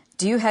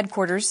 Do you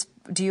headquarters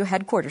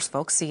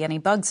folks see any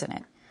bugs in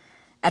it?"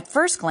 At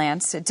first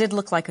glance, it did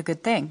look like a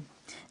good thing.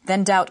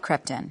 Then doubt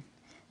crept in.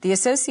 The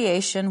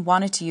association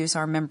wanted to use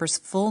our member's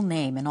full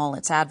name in all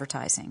its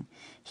advertising.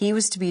 He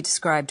was to be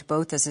described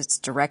both as its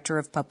director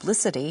of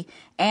publicity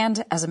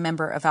and as a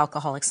member of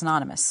Alcoholics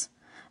Anonymous.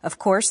 Of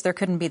course, there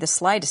couldn't be the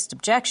slightest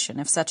objection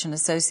if such an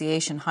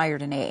association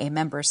hired an AA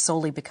member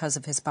solely because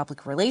of his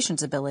public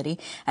relations ability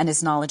and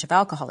his knowledge of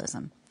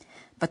alcoholism.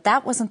 But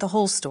that wasn't the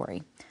whole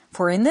story.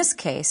 For in this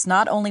case,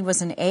 not only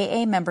was an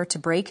AA member to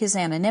break his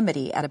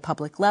anonymity at a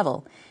public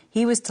level,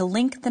 he was to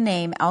link the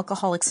name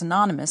Alcoholics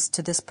Anonymous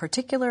to this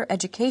particular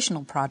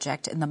educational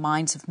project in the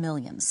minds of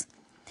millions.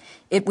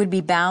 It would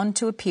be bound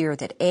to appear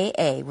that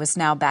AA was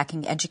now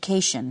backing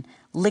education,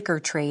 liquor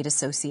trade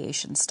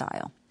association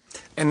style.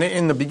 And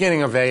in the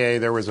beginning of AA,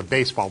 there was a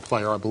baseball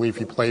player. I believe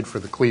he played for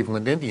the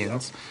Cleveland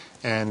Indians.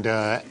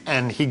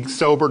 And he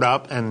sobered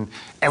up, and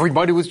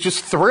everybody was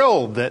just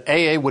thrilled that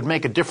AA would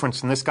make a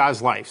difference in this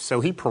guy's life. So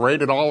he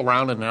paraded all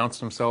around and announced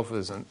himself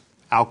as an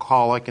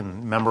alcoholic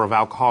and member of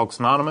Alcoholics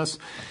Anonymous.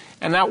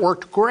 And that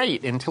worked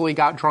great until he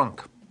got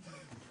drunk.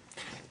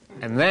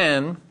 And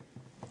then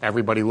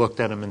everybody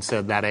looked at him and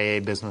said, that AA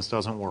business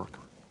doesn't work.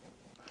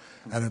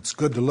 And it's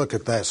good to look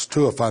at this,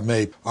 too, if I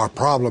may. Our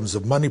problems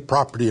of money,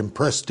 property, and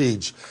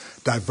prestige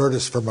divert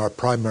us from our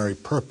primary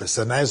purpose.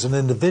 And as an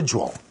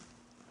individual,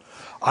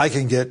 I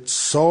can get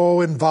so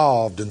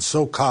involved and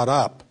so caught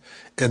up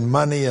in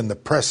money and the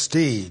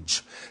prestige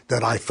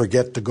that I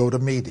forget to go to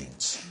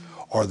meetings,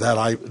 or that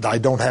I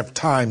don't have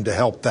time to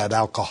help that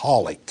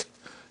alcoholic,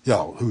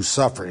 who's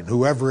suffering,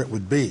 whoever it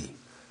would be,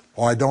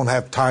 or I don't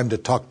have time to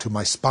talk to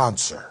my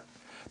sponsor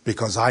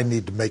because I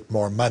need to make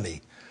more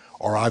money,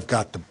 or I've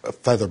got to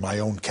feather my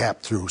own cap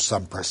through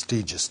some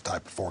prestigious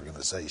type of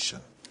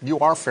organization. You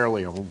are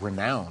fairly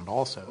renowned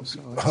also. So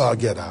I'll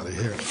get out of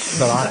here.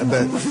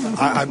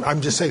 But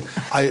I'm just saying,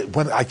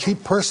 when I keep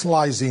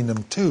personalizing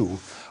them too,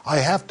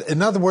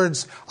 in other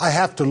words, I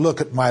have to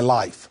look at my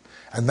life.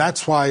 And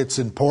that's why it's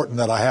important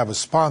that I have a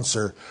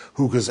sponsor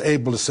who is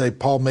able to say,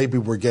 Paul, maybe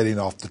we're getting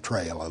off the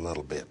trail a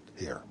little bit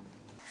here.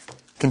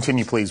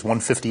 Continue, please.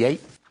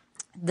 158.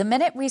 The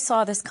minute we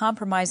saw this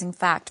compromising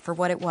fact for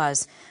what it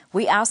was,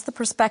 we asked the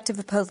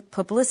prospective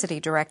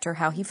publicity director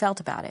how he felt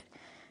about it.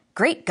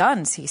 Great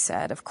guns, he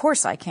said. Of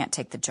course I can't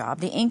take the job.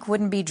 The ink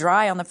wouldn't be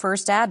dry on the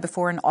first ad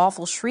before an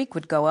awful shriek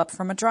would go up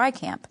from a dry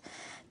camp.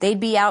 They'd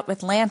be out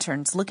with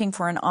lanterns looking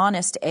for an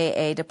honest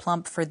AA to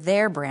plump for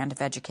their brand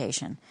of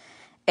education.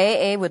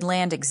 AA would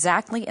land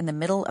exactly in the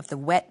middle of the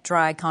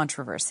wet-dry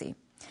controversy.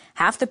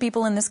 Half the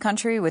people in this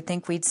country would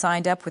think we'd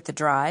signed up with the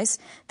dries.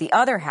 The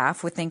other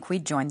half would think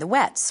we'd joined the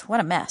wets. What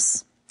a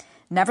mess.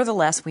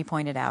 Nevertheless, we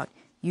pointed out,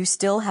 you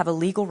still have a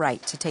legal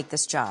right to take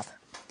this job.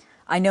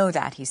 I know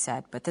that, he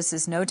said, but this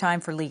is no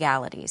time for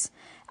legalities.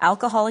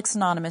 Alcoholics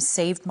Anonymous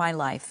saved my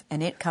life,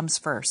 and it comes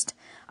first.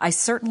 I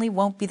certainly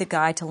won't be the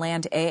guy to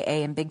land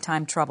AA in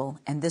big-time trouble,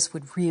 and this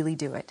would really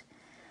do it.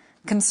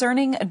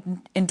 Concerning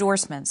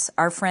endorsements,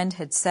 our friend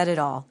had said it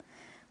all.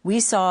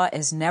 We saw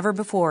as never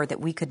before that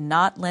we could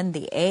not lend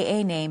the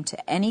AA name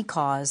to any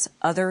cause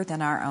other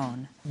than our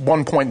own.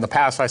 One point in the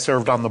past, I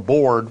served on the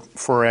board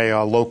for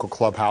a local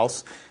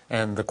clubhouse,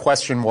 and the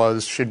question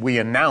was, should we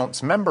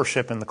announce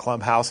membership in the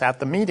clubhouse at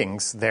the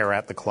meetings there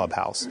at the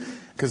clubhouse?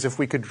 Because if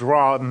we could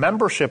draw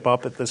membership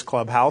up at this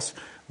clubhouse,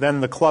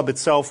 then the club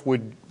itself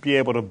would be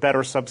able to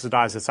better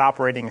subsidize its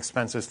operating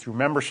expenses through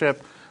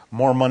membership.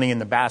 More money in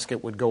the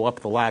basket would go up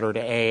the ladder to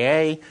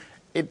AA.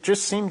 It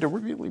just seemed to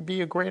really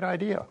be a great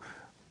idea.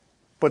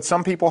 But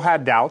some people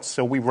had doubts,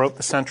 so we wrote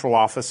the central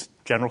office,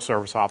 general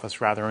service office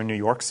rather, in New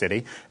York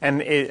City.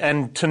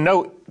 And to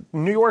note,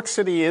 New York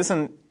City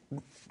isn't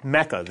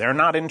Mecca. They're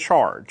not in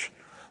charge.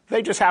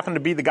 They just happen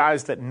to be the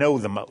guys that know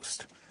the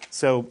most.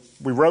 So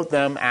we wrote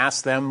them,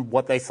 asked them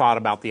what they thought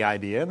about the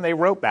idea, and they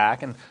wrote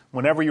back. And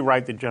whenever you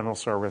write the general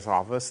service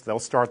office, they'll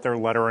start their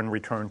letter and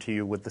return to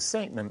you with the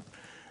statement.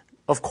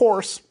 Of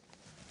course,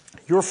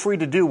 you're free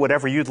to do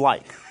whatever you'd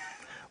like.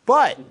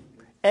 But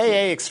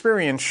AA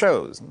experience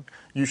shows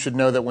you should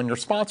know that when your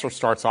sponsor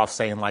starts off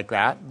saying like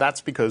that, that's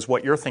because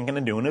what you're thinking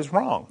of doing is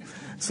wrong.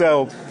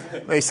 So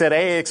they said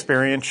AA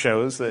experience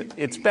shows that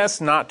it's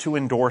best not to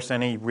endorse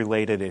any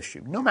related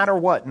issue, no matter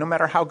what, no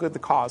matter how good the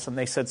cause. And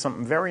they said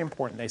something very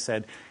important. They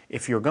said,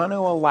 if you're going to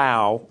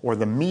allow, or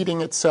the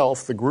meeting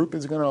itself, the group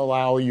is going to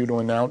allow you to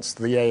announce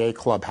the AA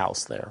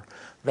clubhouse there,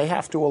 they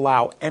have to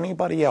allow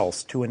anybody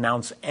else to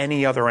announce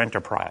any other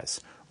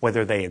enterprise,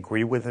 whether they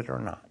agree with it or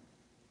not.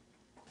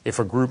 If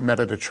a group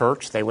met at a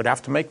church, they would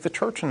have to make the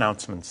church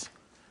announcements,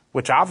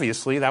 which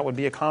obviously that would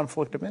be a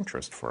conflict of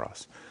interest for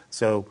us.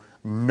 So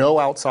no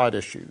outside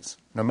issues,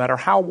 no matter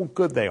how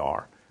good they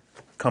are,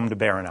 come to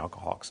bear in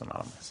Alcoholics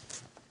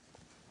Anonymous.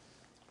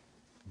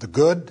 The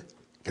good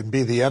can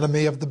be the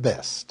enemy of the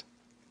best.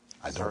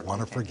 I don't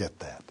want to forget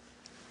that.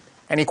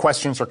 Any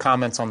questions or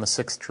comments on the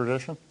sixth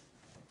tradition?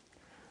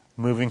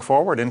 Moving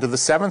forward into the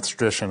seventh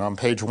tradition on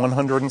page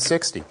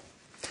 160.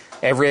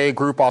 Every AA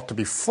group ought to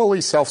be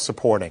fully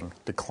self-supporting,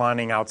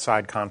 declining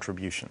outside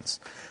contributions.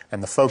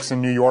 And the folks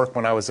in New York,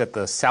 when I was at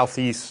the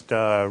Southeast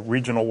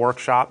Regional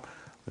Workshop,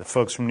 the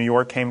folks from New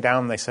York came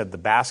down and they said the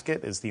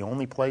basket is the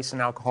only place in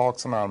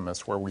Alcoholics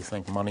Anonymous where we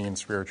think money and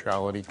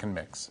spirituality can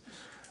mix.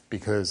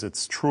 Because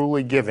it's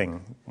truly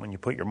giving when you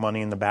put your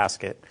money in the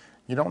basket.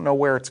 You don't know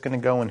where it's going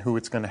to go and who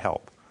it's going to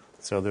help.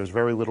 So there's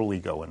very little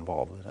ego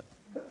involved in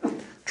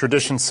it.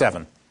 Tradition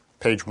 7,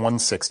 page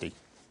 160.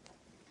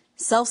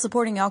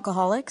 Self-supporting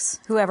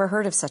alcoholics? Who ever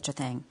heard of such a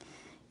thing?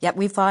 Yet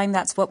we find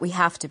that's what we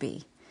have to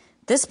be.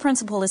 This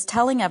principle is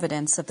telling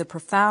evidence of the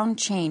profound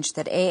change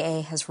that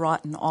AA has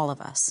wrought in all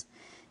of us.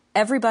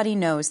 Everybody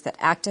knows that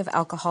active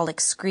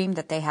alcoholics scream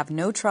that they have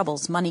no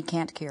troubles money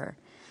can't cure.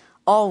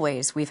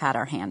 Always we've had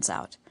our hands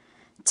out.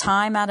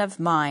 Time out of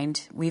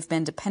mind, we've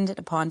been dependent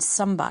upon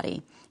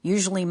somebody,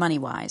 usually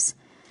money-wise.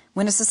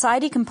 When a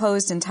society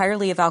composed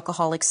entirely of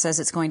alcoholics says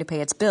it's going to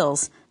pay its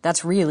bills,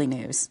 that's really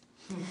news.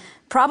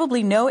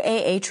 Probably no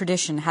AA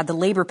tradition had the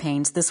labor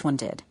pains this one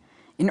did.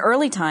 In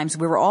early times,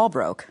 we were all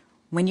broke.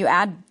 When you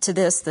add to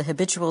this the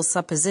habitual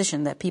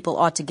supposition that people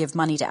ought to give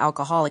money to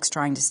alcoholics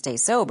trying to stay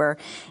sober,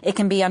 it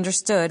can be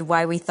understood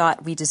why we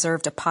thought we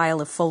deserved a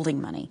pile of folding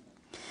money.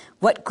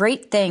 What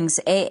great things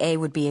AA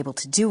would be able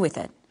to do with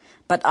it.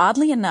 But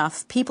oddly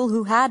enough, people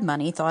who had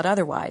money thought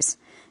otherwise.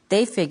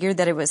 They figured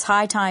that it was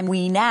high time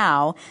we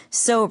now,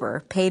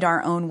 sober, paid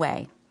our own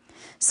way.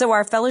 So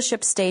our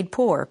fellowship stayed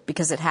poor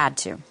because it had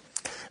to.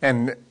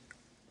 And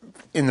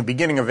in the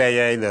beginning of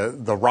AA,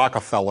 the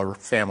Rockefeller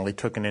family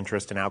took an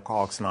interest in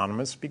Alcoholics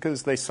Anonymous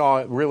because they saw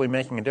it really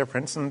making a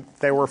difference, and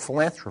they were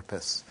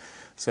philanthropists.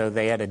 So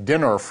they had a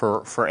dinner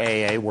for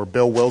AA where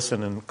Bill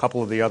Wilson and a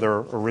couple of the other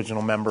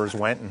original members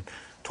went and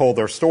told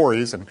their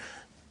stories, and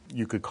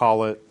you could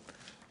call it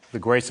the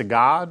grace of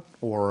God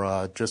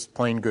or just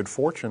plain good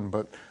fortune.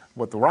 But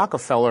what the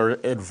Rockefeller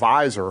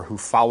advisor who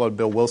followed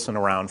Bill Wilson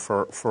around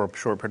for a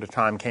short period of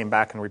time came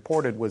back and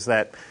reported was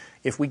that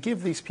if we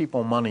give these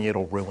people money,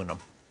 it'll ruin them.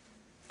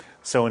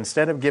 So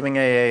instead of giving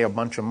AA a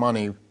bunch of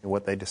money,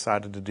 what they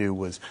decided to do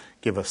was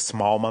give a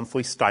small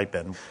monthly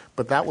stipend.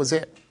 But that was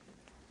it.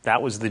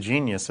 That was the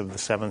genius of the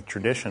seventh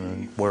tradition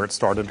and where it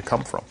started to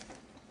come from.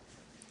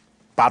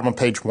 Bottom of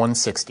page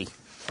 160.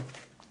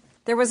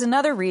 There was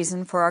another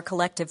reason for our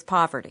collective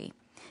poverty.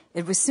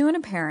 It was soon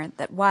apparent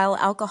that while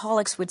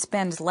alcoholics would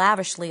spend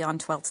lavishly on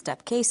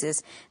 12-step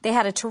cases, they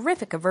had a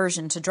terrific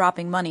aversion to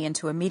dropping money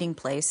into a meeting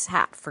place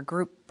hat for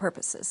group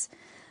purposes.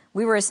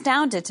 We were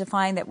astounded to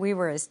find that we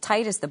were as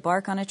tight as the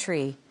bark on a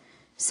tree.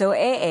 So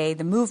AA,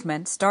 the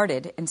movement,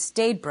 started and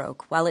stayed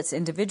broke while its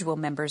individual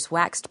members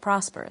waxed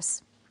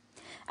prosperous.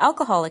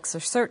 Alcoholics are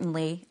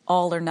certainly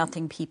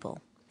all-or-nothing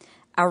people.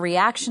 Our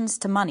reactions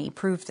to money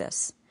prove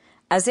this.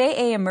 As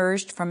AA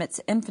emerged from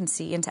its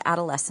infancy into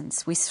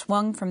adolescence, we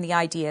swung from the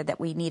idea that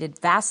we needed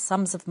vast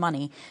sums of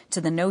money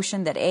to the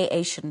notion that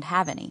AA shouldn't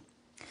have any.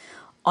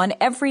 On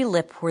every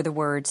lip were the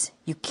words,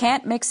 "You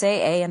can't mix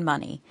AA and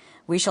money.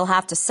 We shall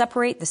have to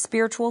separate the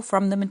spiritual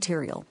from the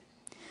material."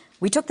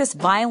 We took this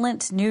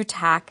violent new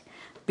tack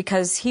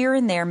because here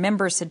and there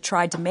members had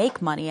tried to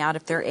make money out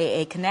of their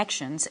AA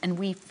connections, and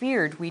we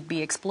feared we'd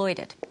be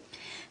exploited.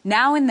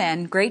 Now and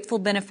then, grateful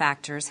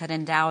benefactors had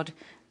endowed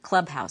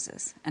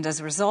clubhouses, and as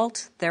a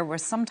result, there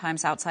was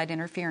sometimes outside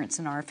interference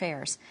in our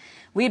affairs.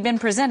 We had been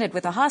presented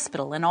with a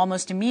hospital, and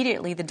almost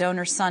immediately the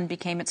donor's son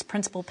became its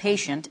principal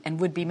patient and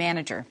would-be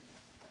manager.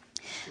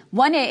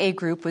 One AA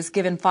group was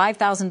given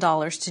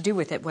 $5,000 to do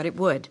with it what it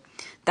would.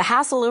 The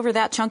hassle over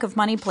that chunk of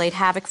money played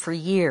havoc for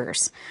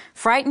years.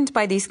 Frightened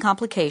by these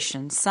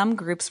complications, some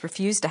groups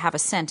refused to have a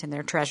cent in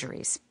their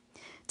treasuries.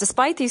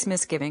 Despite these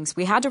misgivings,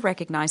 we had to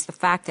recognize the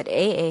fact that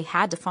AA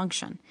had to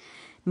function.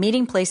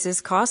 Meeting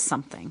places cost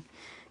something.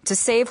 To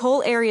save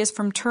whole areas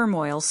from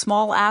turmoil,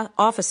 small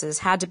offices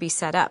had to be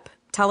set up,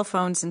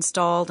 telephones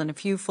installed, and a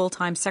few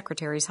full-time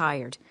secretaries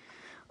hired.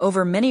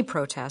 Over many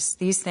protests,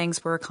 these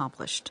things were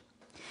accomplished.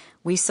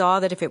 We saw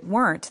that if it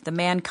weren't, the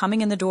man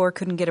coming in the door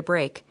couldn't get a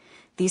break.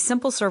 These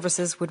simple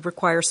services would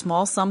require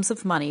small sums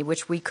of money,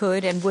 which we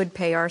could and would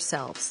pay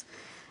ourselves.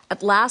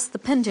 At last, the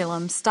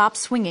pendulum stopped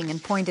swinging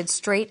and pointed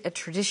straight at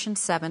Tradition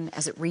 7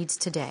 as it reads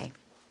today.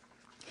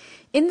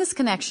 In this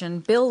connection,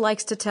 Bill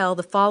likes to tell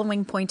the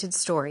following pointed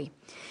story.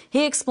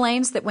 He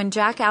explains that when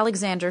Jack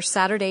Alexander's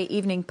Saturday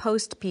Evening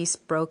Post piece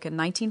broke in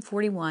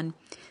 1941,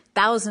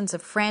 thousands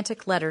of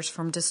frantic letters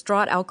from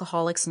distraught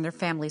alcoholics and their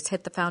families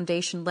hit the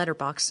Foundation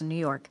letterbox in New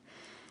York.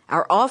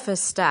 Our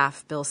office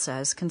staff, Bill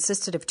says,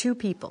 consisted of 2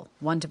 people,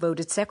 one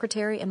devoted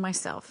secretary and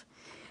myself.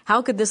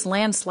 How could this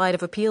landslide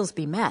of appeals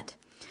be met?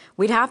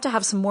 We'd have to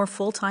have some more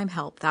full-time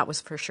help, that was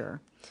for sure.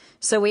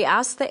 So we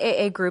asked the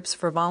AA groups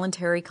for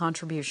voluntary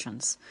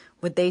contributions.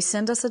 Would they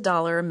send us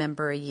 $1 a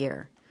member a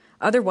year?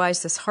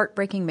 Otherwise, this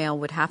heartbreaking mail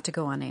would have to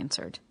go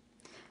unanswered.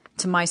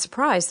 To my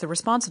surprise, the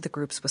response of the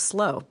groups was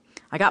slow.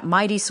 I got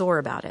mighty sore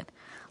about it.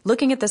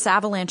 Looking at this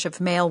avalanche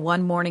of mail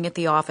one morning at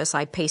the office,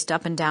 I paced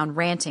up and down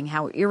ranting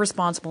how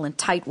irresponsible and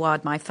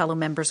tightwad my fellow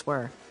members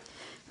were.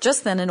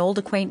 Just then, an old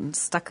acquaintance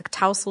stuck a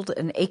tousled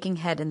and aching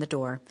head in the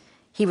door.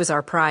 He was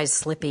our prize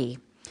Slippy.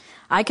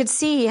 I could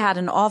see he had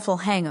an awful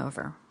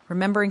hangover.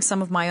 Remembering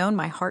some of my own,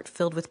 my heart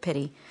filled with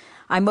pity.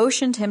 I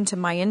motioned him to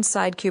my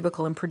inside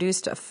cubicle and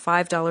produced a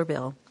 $5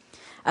 bill.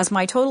 As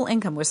my total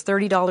income was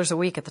 $30 a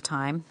week at the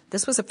time,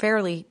 this was a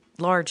fairly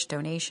large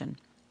donation.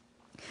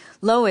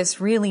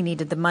 Lois really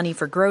needed the money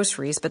for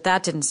groceries, but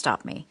that didn't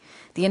stop me.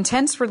 The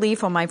intense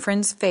relief on my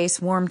friend's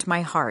face warmed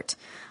my heart.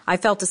 I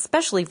felt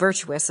especially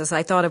virtuous as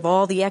I thought of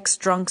all the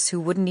ex-drunks who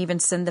wouldn't even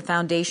send the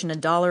foundation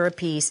 $1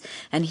 apiece,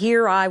 and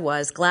here I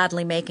was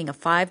gladly making a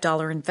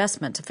 $5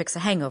 investment to fix a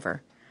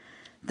hangover.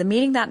 The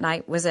meeting that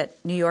night was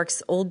at New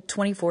York's old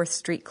 24th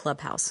Street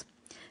clubhouse.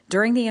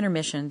 During the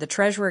intermission, the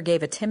treasurer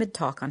gave a timid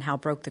talk on how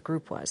broke the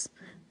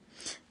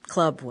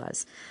club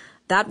was.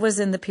 That was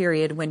in the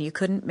period when you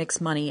couldn't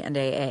mix money and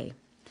AA.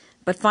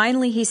 But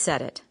finally he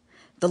said it.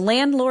 The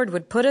landlord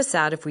would put us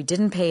out if we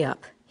didn't pay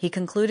up. He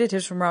concluded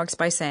his remarks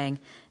by saying,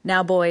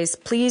 "Now, boys,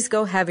 please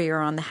go heavier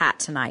on the hat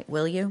tonight,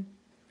 will you?"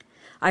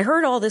 I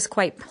heard all this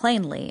quite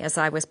plainly as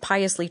I was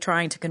piously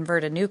trying to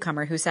convert a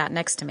newcomer who sat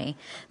next to me.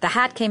 The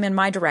hat came in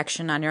my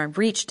direction, and I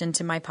reached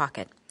into my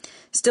pocket.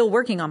 Still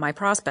working on my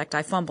prospect,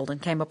 I fumbled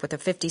and came up with a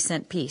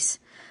 50-cent piece.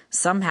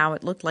 Somehow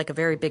it looked like a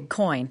very big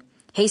coin.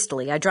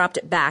 Hastily, I dropped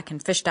it back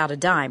and fished out a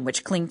dime,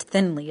 which clinked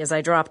thinly as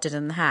I dropped it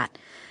in the hat.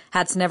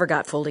 Hats never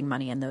got folding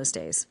money in those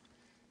days.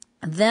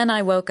 Then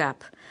I woke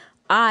up.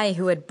 I,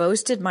 who had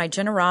boasted my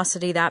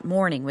generosity that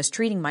morning, was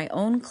treating my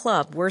own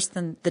club worse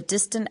than the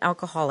distant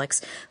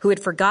alcoholics who had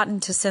forgotten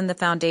to send the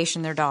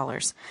foundation their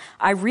dollars.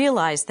 I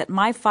realized that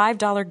my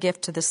 $5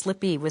 gift to the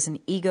slippee was an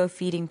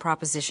ego-feeding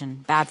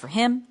proposition, bad for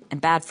him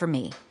and bad for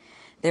me.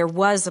 There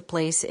was a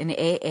place in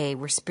AA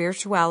where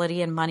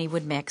spirituality and money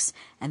would mix,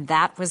 and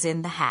that was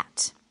in the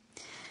hat.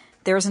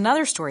 There is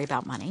another story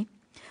about money.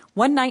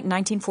 One night in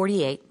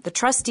 1948, the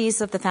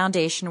trustees of the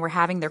foundation were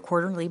having their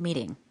quarterly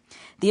meeting.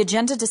 The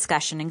agenda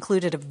discussion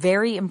included a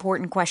very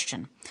important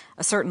question.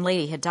 A certain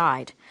lady had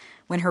died.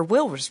 When her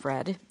will was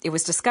read, it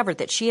was discovered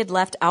that she had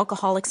left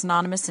Alcoholics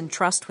Anonymous in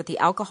trust with the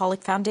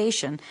Alcoholic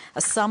Foundation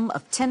a sum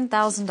of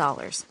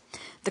 $10,000.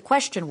 The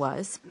question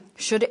was,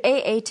 should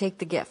AA take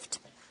the gift?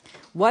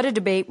 What a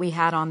debate we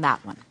had on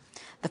that one.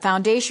 The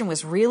foundation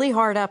was really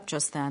hard up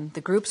just then.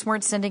 The groups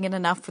weren't sending in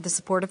enough for the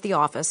support of the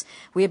office.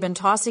 We had been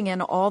tossing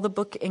in all the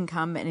book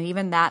income, and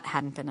even that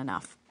hadn't been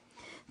enough.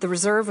 The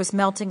reserve was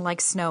melting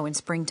like snow in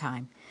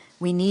springtime.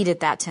 We needed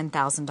that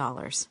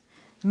 $10,000.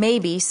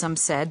 Maybe, some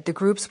said, the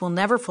groups will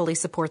never fully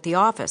support the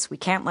office. We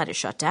can't let it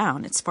shut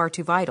down. It's far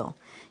too vital.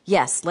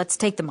 Yes, let's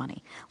take the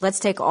money. Let's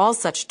take all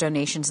such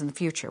donations in the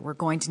future. We're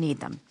going to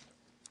need them.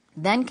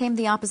 Then came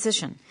the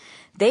opposition.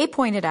 They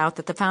pointed out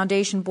that the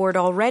foundation board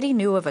already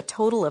knew of a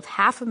total of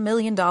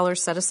 $500,000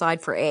 set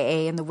aside for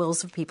AA in the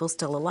wills of people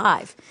still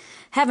alive.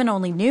 Heaven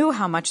only knew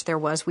how much there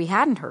was we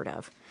hadn't heard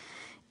of.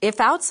 If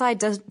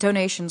outside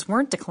donations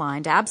weren't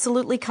declined,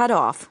 absolutely cut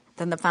off,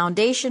 then the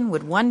foundation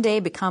would one day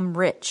become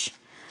rich.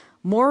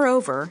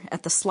 Moreover,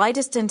 at the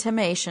slightest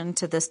intimation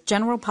to the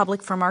general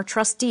public from our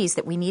trustees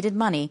that we needed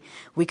money,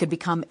 we could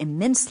become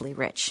immensely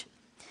rich.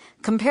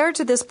 Compared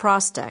to this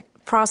prospect,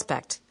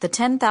 the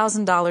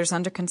 $10,000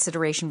 under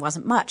consideration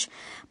wasn't much,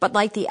 but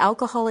like the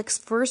alcoholic's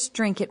first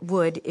drink, it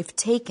would, if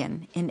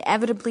taken,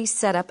 inevitably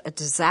set up a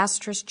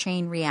disastrous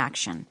chain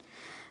reaction.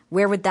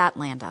 Where would that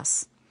land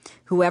us?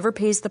 Whoever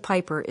pays the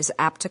piper is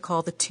apt to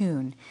call the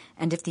tune,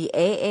 and if the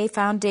AA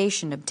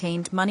Foundation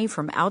obtained money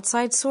from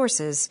outside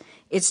sources,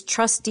 its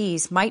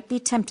trustees might be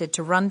tempted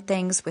to run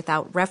things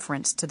without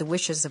reference to the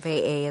wishes of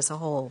AA as a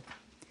whole.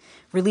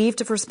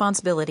 Relieved of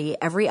responsibility,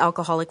 every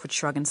alcoholic would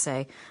shrug and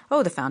say,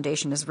 "Oh, the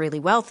foundation is really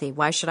wealthy.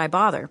 Why should I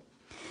bother?"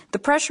 The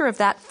pressure of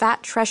that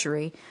fat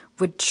treasury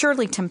would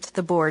surely tempt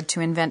the board to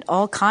invent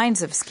all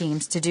kinds of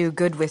schemes to do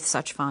good with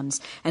such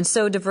funds, and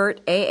so divert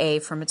AA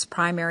from its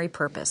primary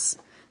purpose.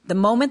 The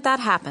moment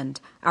that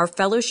happened, our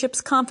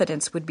fellowship's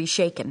confidence would be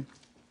shaken.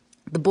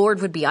 The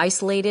board would be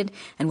isolated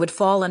and would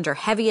fall under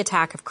heavy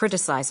attack of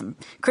criticism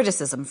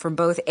from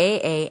both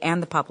AA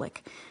and the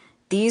public.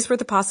 These were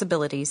the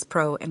possibilities,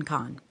 pro and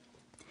con.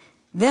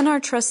 Then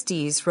our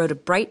trustees wrote a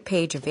bright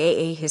page of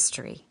AA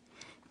history.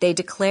 They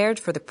declared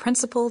for the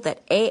principle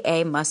that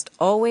AA must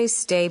always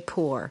stay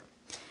poor.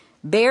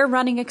 Bare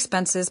running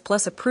expenses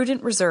plus a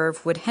prudent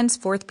reserve would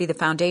henceforth be the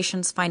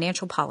foundation's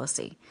financial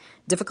policy.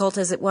 Difficult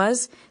as it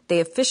was, they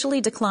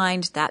officially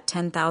declined that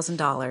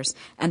 $10,000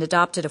 and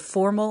adopted a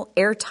formal,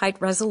 airtight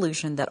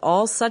resolution that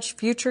all such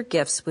future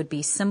gifts would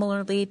be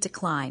similarly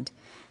declined.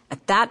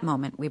 At that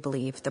moment, we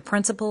believe, the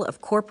principle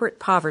of corporate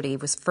poverty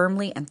was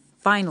firmly and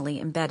finally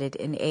embedded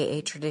in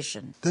AA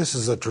tradition. This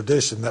is a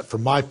tradition that,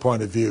 from my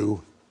point of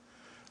view,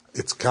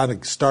 it kind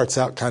of starts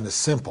out kind of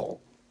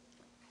simple.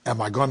 Am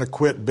I going to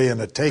quit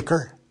being a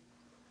taker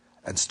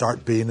and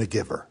start being a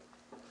giver?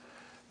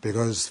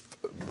 Because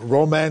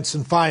romance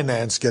and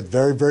finance get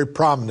very, very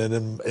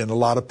prominent in a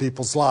lot of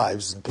people's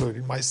lives,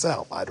 including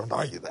myself. I don't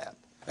argue that.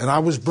 And I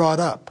was brought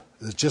up,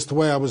 it's just the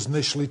way I was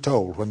initially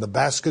told. When the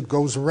basket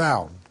goes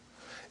around,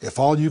 if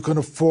all you can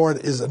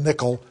afford is a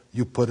nickel,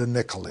 you put a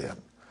nickel in.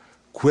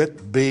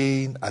 Quit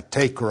being a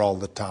taker all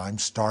the time,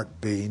 start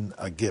being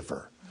a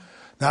giver.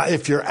 Now,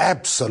 if you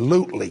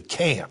absolutely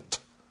can't,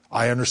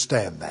 I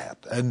understand that,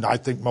 and I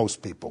think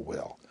most people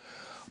will.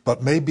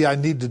 But maybe I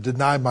need to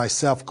deny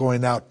myself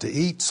going out to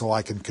eat so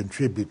I can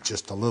contribute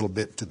just a little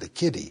bit to the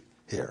kitty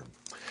here.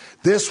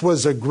 This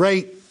was a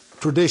great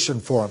tradition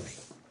for me.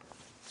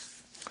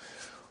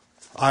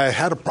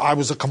 I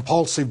was a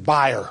compulsive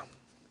buyer.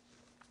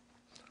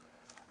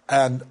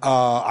 And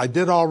I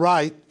did all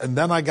right, and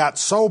then I got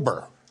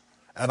sober.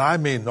 And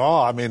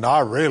I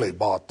really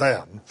bought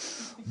then.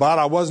 But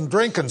I wasn't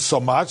drinking so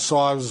much, so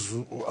I was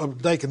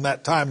taking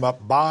that time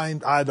up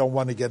buying. I don't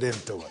want to get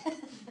into it.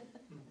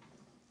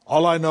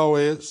 All I know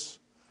is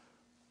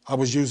I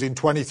was using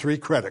 23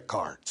 credit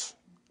cards.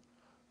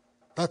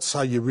 That's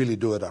how you really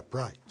do it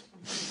upright.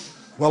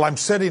 Well, I'm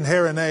sitting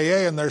here in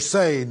AA and they're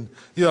saying,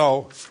 we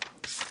ought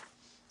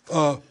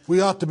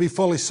to be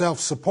fully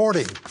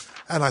self-supporting.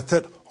 And I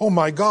thought, oh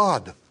my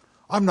God,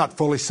 I'm not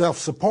fully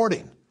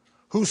self-supporting.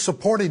 Who's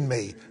supporting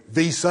me?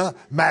 Visa,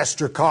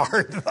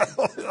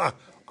 MasterCard?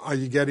 Are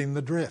you getting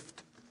the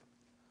drift?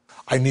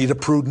 I need a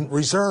prudent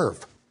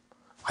reserve.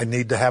 I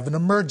need to have an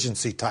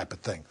emergency type of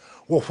thing.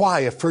 Well,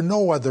 why? If for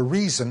no other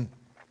reason,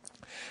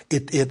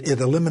 it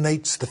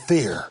eliminates the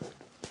fear.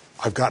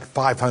 I've got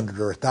 $500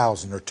 or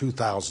 $1,000 or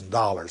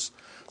 $2,000.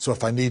 So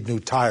if I need new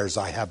tires,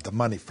 I have the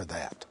money for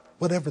that.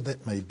 Whatever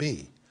that may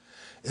be.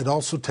 It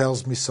also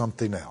tells me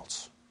something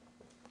else.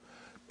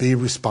 Be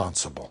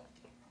responsible.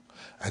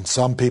 And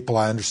some people,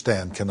 I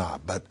understand,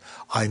 cannot. But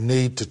I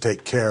need to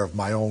take care of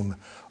my own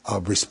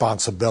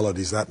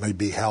responsibilities. That may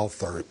be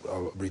health or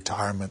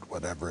retirement,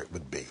 whatever it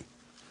would be.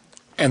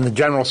 And the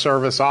General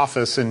Service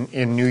Office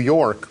in New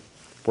York,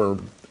 where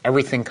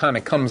everything kind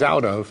of comes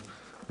out of,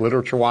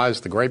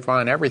 literature-wise, the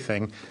grapevine,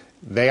 everything,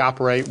 they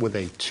operate with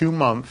a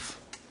 2-month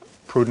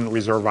prudent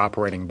reserve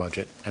operating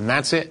budget. And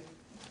that's it.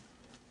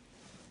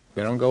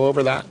 They don't go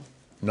over that.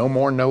 No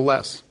more, no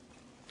less.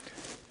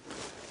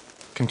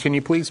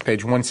 Continue, please.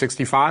 Page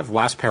 165,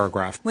 last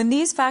paragraph. When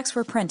these facts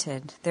were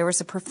printed, there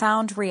was a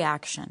profound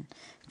reaction.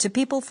 To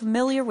people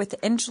familiar with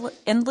the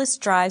endless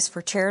drives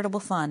for charitable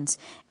funds,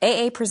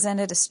 AA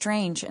presented a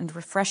strange and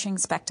refreshing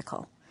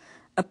spectacle.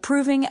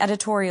 Approving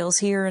editorials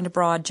here and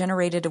abroad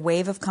generated a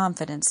wave of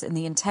confidence in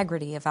the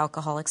integrity of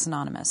Alcoholics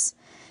Anonymous.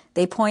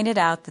 They pointed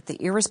out that the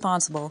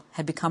irresponsible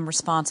had become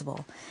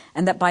responsible,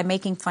 and that by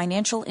making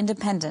financial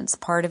independence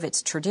part of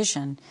its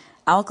tradition,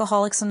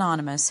 Alcoholics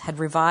Anonymous had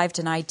revived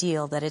an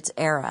ideal that its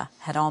era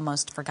had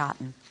almost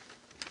forgotten.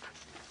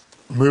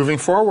 Moving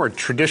forward,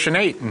 Tradition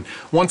 8. And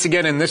once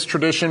again, in this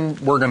tradition,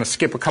 we're going to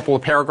skip a couple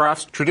of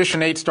paragraphs.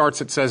 Tradition 8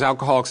 starts, it says,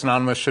 Alcoholics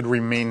Anonymous should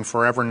remain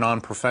forever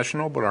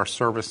non-professional, but our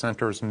service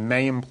centers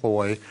may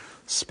employ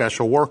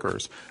special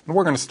workers. And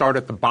we're going to start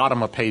at the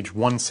bottom of page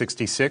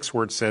 166,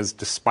 where it says,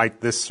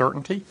 despite this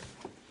certainty.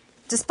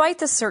 Despite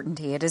this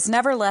certainty, it is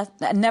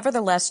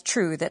nevertheless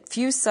true that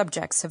few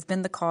subjects have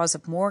been the cause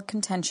of more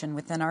contention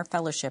within our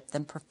fellowship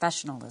than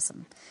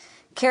professionalism.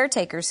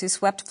 Caretakers who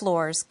swept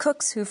floors,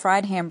 cooks who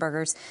fried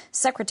hamburgers,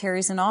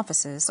 secretaries in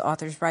offices,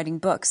 authors writing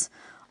books.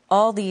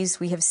 All these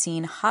we have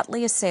seen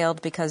hotly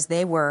assailed because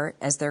they were,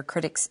 as their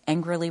critics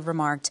angrily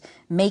remarked,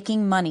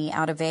 making money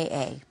out of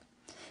AA.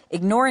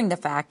 Ignoring the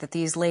fact that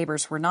these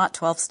labors were not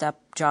 12-step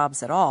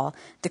jobs at all,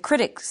 the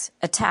critics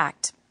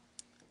attacked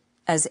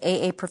as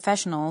AA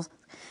professionals,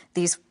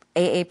 these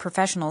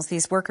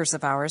workers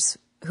of ours,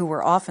 who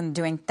were often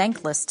doing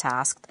thankless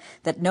tasks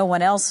that no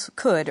one else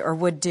could or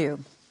would do.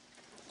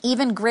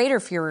 Even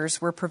greater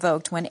furors were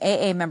provoked when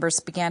AA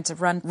members began to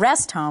run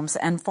rest homes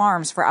and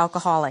farms for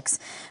alcoholics,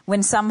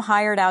 when some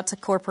hired out to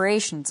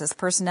corporations as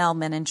personnel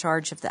men in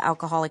charge of the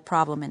alcoholic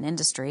problem in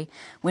industry,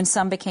 when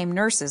some became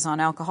nurses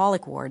on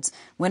alcoholic wards,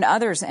 when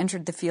others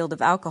entered the field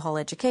of alcohol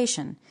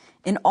education.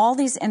 In all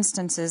these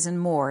instances and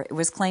more, it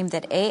was claimed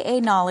that AA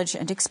knowledge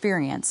and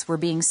experience were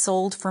being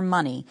sold for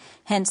money,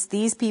 hence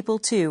these people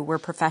too were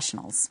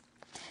professionals.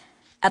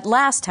 At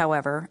last,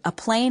 however, a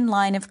plain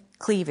line of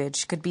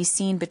cleavage could be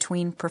seen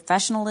between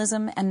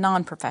professionalism and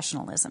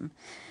non-professionalism.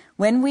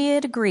 When we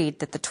had agreed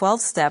that the 12th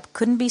step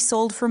couldn't be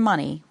sold for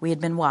money, we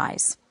had been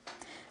wise.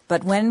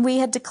 But when we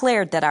had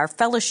declared that our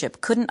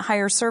fellowship couldn't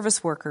hire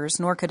service workers,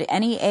 nor could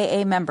any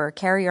AA member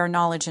carry our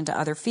knowledge into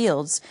other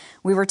fields,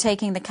 we were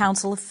taking the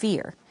counsel of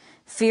fear.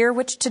 Fear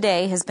which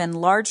today has been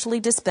largely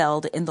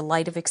dispelled in the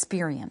light of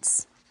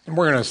experience. And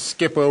we're going to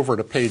skip over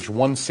to page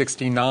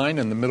 169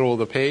 in the middle of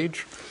the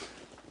page,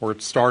 where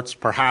it starts,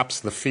 perhaps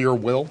the fear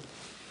will.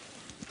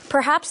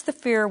 Perhaps the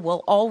fear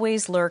will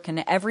always lurk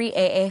in every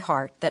AA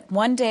heart that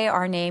one day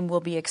our name will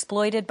be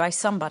exploited by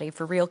somebody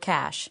for real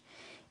cash.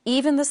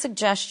 Even the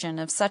suggestion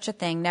of such a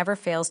thing never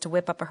fails to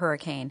whip up a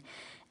hurricane,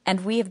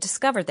 and we have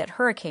discovered that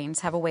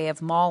hurricanes have a way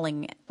of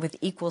mauling with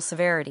equal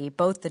severity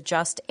both the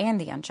just and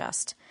the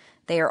unjust.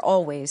 They are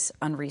always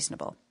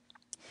unreasonable.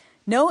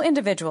 No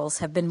individuals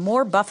have been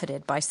more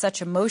buffeted by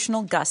such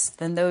emotional gusts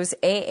than those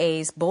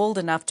AAs bold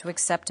enough to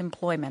accept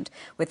employment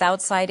with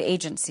outside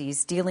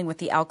agencies dealing with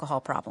the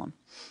alcohol problem.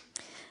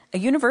 A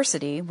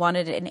university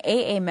wanted an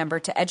AA member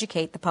to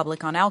educate the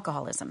public on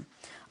alcoholism.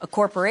 A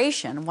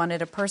corporation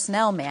wanted a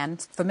personnel man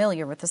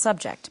familiar with the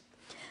subject.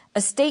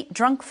 A state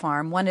drunk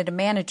farm wanted a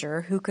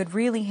manager who could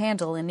really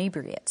handle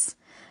inebriates.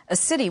 A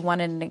city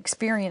wanted an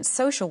experienced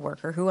social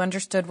worker who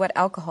understood what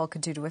alcohol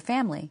could do to a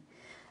family.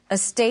 A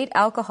state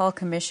alcohol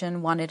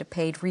commission wanted a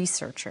paid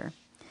researcher.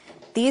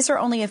 These are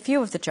only a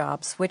few of the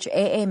jobs which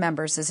AA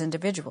members as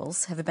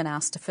individuals have been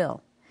asked to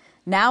fill.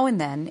 Now and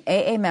then,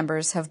 AA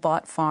members have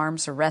bought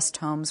farms or rest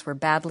homes where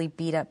badly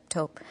beat-up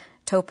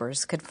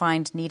topers could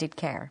find needed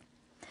care.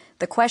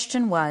 The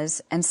question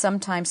was, and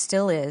sometimes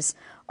still is,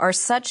 Are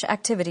such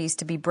activities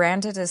to be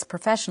branded as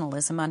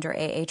professionalism under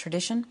AA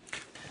tradition?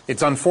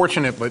 It's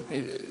unfortunate, but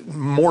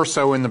more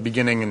so in the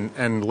beginning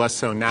and less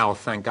so now,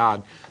 thank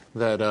God,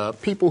 that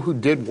people who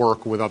did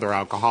work with other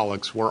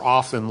alcoholics were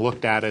often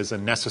looked at as a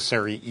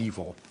necessary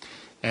evil.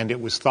 And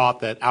it was thought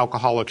that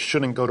alcoholics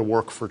shouldn't go to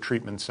work for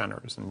treatment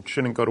centers and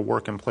shouldn't go to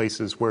work in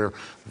places where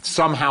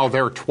somehow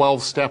their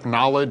 12-step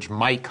knowledge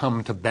might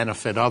come to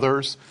benefit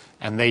others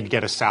and they'd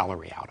get a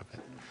salary out of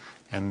it.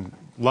 And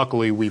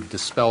luckily, we've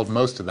dispelled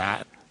most of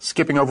that.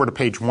 Skipping over to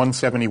page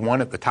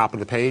 171 at the top of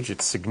the page,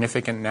 it's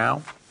significant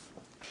now.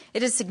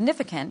 It is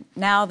significant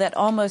now that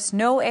almost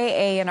no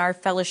AA in our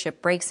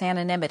fellowship breaks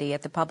anonymity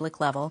at the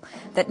public level,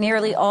 that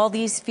nearly all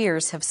these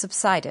fears have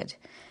subsided.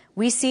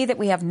 We see that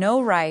we have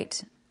no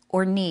right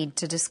or need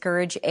to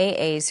discourage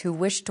AAs who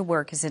wish to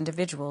work as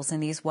individuals in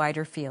these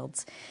wider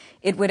fields.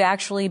 It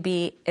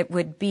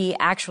would be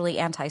actually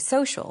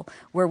antisocial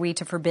were we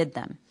to forbid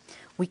them.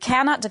 We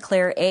cannot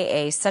declare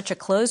AA such a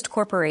closed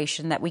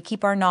corporation that we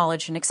keep our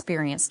knowledge and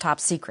experience top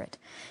secret.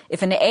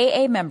 If an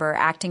AA member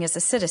acting as a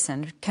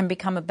citizen can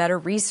become a better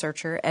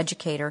researcher,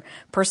 educator,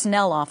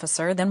 personnel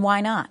officer, then why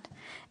not?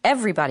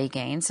 Everybody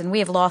gains, and we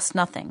have lost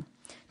nothing.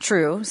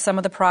 True, some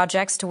of the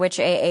projects to which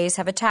AAs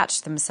have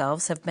attached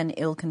themselves have been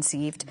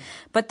ill-conceived,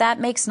 but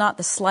that makes not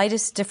the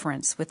slightest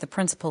difference with the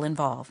principle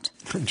involved.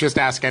 Just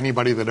ask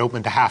anybody that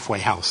opened a halfway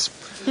house.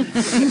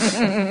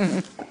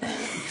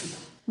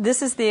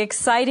 This is the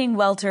exciting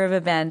welter of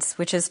events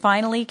which has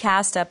finally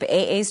cast up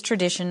AA's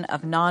tradition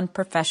of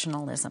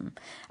non-professionalism.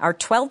 Our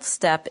 12th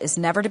step is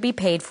never to be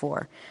paid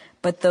for,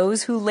 but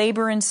those who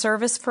labor in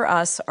service for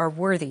us are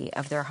worthy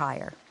of their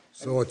hire.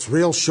 So it's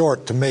real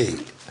short to me.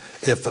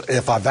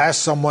 If I've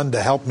asked someone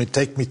to help me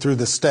take me through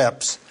the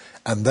steps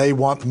and they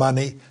want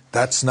money,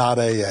 that's not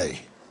AA.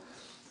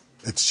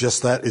 It's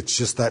just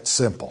that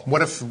simple.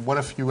 What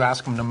if you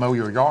ask them to mow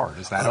your yard?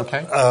 Is that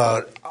okay?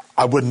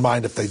 I wouldn't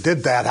mind if they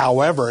did that.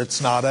 However,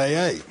 it's not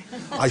AA.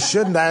 I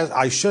shouldn't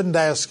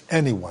ask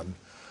anyone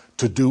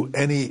to do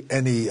any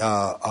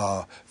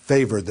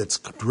favor that's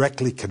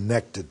directly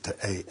connected to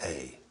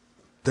AA.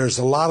 There's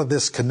a lot of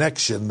this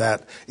connection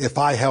that if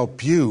I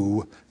help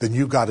you, then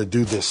you got to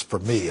do this for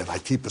me, and I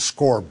keep a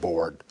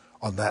scoreboard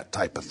on that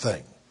type of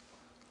thing.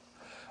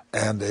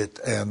 And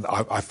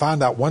I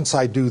found out once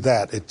I do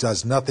that, it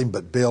does nothing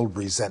but build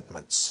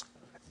resentments.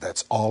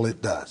 That's all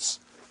it does.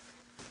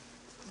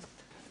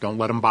 Don't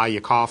let them buy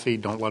you coffee.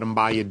 Don't let them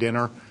buy you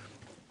dinner.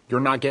 You're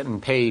not getting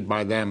paid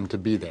by them to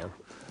be there.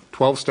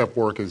 12-step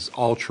work is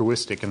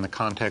altruistic in the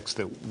context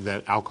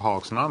that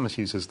Alcoholics Anonymous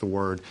uses the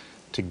word,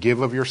 to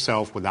give of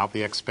yourself without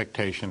the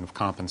expectation of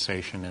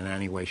compensation in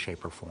any way,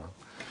 shape, or form.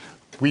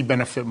 We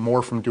benefit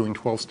more from doing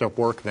 12-step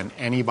work than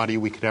anybody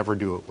we could ever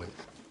do it with.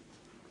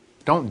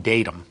 Don't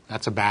date them.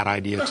 That's a bad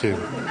idea, too.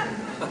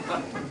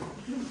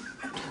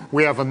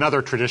 We have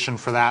another tradition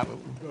for that.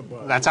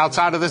 That's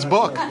outside of this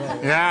book.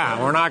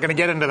 Yeah, we're not going to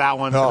get into that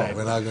one today. No,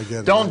 we're not going to get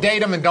into Don't date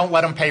them and don't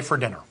let them pay for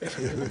dinner.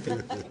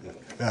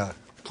 Yeah.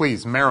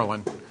 Please,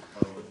 Marilyn.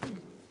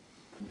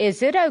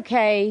 Is it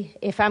okay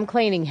if I'm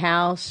cleaning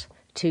house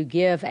to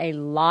give a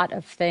lot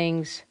of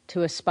things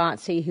to a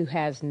sponsee who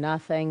has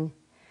nothing?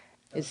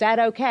 Is that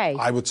okay?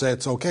 I would say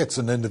it's okay. It's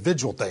an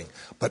individual thing,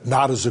 but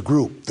not as a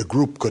group. The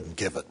group couldn't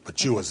give it,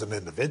 but you as an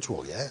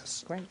individual,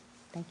 yes. Great.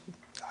 Thank you.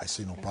 I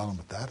see no problem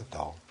with that at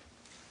all.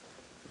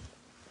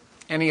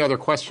 Any other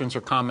questions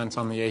or comments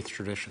on the 8th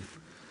tradition?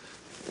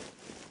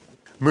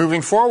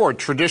 Moving forward,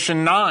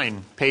 tradition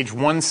 9, page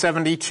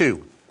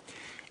 172.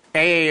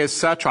 AA as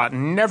such ought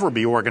never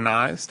be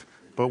organized,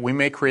 but we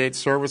may create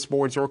service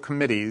boards or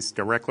committees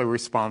directly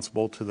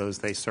responsible to those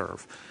they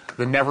serve.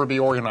 The never be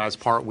organized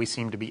part, we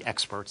seem to be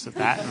experts at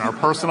that in our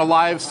personal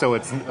lives, so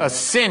it's a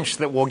cinch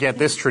that we'll get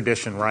this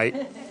tradition right.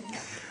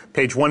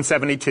 Page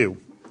 172,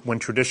 when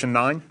tradition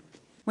 9.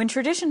 When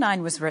Tradition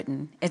 9 was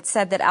written, it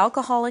said that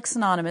Alcoholics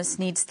Anonymous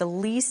needs the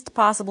least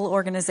possible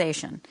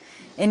organization.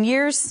 In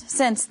years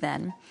since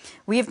then,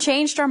 we have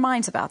changed our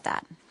minds about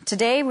that.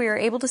 Today, we are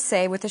able to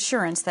say with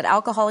assurance that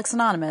Alcoholics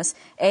Anonymous,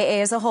 AA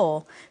as a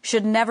whole,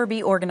 should never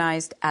be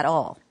organized at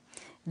all.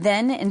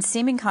 Then, in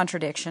seeming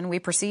contradiction, we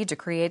proceed to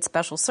create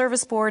special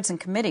service boards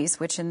and committees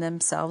which in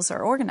themselves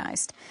are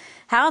organized.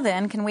 How,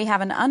 then, can we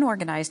have an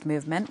unorganized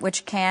movement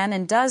which can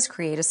and does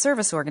create a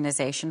service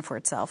organization for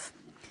itself?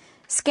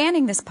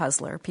 Scanning this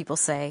puzzler, people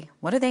say,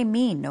 what do they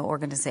mean, no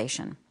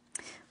organization?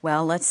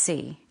 Well, let's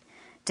see.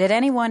 Did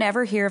anyone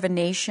ever hear of a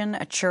nation,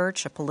 a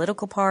church, a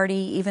political party,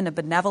 even a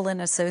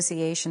benevolent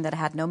association that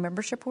had no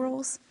membership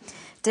rules?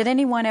 Did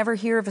anyone ever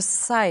hear of a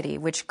society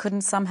which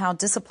couldn't somehow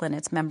discipline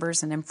its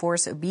members and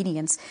enforce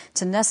obedience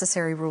to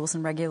necessary rules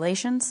and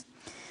regulations?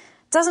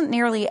 Doesn't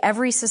nearly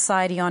every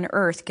society on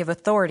earth give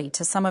authority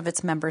to some of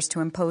its members to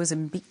impose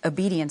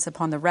obedience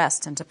upon the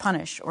rest and to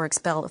punish or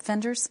expel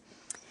offenders?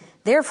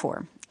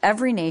 Therefore,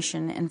 every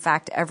nation, in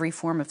fact every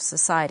form of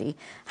society,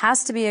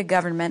 has to be a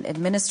government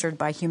administered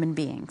by human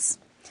beings.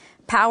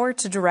 Power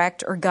to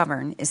direct or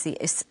govern is the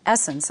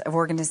essence of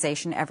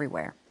organization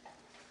everywhere.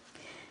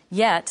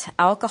 Yet,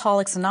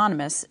 Alcoholics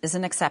Anonymous is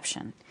an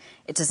exception.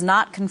 It does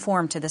not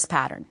conform to this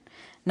pattern.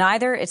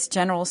 Neither its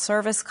General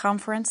Service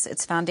Conference,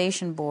 its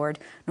Foundation Board,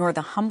 nor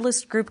the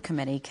humblest group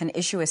committee can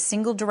issue a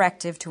single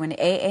directive to an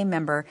AA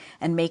member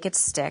and make it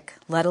stick,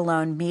 let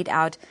alone mete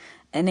out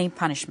any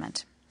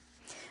punishment.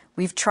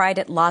 We've tried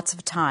it lots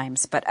of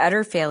times, but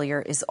utter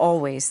failure is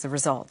always the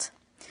result.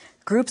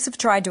 Groups have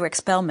tried to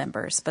expel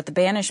members, but the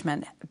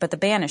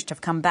banished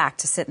have come back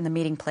to sit in the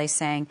meeting place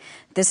saying,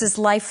 "This is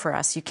life for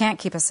us. You can't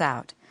keep us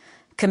out."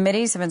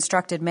 Committees have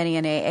instructed many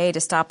in AA to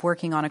stop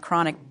working on a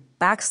chronic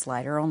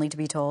backslider, only to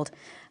be told,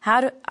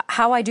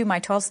 how I do my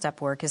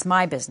 12-step work is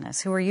my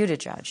business. Who are you to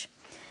judge?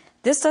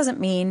 This doesn't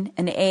mean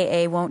an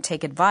AA won't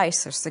take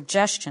advice or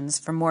suggestions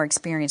from more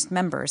experienced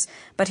members,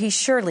 but he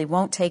surely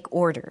won't take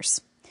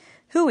orders.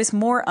 Who is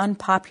more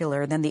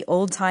unpopular than the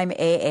old-time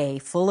AA,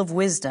 full of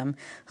wisdom,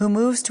 who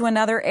moves to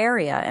another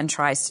area and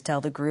tries to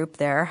tell the group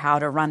there how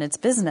to run its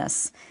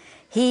business?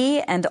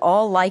 He and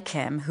all like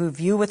him who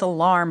view with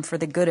alarm for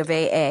the good of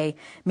AA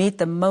meet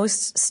the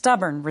most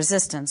stubborn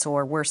resistance,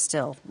 or worse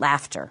still,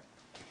 laughter.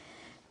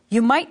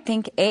 You might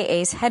think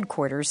AA's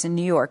headquarters in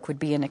New York would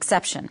be an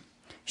exception.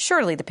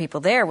 Surely the people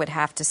there would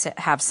have to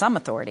have some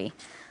authority.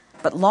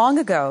 But long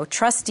ago,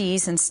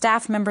 trustees and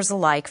staff members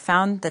alike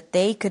found that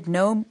they could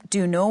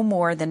do no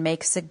more than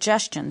make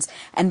suggestions,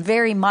 and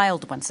very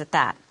mild ones at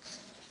that.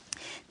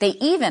 They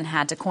even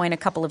had to coin a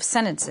couple of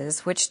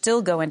sentences which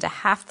still go into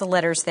half the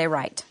letters they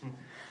write.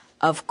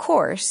 Of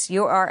course,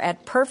 you are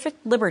at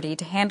perfect liberty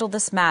to handle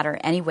this matter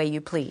any way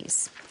you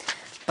please.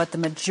 But the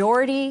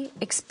majority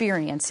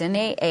experience in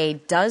AA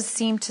does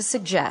seem to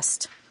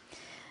suggest.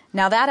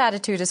 Now that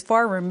attitude is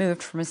far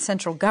removed from a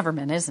central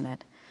government, isn't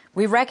it?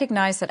 We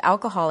recognize that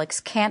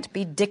alcoholics can't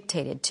be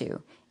dictated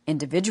to,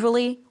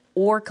 individually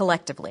or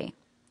collectively.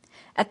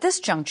 At this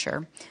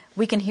juncture,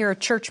 we can hear a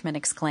churchman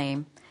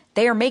exclaim,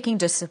 "They are making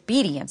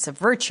disobedience a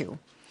virtue."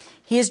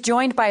 He is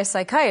joined by a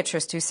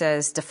psychiatrist who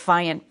says,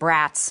 "Defiant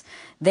brats,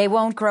 they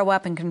won't grow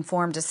up and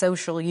conform to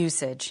social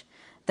usage."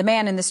 The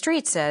man in the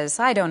street says,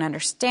 "I don't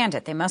understand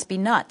it, they must be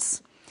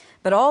nuts."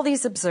 But all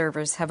these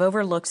observers have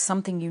overlooked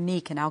something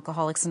unique in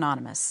Alcoholics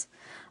Anonymous.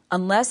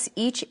 Unless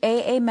each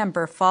AA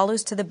member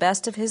follows to the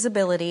best of his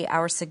ability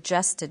our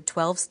suggested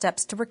 12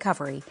 steps to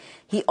recovery,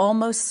 he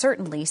almost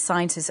certainly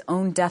signs his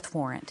own death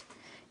warrant.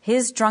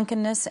 His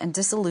drunkenness and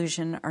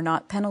disillusion are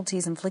not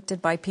penalties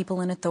inflicted by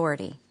people in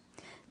authority.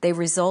 They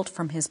result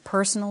from his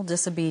personal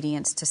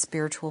disobedience to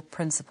spiritual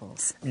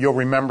principles. You'll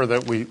remember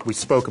that we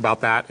spoke about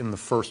that in the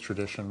first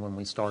tradition when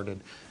we started.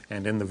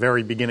 And in the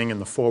very beginning, in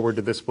the foreword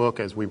to this book,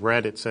 as we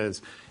read, it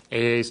says,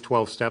 AA's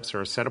 12 steps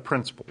are a set of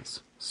principles,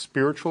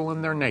 spiritual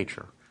in their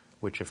nature,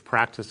 which, if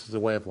practiced as a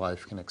way of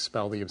life, can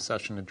expel the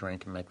obsession to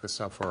drink and make the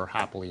sufferer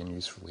happily and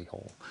usefully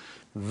whole.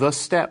 The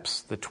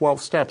steps, the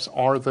 12 steps,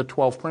 are the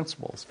 12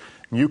 principles.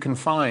 You can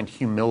find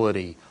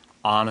humility,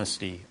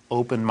 honesty,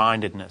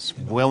 open-mindedness,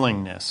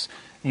 willingness.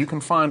 You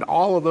can find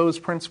all of those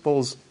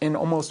principles in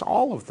almost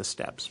all of the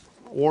steps,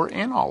 or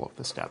in all of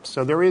the steps.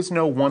 So there is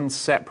no one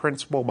set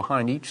principle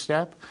behind each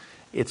step.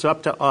 It's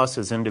up to us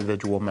as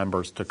individual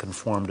members to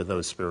conform to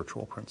those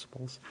spiritual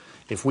principles.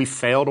 If we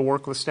fail to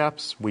work the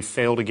steps, we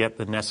fail to get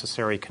the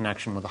necessary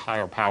connection with a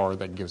higher power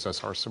that gives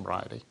us our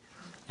sobriety.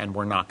 And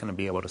we're not going to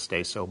be able to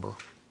stay sober.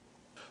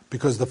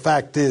 Because the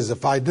fact is,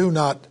 if I do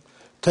not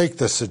take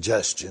the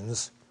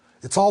suggestions,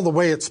 it's all the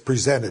way it's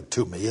presented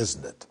to me,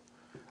 isn't it?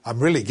 I'm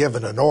really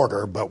given an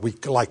order, but we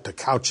like to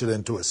couch it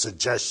into a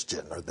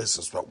suggestion, or this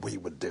is what we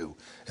would do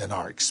in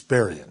our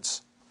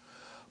experience.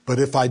 But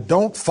if I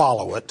don't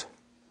follow it,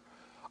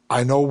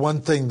 I know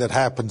one thing that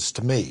happens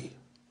to me.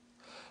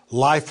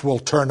 Life will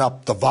turn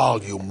up the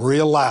volume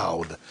real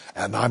loud,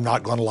 and I'm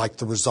not going to like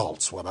the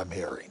results, what I'm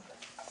hearing.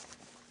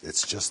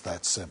 It's just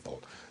that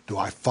simple. Do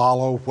I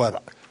follow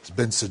what has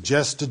been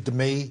suggested to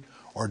me,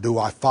 or do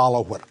I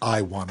follow what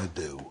I want to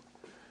do?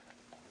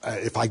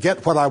 If I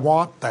get what I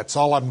want, that's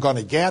all I'm going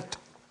to get,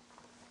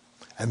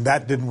 and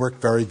that didn't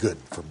work very good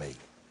for me.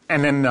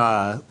 And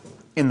then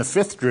in the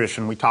fifth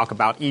tradition, we talk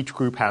about each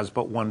group has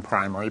but one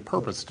primary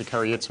purpose, to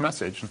carry its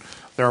message. And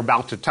they're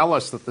about to tell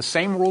us that the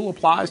same rule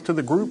applies to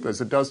the group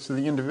as it does to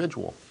the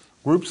individual.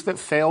 Groups that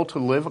fail to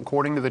live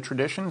according to the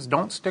traditions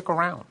don't stick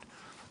around.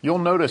 You'll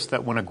notice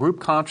that when a group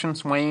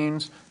conscience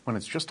wanes, when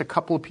it's just a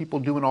couple of people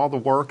doing all the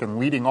work and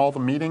leading all the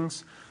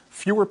meetings,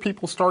 fewer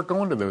people start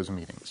going to those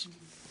meetings.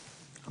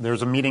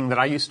 There's a meeting that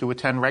I used to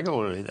attend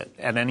regularly that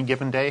at any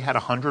given day had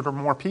 100 or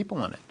more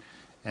people in it.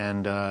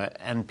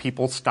 And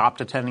people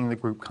stopped attending the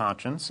group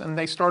conscience, and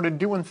they started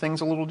doing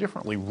things a little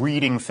differently,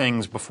 reading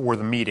things before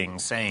the meeting,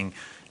 saying,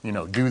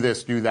 do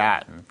this, do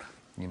that,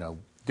 and,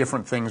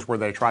 different things where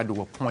they tried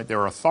to appoint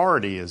their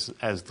authority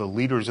as the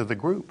leaders of the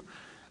group.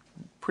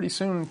 Pretty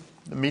soon,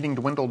 the meeting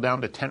dwindled down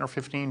to 10 or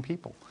 15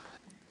 people.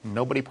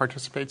 Nobody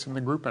participates in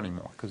the group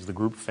anymore because the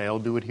group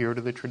failed to adhere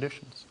to the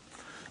traditions.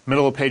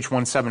 Middle of page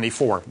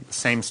 174, the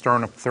same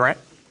stern threat.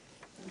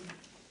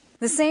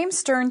 The same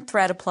stern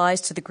threat applies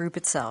to the group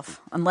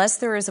itself. Unless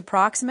there is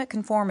approximate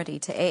conformity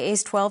to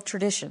AA's 12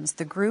 traditions,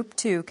 the group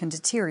too can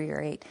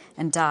deteriorate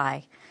and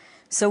die.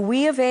 So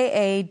we of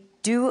AA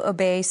do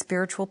obey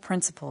spiritual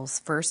principles,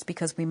 first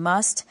because we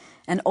must,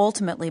 and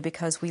ultimately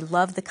because we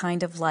love the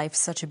kind of life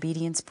such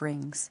obedience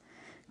brings.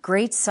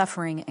 Great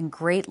suffering and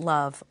great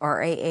love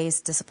are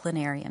AA's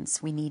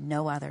disciplinarians. We need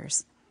no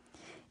others.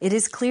 It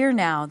is clear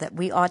now that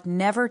we ought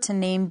never to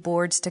name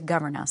boards to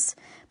govern us,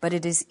 but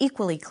it is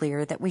equally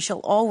clear that we shall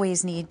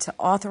always need to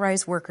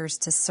authorize workers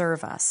to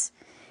serve us.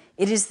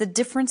 It is the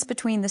difference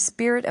between the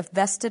spirit of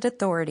vested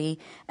authority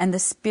and the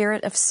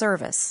spirit of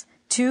service,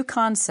 two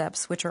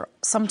concepts which are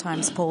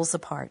sometimes poles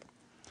apart.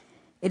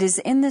 It is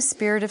in the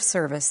spirit of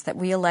service that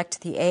we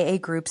elect the AA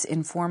Group's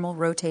informal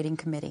rotating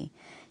committee,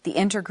 the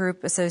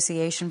Intergroup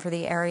Association for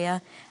the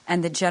area,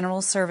 and the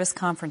General Service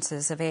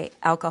Conferences of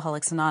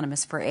Alcoholics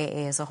Anonymous for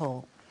AA as a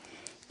whole.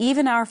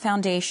 Even our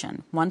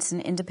foundation, once an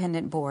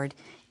independent board,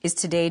 is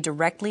today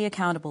directly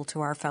accountable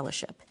to our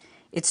fellowship.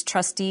 Its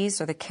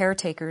trustees are the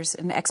caretakers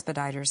and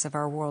expediters of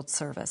our world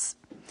service.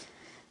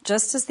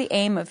 Just as the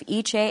aim of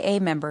each AA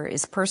member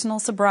is personal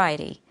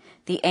sobriety,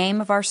 the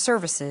aim of our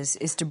services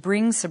is to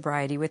bring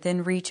sobriety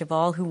within reach of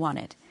all who want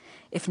it.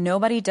 If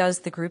nobody does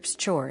the group's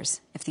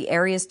chores, if the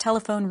area's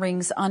telephone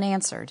rings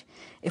unanswered,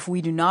 if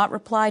we do not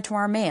reply to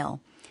our mail,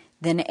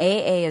 then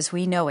AA as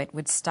we know it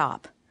would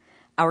stop.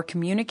 Our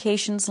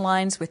communications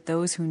lines with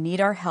those who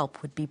need our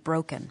help would be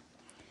broken.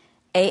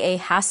 AA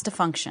has to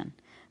function,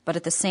 but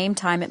at the same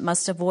time it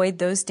must avoid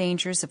those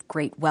dangers of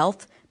great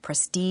wealth,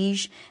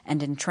 prestige,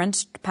 and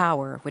entrenched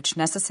power which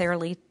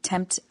necessarily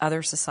tempt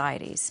other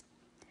societies.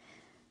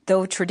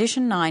 Though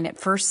Tradition 9 at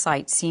first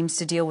sight seems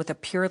to deal with a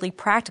purely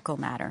practical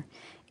matter,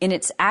 in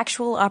its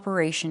actual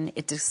operation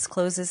it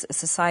discloses a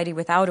society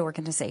without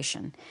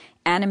organization,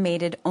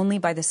 animated only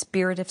by the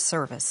spirit of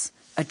service,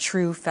 a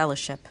true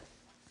fellowship.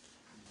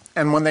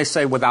 And when they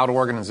say without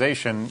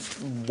organization,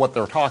 what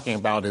they're talking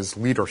about is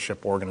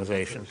leadership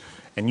organization.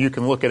 And you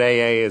can look at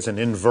AA as an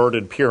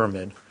inverted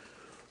pyramid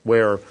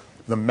where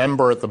the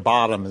member at the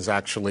bottom is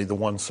actually the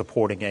one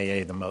supporting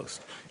AA the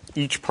most.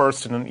 Each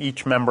person and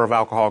each member of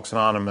Alcoholics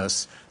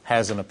Anonymous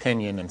has an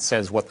opinion and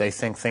says what they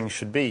think things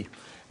should be.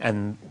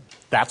 And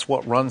that's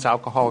what runs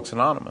Alcoholics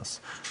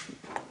Anonymous.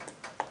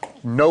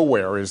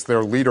 Nowhere is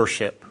there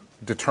leadership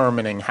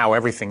determining how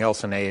everything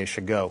else in AA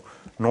should go.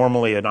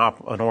 Normally, an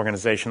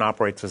organization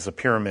operates as a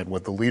pyramid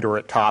with the leader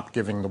at top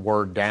giving the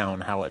word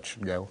down how it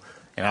should go.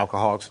 In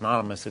Alcoholics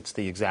Anonymous, it's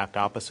the exact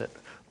opposite.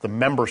 The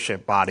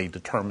membership body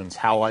determines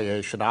how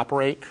AA should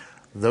operate.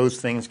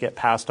 Those things get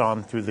passed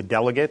on through the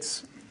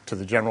delegates to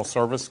the General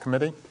Service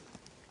Committee.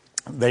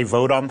 They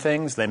vote on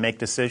things, they make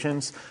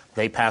decisions,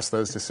 they pass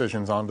those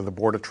decisions on to the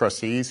Board of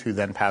Trustees, who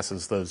then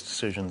passes those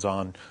decisions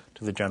on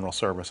to the General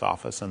Service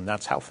Office, and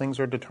that's how things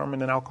are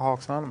determined in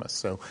Alcoholics Anonymous.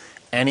 So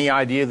any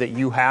idea that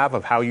you have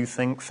of how you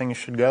think things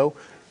should go,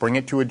 bring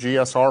it to a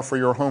GSR for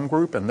your home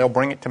group, and they'll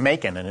bring it to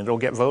Macon, and it'll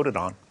get voted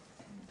on.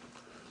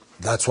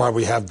 That's why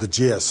we have the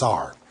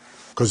GSR,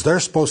 because they're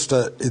supposed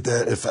to,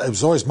 if it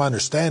was always my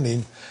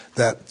understanding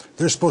that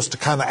they're supposed to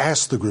kind of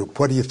ask the group,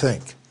 what do you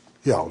think?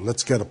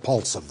 Let's get a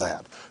pulse of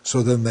that.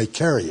 So then they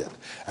carry it.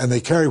 And they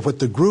carry what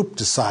the group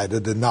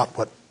decided and not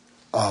what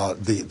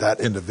that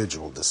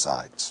individual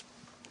decides.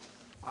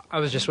 I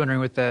was just wondering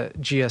with the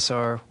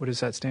GSR, what does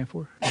that stand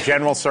for?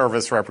 General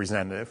Service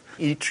Representative.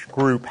 Each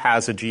group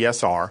has a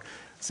GSR.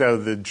 So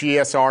the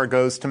GSR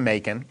goes to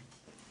Macon,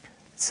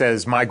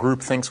 says my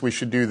group thinks we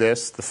should do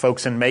this. The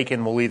folks in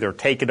Macon will either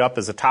take it up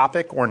as a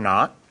topic or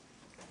not,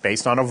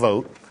 based on a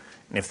vote.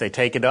 And if they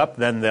take it up,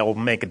 then they'll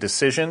make a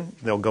decision.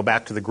 They'll go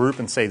back to the group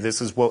and say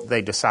this is what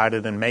they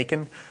decided in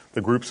Macon.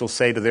 The groups will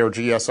say to their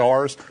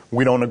GSRs,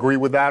 we don't agree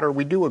with that or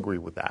we do agree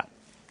with that.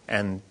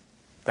 And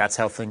that's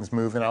how things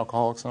move in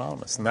Alcoholics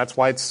Anonymous. And that's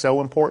why it's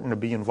so important to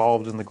be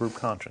involved in the group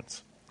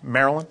conscience.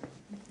 Marilyn?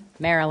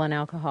 Marilyn,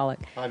 alcoholic.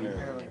 Hi,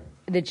 Marilyn.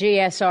 The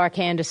GSR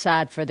can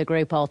decide for the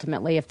group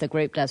ultimately if the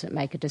group doesn't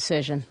make a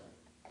decision.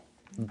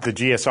 The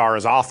GSR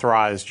is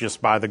authorized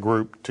just by the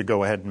group to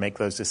go ahead and make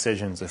those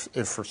decisions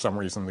if for some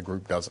reason the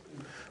group doesn't.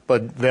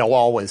 But they'll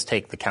always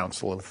take the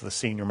counsel of the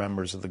senior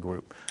members of the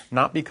group,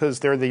 not because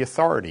they're the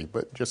authority,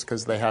 but just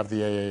because they have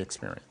the AA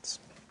experience.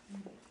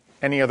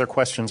 Any other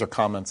questions or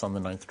comments on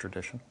the 9th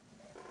tradition?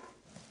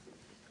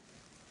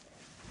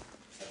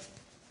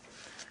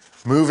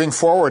 Moving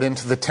forward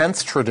into the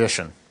 10th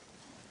tradition.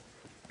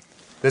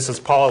 This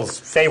is Paul's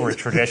favorite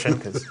tradition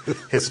because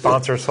his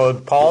sponsor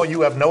said, Paul,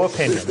 you have no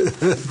opinion.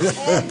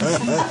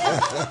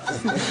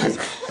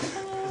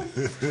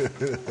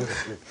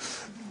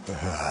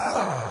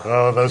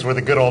 Oh, those were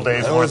the good old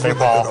days, weren't they,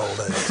 Paul?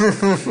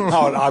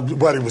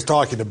 What he was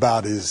talking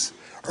about is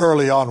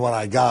early on when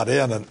I got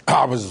in, and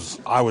I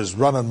was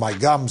running my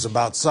gums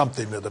about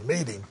something at a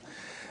meeting,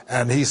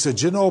 and he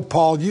said,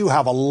 Paul, you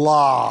have a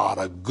lot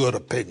of good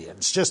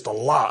opinions, just a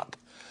lot.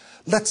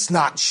 Let's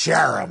not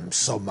share them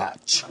so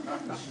much.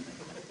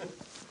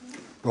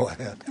 Go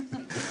ahead.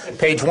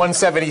 Page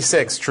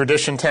 176,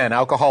 Tradition 10.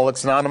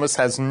 Alcoholics Anonymous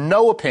has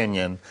no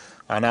opinion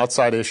on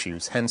outside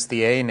issues. Hence,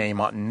 the AA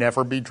name ought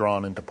never be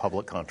drawn into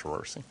public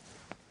controversy.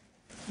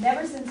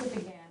 Never since it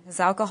began has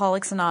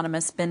Alcoholics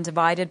Anonymous been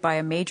divided by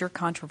a major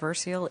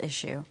controversial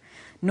issue.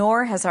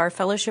 nor has our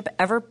fellowship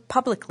ever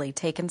publicly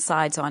taken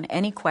sides on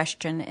any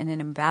question in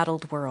an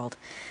embattled world.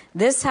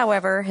 This,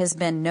 however, has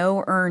been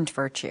no earned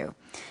virtue.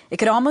 It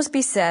could almost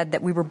be said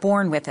that we were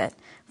born with it,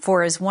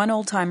 for as one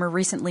old-timer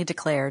recently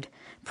declared,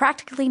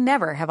 practically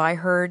never have I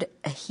heard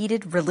a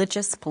heated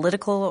religious,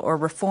 political, or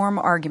reform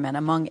argument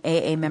among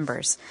AA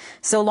members.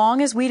 So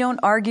long as we don't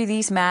argue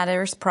these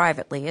matters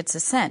privately, it's a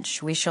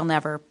cinch we shall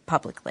never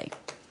publicly.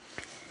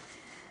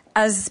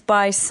 As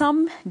by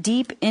some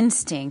deep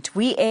instinct,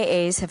 we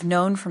AAs have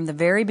known from the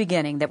very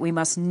beginning that we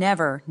must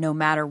never, no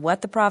matter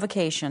what the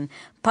provocation,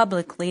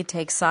 publicly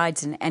take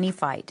sides in any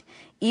fight,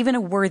 even a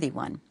worthy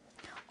one.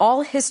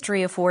 All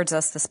history affords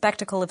us the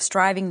spectacle of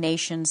striving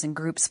nations and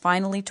groups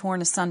finally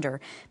torn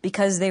asunder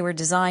because they were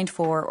designed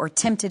for or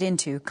tempted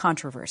into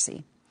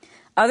controversy.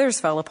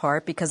 Others fell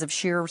apart because of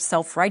sheer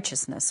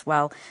self-righteousness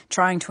while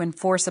trying to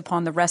enforce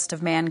upon the rest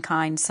of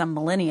mankind some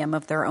millennium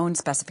of their own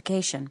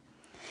specification.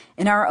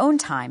 In our own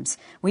times,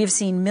 we have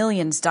seen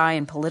millions die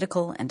in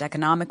political and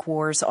economic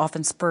wars,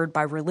 often spurred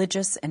by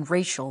religious and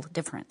racial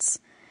difference.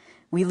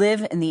 We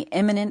live in the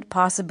imminent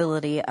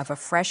possibility of a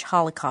fresh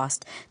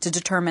Holocaust to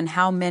determine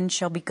how men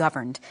shall be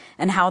governed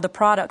and how the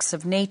products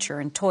of nature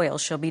and toil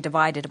shall be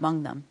divided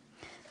among them.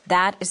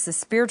 That is the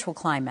spiritual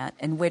climate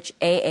in which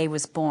AA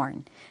was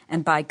born,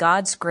 and by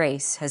God's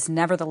grace has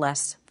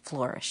nevertheless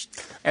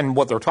flourished. And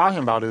what they're talking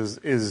about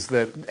is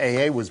that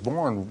AA was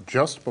born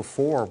just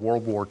before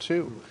World War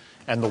II.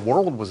 And the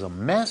world was a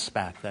mess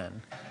back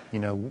then. You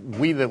know,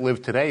 we that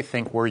live today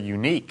think we're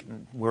unique.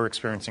 We're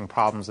experiencing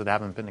problems that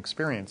haven't been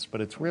experienced,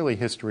 but it's really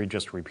history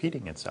just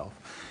repeating itself.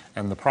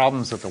 And the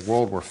problems that the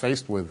world were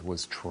faced with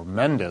was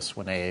tremendous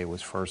when AA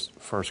was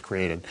first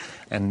created.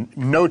 And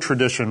no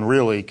tradition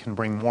really can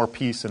bring more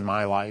peace in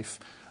my life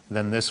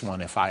than this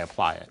one if I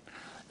apply it.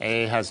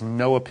 AA has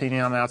no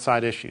opinion on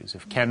outside issues.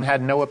 If Ken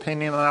had no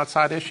opinion on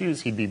outside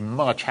issues, he'd be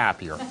much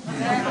happier.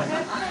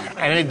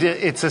 And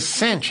it's a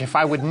cinch. If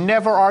I would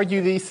never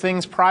argue these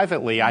things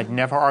privately, I'd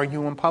never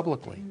argue them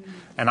publicly.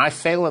 And I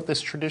fail at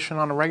this tradition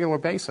on a regular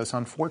basis,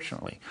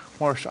 unfortunately.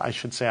 Or I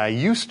should say I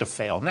used to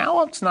fail.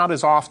 Now it's not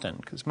as often,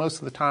 because most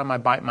of the time I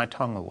bite my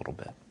tongue a little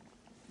bit.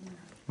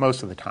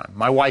 Most of the time.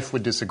 My wife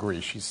would disagree.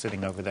 She's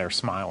sitting over there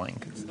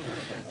smiling.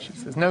 She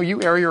says, no,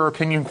 you air your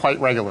opinion quite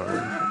regularly.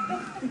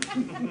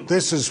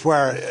 This is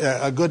where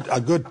a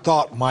good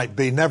thought might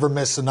be never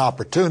miss an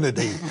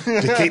opportunity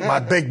to keep my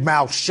big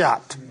mouth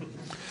shut.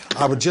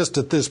 I would just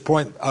at this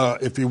point,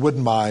 if you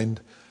wouldn't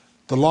mind,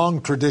 the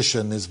long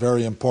tradition is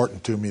very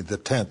important to me, the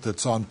 10th.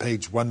 It's on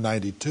page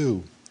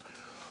 192.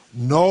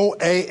 No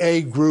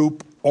AA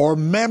group or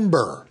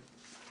member,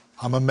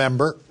 I'm a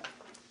member,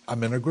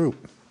 I'm in a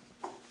group,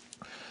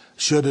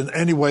 should in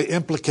any way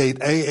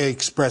implicate AA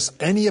express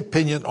any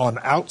opinion on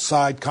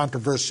outside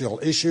controversial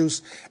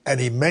issues, and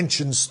he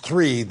mentions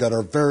 3 that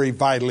are very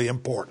vitally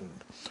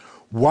important.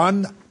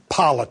 1,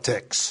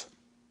 politics.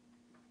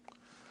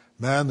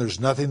 Man, there's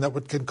nothing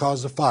that can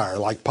cause a fire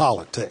like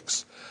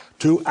politics.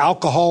 2,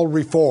 alcohol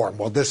reform.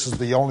 Well, this is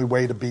the only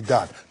way to be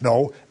done.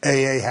 No,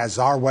 AA has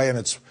our way, and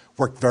it's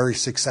worked very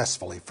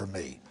successfully for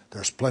me.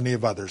 There's plenty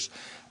of others.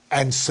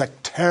 And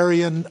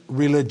sectarian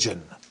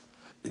religion.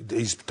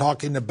 He's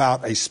talking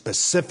about a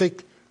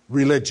specific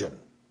religion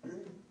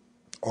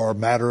or a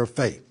matter of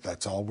faith.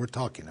 That's all we're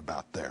talking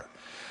about there.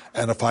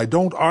 And if I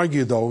don't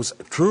argue those,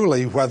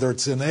 truly, whether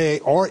it's in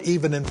AA or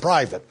even in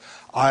private,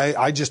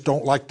 I just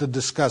don't like to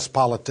discuss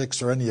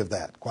politics or any of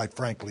that, quite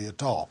frankly,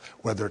 at all,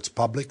 whether it's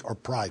public or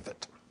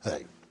private.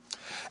 Hey.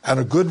 And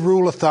a good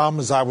rule of thumb,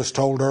 as I was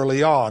told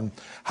early on,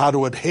 how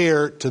to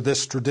adhere to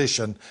this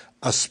tradition,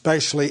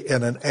 especially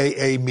in an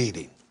AA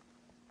meeting.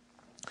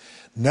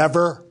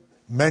 Never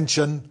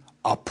mention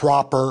a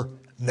proper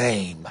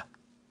name.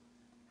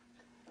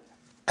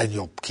 And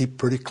you'll keep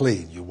pretty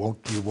clean. You'll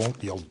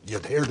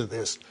adhere to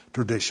this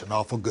tradition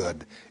awful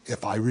good.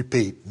 If I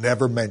repeat,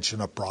 never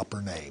mention a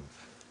proper name.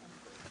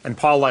 And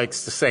Paul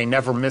likes to say,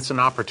 never miss an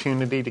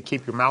opportunity to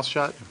keep your mouth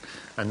shut.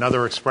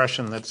 Another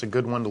expression that's a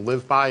good one to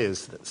live by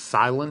is that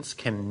silence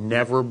can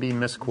never be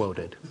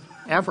misquoted.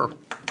 Ever.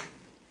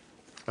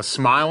 A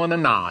smile and a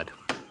nod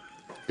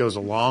goes a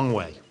long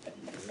way.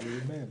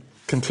 Amen.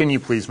 Continue,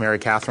 please, Mary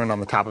Kathryn,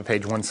 on the top of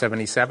page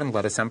 177.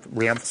 Let us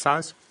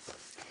reemphasize.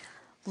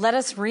 Let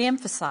us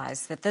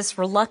reemphasize that this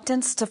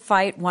reluctance to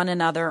fight one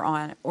another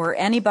on or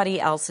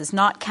anybody else is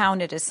not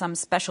counted as some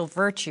special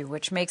virtue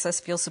which makes us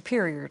feel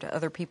superior to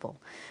other people.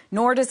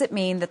 Nor does it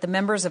mean that the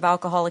members of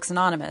Alcoholics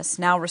Anonymous,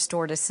 now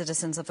restored as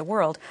citizens of the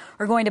world,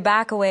 are going to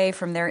back away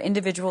from their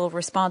individual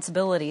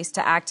responsibilities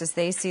to act as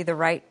they see the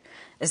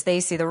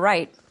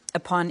right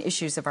upon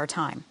issues of our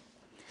time.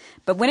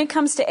 But when it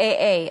comes to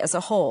AA as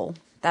a whole,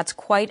 that's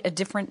quite a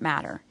different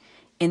matter.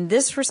 In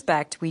this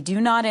respect, we do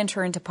not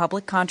enter into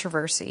public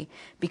controversy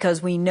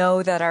because we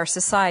know that our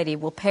society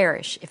will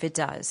perish if it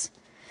does.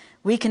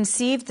 We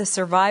conceive the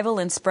survival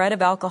and spread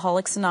of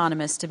Alcoholics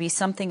Anonymous to be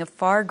something of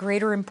far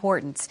greater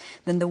importance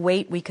than the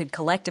weight we could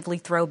collectively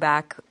throw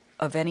back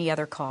of any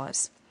other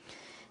cause.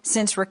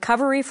 Since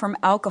recovery from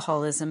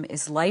alcoholism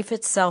is life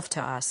itself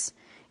to us,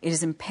 It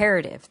is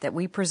imperative that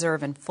we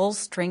preserve in full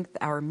strength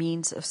our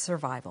means of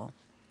survival.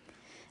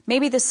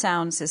 Maybe this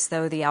sounds as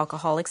though the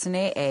alcoholics in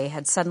AA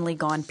had suddenly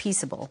gone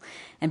peaceable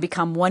and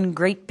become one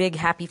great big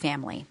happy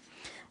family.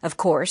 Of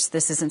course,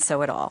 this isn't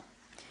so at all.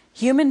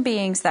 Human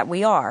beings that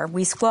we are,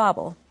 we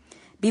squabble.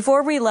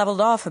 Before we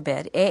leveled off a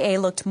bit, AA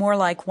looked more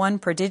like one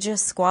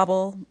prodigious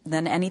squabble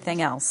than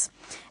anything else,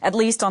 at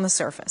least on the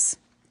surface.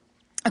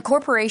 A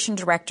corporation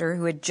director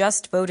who had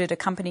just voted a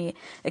company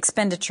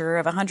expenditure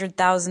of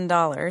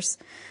 $100,000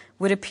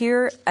 would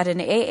appear at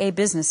an AA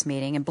business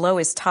meeting and blow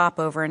his top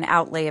over an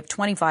outlay of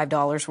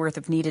 $25 worth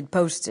of needed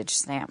postage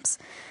stamps.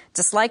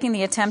 Disliking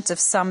the attempt of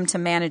some to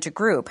manage a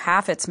group,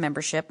 half its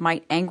membership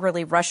might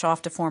angrily rush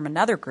off to form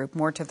another group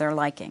more to their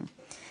liking.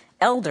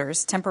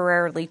 Elders,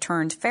 temporarily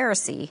turned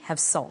Pharisee, have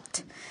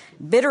sulked.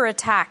 Bitter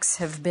attacks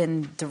have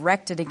been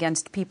directed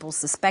against people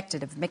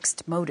suspected of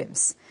mixed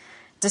motives.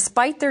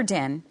 Despite their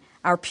din,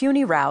 our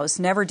puny rows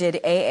never did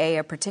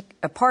AA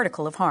a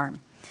particle of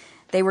harm.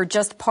 They were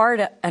just part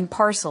and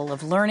parcel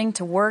of learning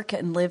to work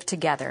and live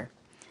together.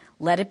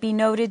 Let it be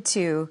noted,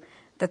 too,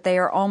 that they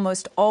are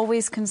almost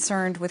always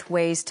concerned with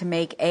ways to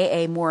make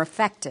AA more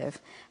effective,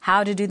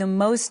 how to do the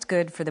most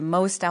good for the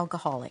most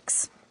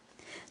alcoholics.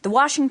 The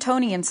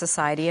Washingtonian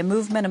Society, a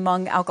movement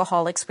among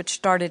alcoholics which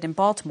started in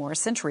Baltimore a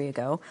century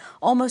ago,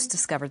 almost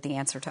discovered the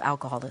answer to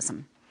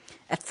alcoholism.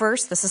 At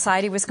first, the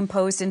society was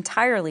composed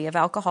entirely of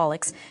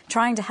alcoholics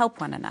trying to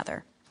help one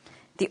another.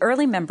 The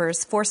early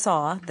members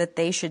foresaw that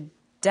they should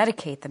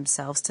dedicate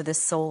themselves to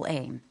this sole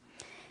aim.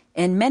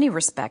 In many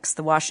respects,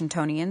 the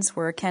Washingtonians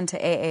were akin to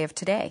AA of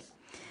today.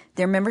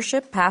 Their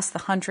membership passed the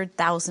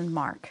 100,000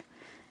 mark.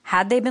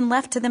 Had they been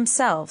left to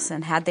themselves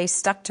and had they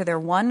stuck to their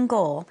one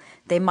goal,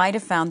 they might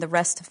have found the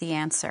rest of the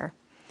answer.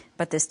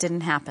 But this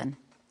didn't happen.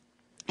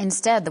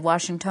 Instead, the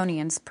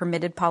Washingtonians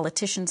permitted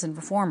politicians and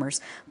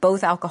reformers,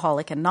 both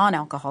alcoholic and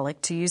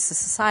non-alcoholic, to use the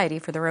society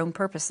for their own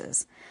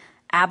purposes.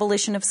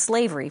 Abolition of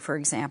slavery, for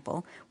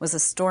example, was a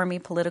stormy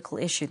political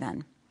issue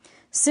then.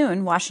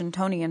 Soon,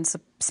 Washingtonian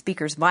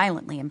speakers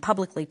violently and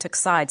publicly took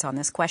sides on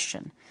this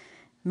question.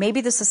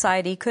 Maybe the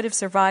society could have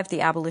survived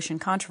the abolition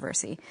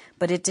controversy,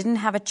 but it didn't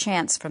have a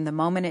chance from the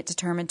moment it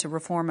determined to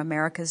reform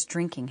America's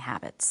drinking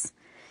habits.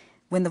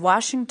 When the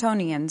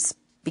Washingtonians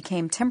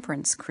became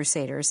temperance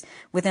crusaders,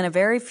 within a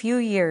very few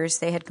years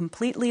they had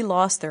completely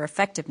lost their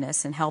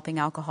effectiveness in helping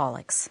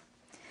alcoholics.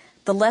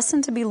 The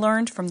lesson to be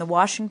learned from the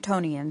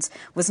Washingtonians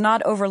was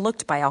not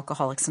overlooked by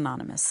Alcoholics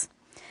Anonymous.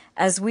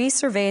 As we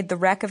surveyed the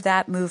wreck of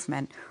that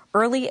movement,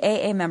 early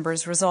AA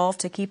members resolved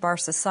to keep our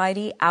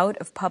society out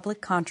of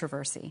public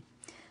controversy.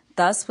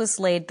 Thus was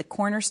laid the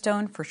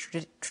cornerstone for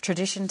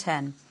Tradition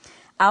 10.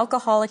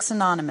 Alcoholics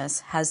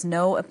Anonymous has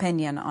no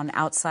opinion on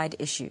outside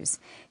issues.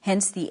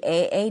 Hence, the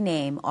AA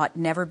name ought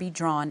never be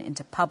drawn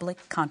into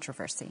public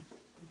controversy.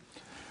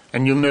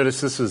 And you'll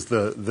notice this is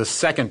the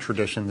second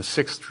tradition. The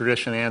sixth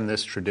tradition and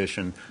this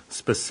tradition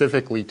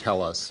specifically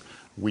tell us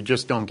we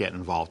just don't get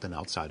involved in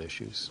outside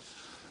issues.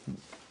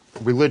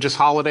 Religious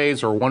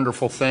holidays are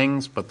wonderful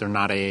things, but they're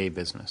not AA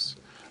business.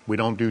 We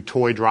don't do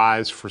toy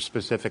drives for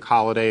specific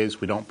holidays.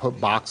 We don't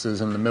put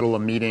boxes in the middle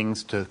of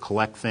meetings to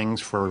collect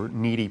things for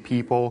needy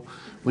people.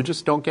 We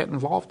just don't get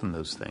involved in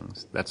those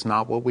things. That's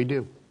not what we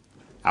do.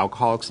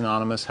 Alcoholics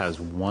Anonymous has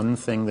one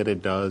thing that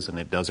it does, and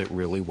it does it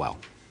really well.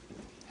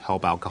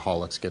 Help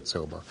alcoholics get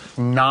sober.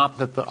 Not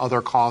that the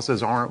other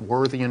causes aren't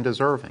worthy and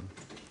deserving.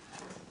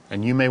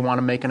 And you may want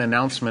to make an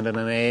announcement at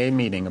an AA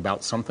meeting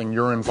about something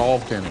you're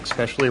involved in,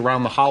 especially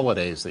around the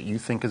holidays, that you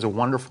think is a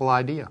wonderful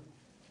idea.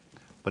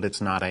 But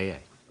it's not AA.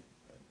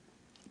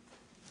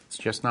 It's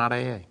just not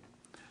AA.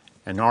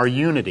 And our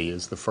unity,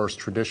 as the first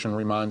tradition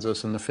reminds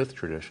us in the fifth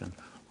tradition,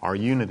 our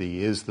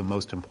unity is the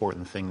most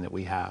important thing that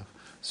we have.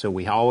 So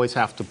we always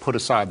have to put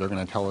aside, they're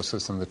going to tell us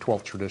this in the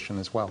 12th tradition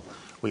as well,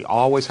 we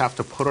always have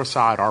to put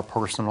aside our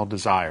personal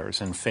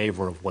desires in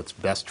favor of what's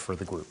best for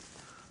the group.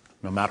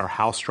 No matter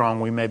how strong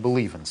we may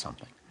believe in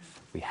something,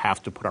 we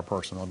have to put our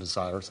personal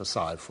desires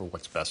aside for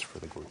what's best for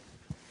the group.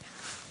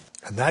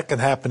 And that can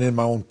happen in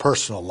my own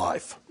personal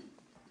life.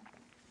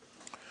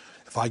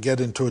 If I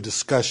get into a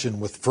discussion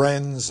with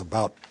friends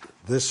about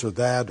this or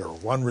that, or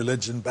one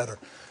religion better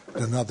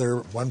than another,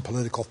 one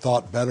political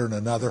thought better than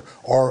another,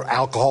 or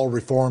alcohol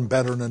reform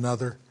better than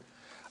another,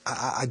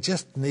 I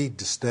just need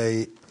to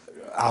stay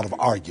out of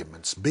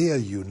arguments. Be a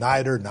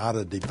uniter, not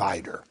a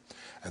divider.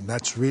 And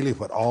that's really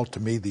what all, to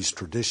me, these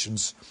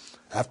traditions,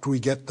 after we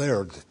get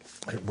there,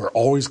 we're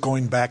always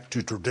going back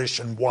to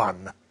tradition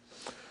 1,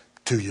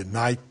 to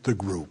unite the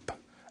group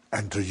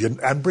and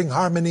and bring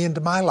harmony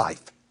into my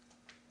life.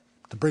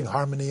 To bring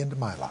harmony into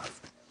my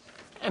life.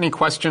 Any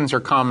questions or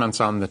comments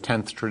on the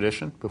 10th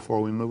tradition before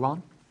we move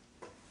on?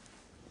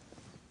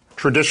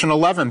 Tradition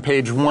 11,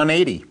 page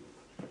 180.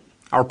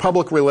 Our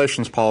public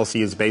relations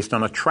policy is based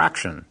on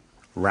attraction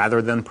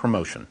rather than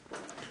promotion.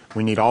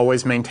 We need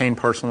always maintain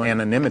personal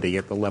anonymity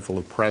at the level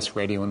of press,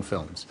 radio, and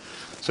films.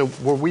 So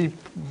were we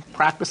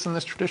practicing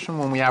this tradition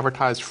when we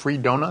advertised free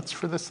donuts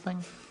for this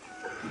thing?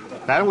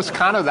 That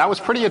was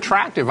pretty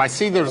attractive. I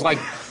see there's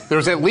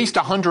at least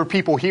 100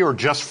 people here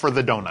just for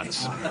the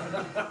donuts.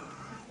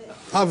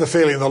 I have a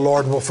feeling the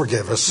Lord will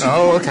forgive us.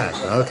 Oh,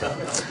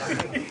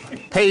 okay.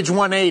 Page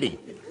 180.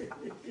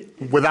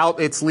 Without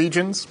its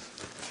legions?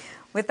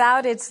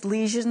 Without its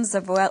legions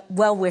of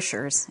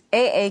well-wishers,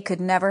 AA could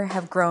never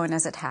have grown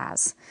as it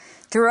has.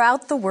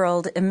 Throughout the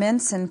world,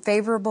 immense and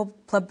favorable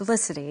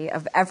publicity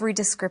of every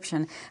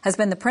description has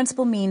been the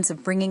principal means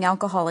of bringing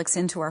alcoholics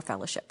into our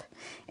fellowship.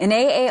 In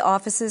AA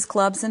offices,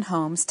 clubs, and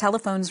homes,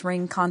 telephones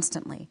ring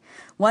constantly.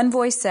 One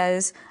voice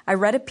says, "I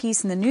read a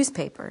piece in the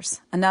newspapers."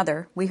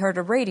 Another, "We heard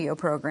a radio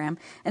program."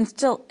 And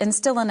still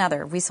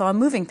another, "We saw a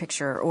moving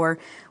picture," or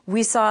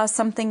 "We saw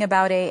something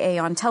about AA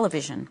on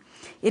television."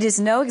 It is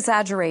no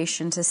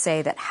exaggeration to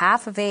say that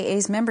half of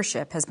AA's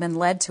membership has been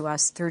led to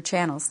us through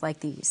channels like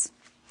these.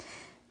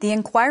 The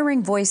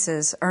inquiring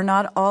voices are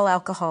not all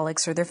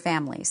alcoholics or their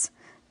families.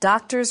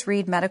 Doctors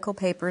read medical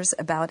papers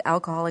about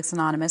Alcoholics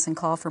Anonymous and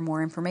call for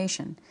more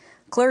information.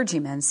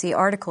 Clergymen see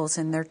articles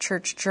in their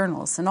church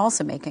journals and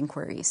also make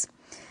inquiries.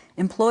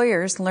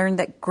 Employers learn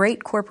that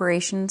great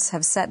corporations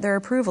have set their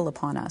approval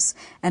upon us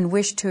and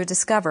wish to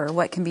discover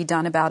what can be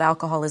done about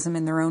alcoholism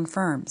in their own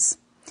firms.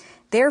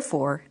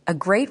 Therefore, a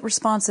great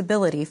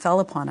responsibility fell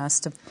upon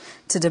us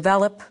to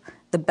develop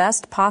the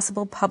best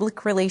possible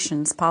public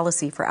relations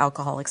policy for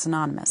Alcoholics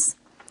Anonymous.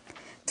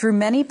 Through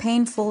many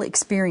painful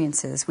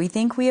experiences, we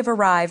think we have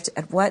arrived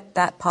at what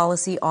that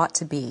policy ought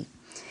to be.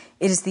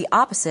 It is the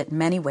opposite in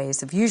many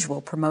ways of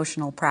usual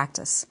promotional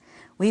practice.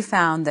 We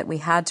found that we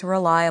had to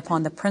rely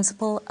upon the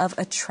principle of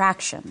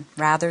attraction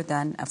rather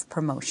than of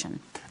promotion.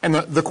 And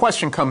the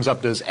question comes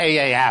up, does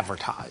AA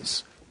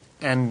advertise?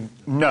 And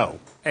no,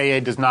 AA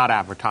does not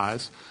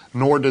advertise,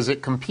 nor does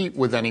it compete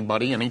with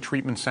anybody, any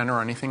treatment center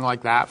or anything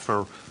like that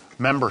for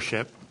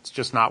membership. It's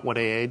just not what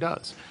AA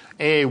does.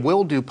 AA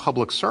will do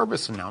public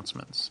service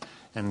announcements.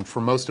 And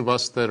for most of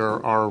us that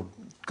are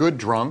good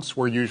drunks,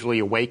 we're usually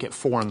awake at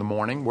 4 in the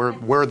morning.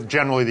 We're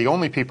generally the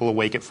only people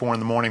awake at 4 in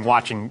the morning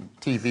watching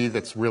TV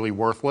that's really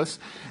worthless.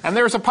 And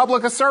there's a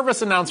public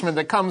service announcement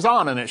that comes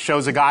on, and it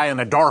shows a guy in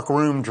a dark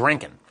room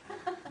drinking.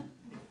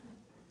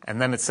 And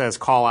then it says,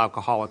 call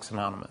Alcoholics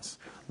Anonymous.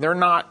 They're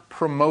not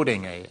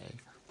promoting AA.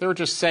 They're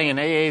just saying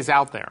AA's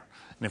out there.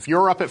 And if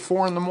you're up at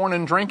 4 in the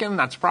morning drinking,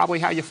 that's probably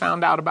how you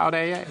found out about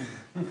AA.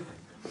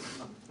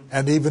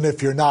 And even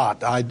if you're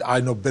not,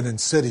 I've been in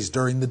cities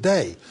during the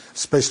day,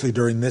 especially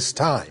during this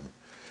time.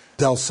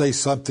 They'll say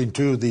something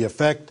to the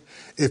effect,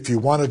 if you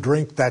want to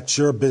drink, that's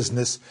your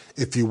business.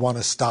 If you want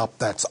to stop,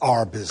 that's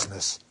our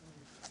business.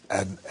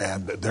 And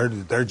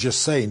they're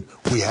just saying,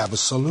 we have a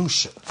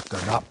solution.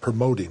 They're not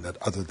promoting it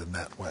other than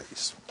that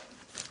ways.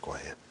 Go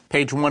ahead.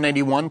 Page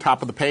 181,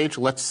 top of the page.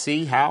 Let's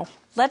see how.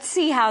 Let's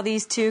see how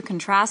these two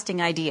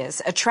contrasting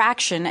ideas,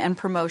 attraction and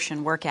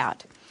promotion, work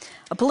out.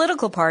 A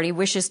political party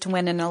wishes to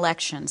win an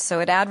election, so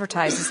it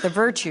advertises the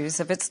virtues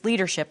of its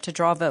leadership to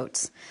draw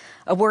votes.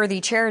 A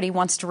worthy charity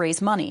wants to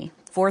raise money.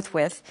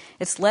 Forthwith,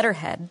 its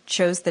letterhead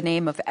shows the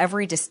name of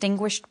every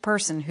distinguished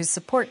person whose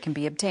support can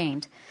be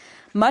obtained.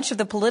 Much of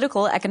the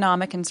political,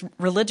 economic, and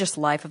religious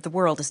life of the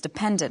world is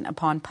dependent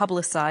upon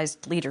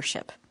publicized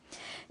leadership.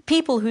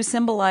 People who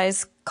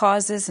symbolize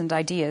causes and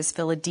ideas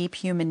fill a deep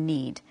human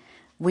need.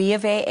 We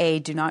of AA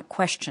do not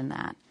question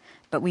that,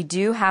 but we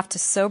do have to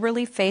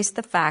soberly face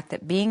the fact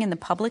that being in the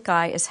public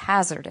eye is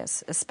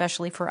hazardous,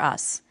 especially for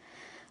us.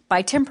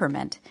 By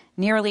temperament,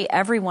 nearly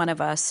every one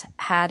of us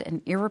had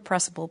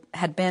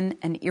been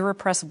an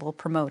irrepressible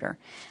promoter,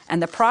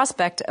 and the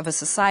prospect of a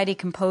society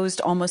composed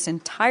almost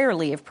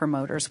entirely of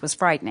promoters was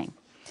frightening.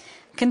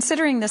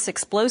 Considering this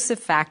explosive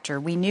factor,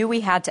 we knew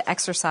we had to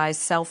exercise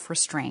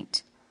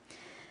self-restraint.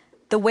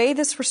 The way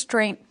this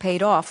restraint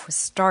paid off was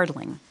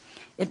startling.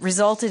 It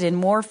resulted in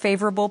more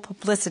favorable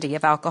publicity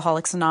of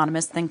Alcoholics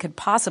Anonymous than could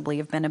possibly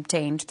have been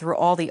obtained through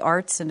all the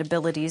arts and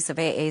abilities of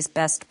AA's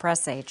best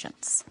press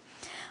agents.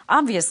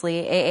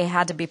 Obviously, AA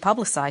had to be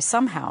publicized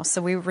somehow,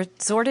 so we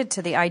resorted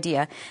to the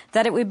idea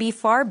that it would be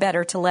far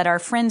better to let our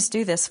friends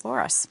do this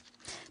for us.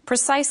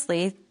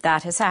 Precisely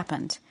that has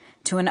happened,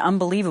 to an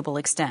unbelievable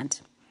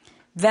extent.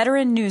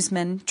 Veteran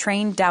newsmen,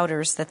 trained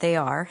doubters that they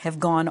are,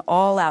 have gone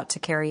all out to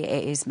carry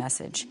AA's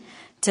message.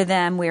 To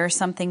them, we are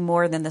something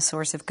more than the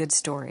source of good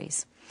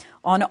stories.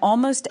 On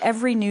almost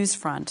every news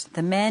front,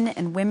 the men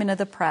and women of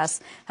the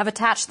press have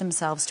attached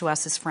themselves to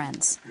us as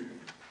friends.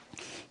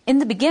 In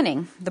the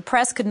beginning, the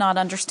press could not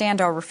understand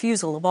our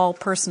refusal of all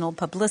personal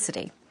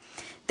publicity.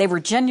 They were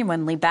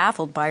genuinely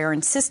baffled by our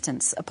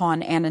insistence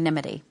upon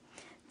anonymity.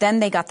 Then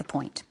they got the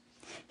point.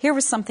 Here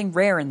was something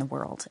rare in the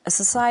world, a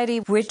society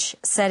which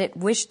said it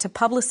wished to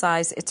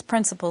publicize its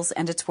principles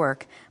and its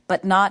work,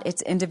 but not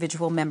its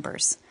individual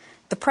members.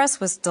 The press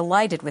was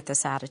delighted with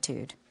this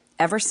attitude.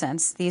 Ever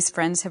since, these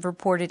friends have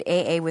reported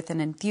AA with an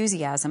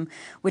enthusiasm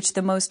which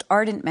the most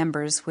ardent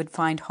members would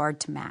find hard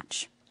to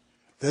match.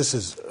 This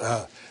is,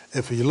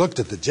 if you looked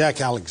at the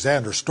Jack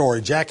Alexander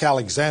story, Jack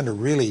Alexander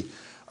really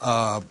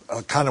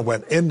kind of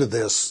went into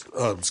this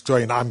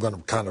saying, I'm going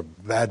to kind of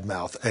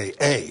badmouth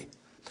AA.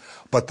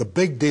 But the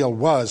big deal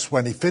was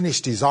when he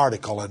finished his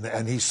article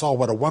and he saw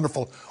what a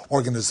wonderful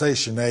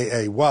organization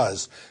AA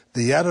was,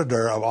 the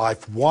editor of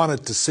Life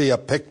wanted to see a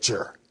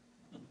picture,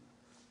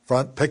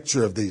 front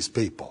picture of these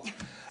people.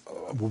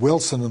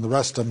 Wilson and the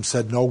rest of them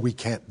said, no, we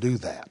can't do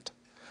that.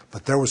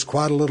 But there was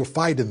quite a little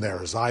fight in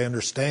there, as I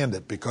understand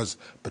it, because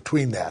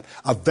between that,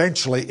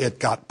 eventually it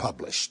got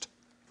published.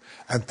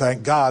 And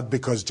thank God,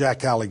 because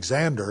Jack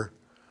Alexander,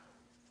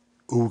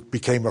 who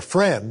became a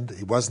friend,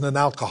 he wasn't an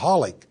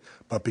alcoholic,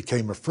 but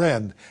became a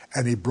friend,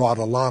 and he brought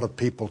a lot of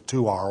people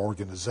to our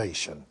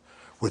organization,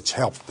 which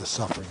helped the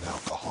suffering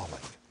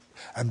alcoholic.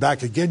 And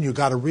back again, you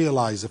got to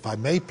realize, if I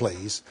may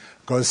please,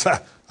 because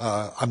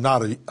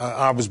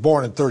I was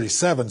born in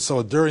 37,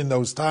 so during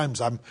those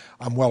times I'm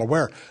well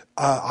aware.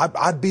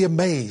 I'd be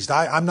amazed.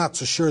 I'm not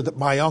so sure that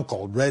my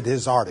uncle read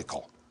his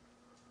article,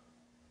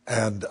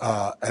 and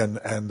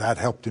that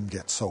helped him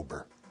get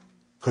sober,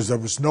 because there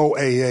was no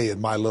AA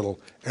in my little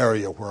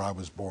area where I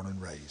was born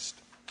and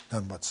raised,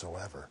 none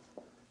whatsoever.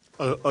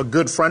 A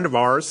good friend of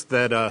ours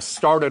that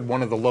started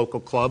one of the local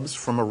clubs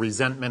from a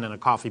resentment in a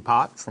coffee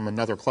pot from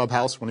another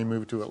clubhouse when he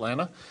moved to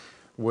Atlanta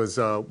was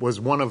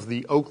one of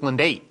the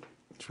Oakland Eight,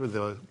 which were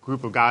the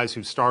group of guys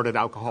who started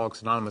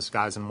Alcoholics Anonymous,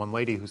 guys and one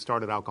lady who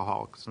started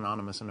Alcoholics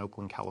Anonymous in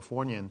Oakland,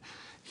 California. And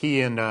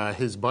he and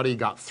his buddy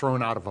got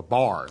thrown out of a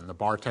bar, and the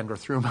bartender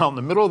threw him out in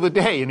the middle of the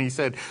day, and he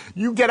said,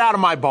 "You get out of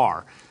my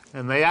bar."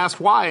 And they asked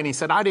why, and he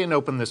said, "I didn't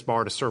open this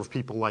bar to serve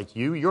people like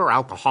you. You're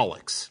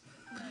alcoholics."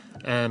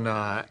 And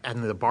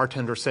the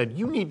bartender said,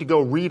 "You need to go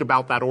read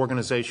about that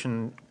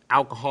organization,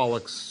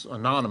 Alcoholics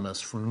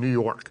Anonymous from New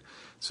York."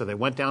 So they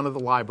went down to the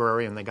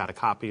library and they got a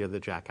copy of the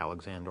Jack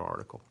Alexander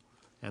article,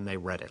 and they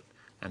read it.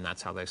 And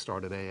that's how they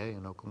started AA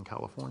in Oakland,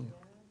 California.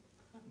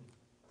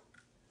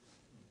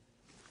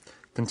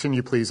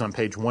 Continue, please, on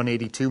page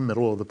 182,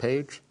 middle of the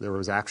page. There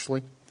was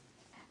actually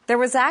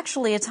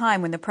a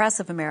time when the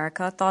press of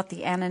America thought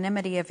the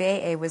anonymity of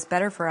AA was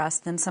better for us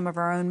than some of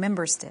our own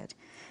members did.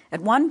 At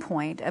one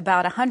point,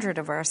 about 100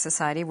 of our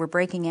society were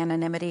breaking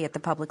anonymity at the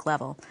public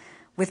level.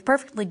 With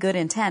perfectly good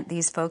intent,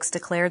 these folks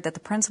declared that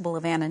the principle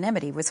of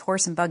anonymity was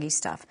horse and buggy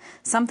stuff,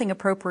 something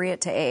appropriate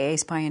to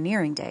AA's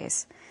pioneering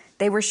days.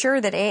 They were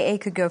sure that AA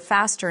could go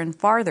faster and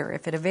farther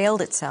if it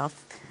availed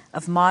itself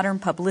of modern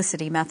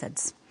publicity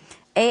methods.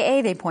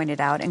 AA, they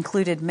pointed out,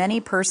 included many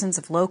persons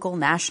of local,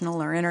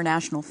 national, or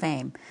international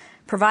fame.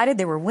 Provided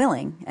they were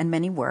willing, and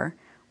many were,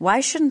 why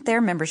shouldn't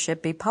their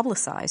membership be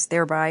publicized,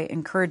 thereby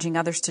encouraging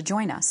others to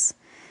join us?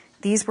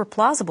 These were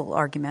plausible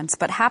arguments,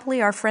 but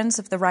happily our friends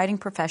of the writing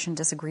profession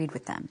disagreed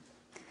with them.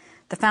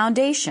 The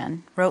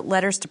Foundation wrote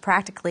letters to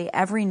practically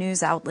every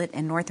news outlet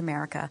in North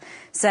America,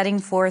 setting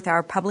forth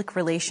our public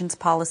relations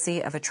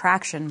policy of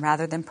attraction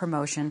rather than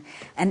promotion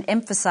and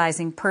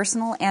emphasizing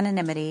personal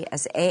anonymity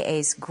as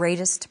AA's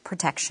greatest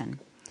protection.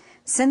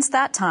 Since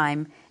that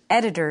time,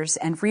 editors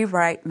and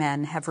rewrite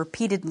men have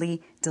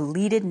repeatedly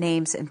deleted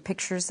names and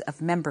pictures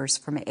of members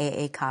from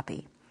AA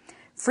copy.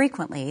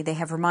 Frequently, they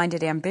have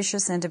reminded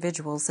ambitious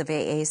individuals of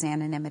AA's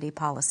anonymity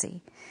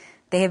policy.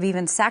 They have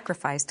even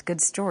sacrificed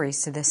good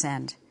stories to this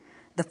end.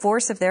 The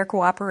force of their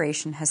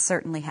cooperation has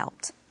certainly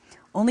helped.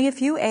 Only a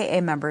few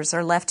AA members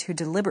are left who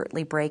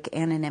deliberately break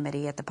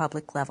anonymity at the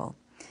public level.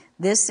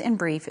 This, in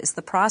brief, is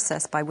the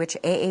process by which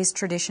AA's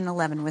Tradition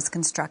 11 was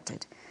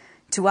constructed.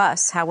 To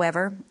us,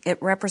 however, it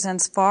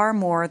represents far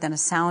more than a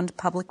sound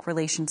public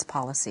relations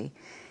policy.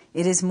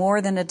 It is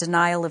more than a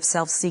denial of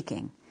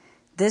self-seeking.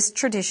 This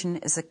tradition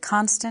is a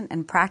constant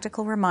and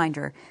practical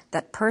reminder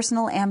that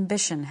personal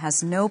ambition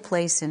has no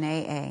place in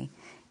AA.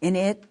 In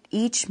it,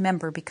 each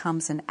member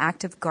becomes an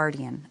active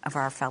guardian of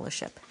our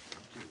fellowship.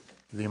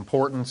 The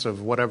importance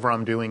of whatever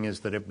I'm doing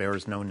is that it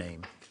bears no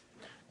name.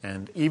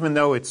 And even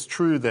though it's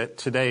true that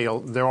today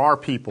there are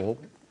people,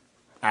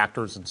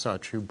 actors and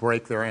such, who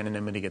break their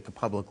anonymity at the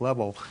public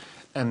level,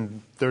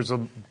 and there's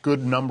a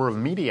good number of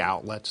media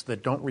outlets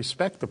that don't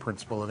respect the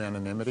principle of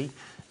anonymity.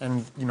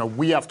 And,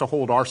 we have to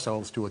hold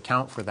ourselves to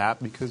account for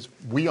that because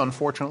we,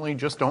 unfortunately,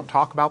 just don't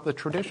talk about the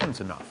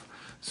traditions enough.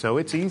 So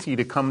it's easy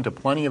to come to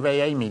plenty of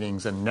AA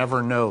meetings and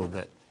never know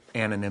that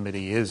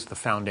anonymity is the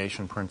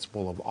foundation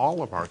principle of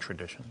all of our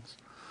traditions.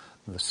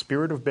 The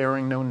spirit of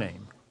bearing no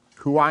name.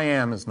 Who I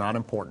am is not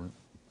important.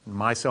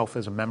 Myself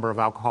as a member of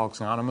Alcoholics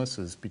Anonymous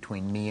is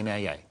between me and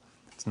AA.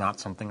 It's not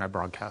something I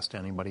broadcast to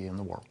anybody in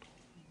the world.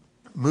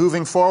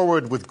 Moving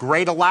forward with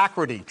great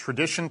alacrity,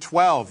 Tradition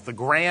 12, the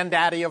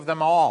granddaddy of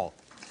them all.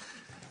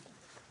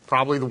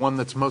 Probably the one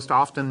that's most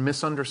often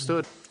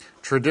misunderstood.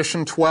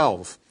 Tradition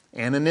 12,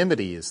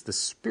 anonymity is the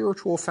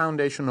spiritual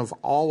foundation of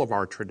all of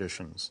our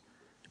traditions,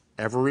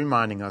 ever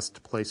reminding us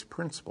to place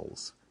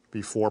principles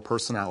before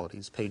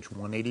personalities, page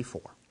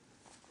 184.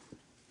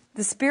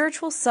 The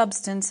spiritual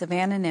substance of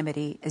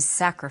anonymity is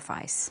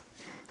sacrifice.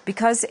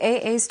 Because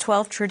AA's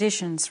 12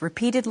 traditions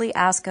repeatedly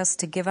ask us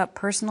to give up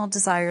personal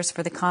desires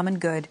for the common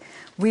good,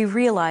 we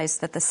realize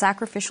that the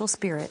sacrificial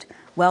spirit,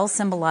 well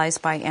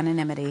symbolized by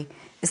anonymity,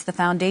 is the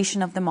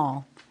foundation of them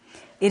all.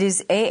 It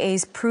is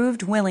AA's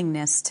proved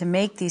willingness to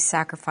make these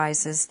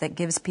sacrifices that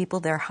gives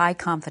people their high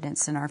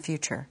confidence in our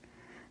future.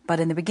 But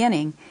in the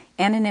beginning,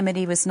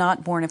 anonymity was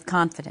not born of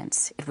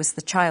confidence. It was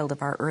the child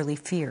of our early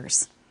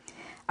fears.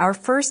 Our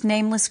first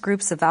nameless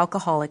groups of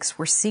alcoholics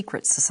were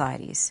secret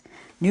societies.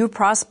 New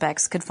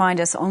prospects could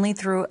find us only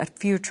through a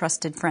few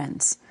trusted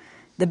friends.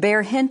 The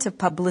bare hint of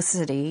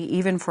publicity,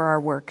 even for our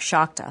work,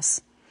 shocked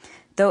us.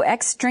 Though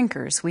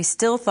ex-drinkers, we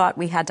still thought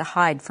we had to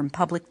hide from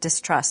public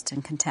distrust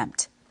and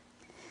contempt.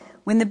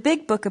 When the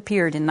Big Book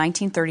appeared in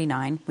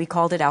 1939, we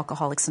called it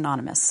Alcoholics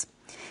Anonymous.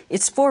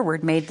 Its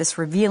foreword made this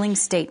revealing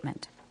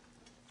statement: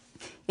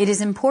 "It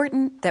is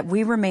important that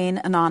we remain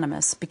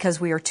anonymous because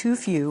we are too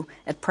few,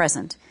 at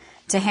present,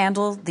 to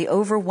handle the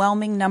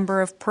overwhelming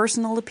number of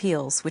personal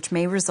appeals which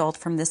may result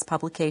from this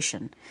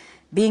publication.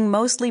 Being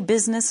mostly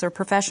business or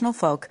professional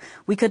folk,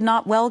 we could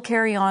not well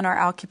carry on our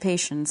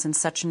occupations in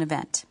such an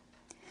event."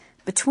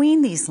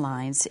 Between these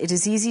lines, it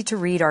is easy to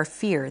read our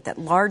fear that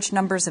large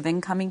numbers of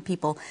incoming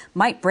people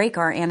might break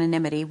our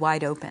anonymity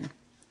wide open.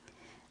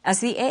 As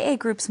the AA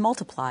groups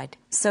multiplied,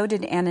 so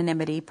did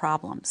anonymity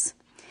problems.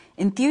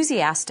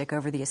 Enthusiastic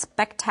over the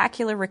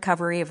spectacular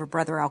recovery of a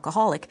brother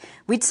alcoholic,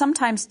 we'd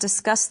sometimes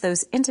discuss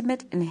those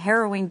intimate and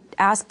harrowing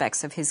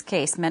aspects of his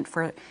case meant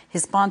for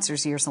his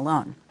sponsor's ears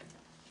alone.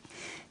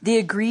 The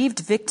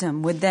aggrieved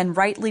victim would then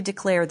rightly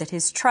declare that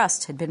his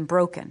trust had been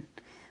broken.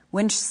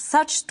 When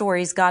such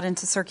stories got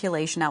into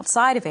circulation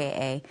outside of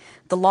AA,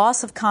 the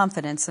loss of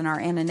confidence in our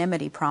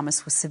anonymity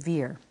promise was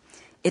severe.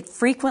 It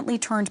frequently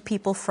turned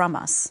people from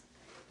us.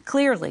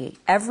 Clearly,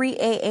 every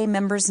AA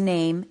member's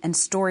name and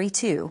story,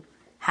 too,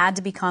 had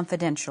to be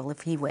confidential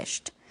if he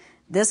wished.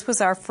 This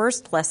was our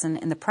first lesson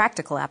in the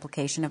practical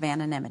application of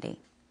anonymity.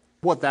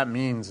 What that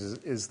means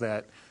is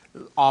that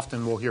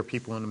often we'll hear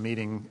people in a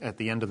meeting, at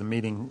the end of the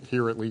meeting,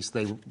 here at least,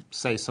 they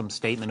say some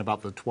statement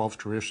about the 12th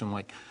tradition,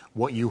 like,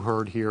 what you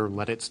heard here,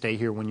 let it stay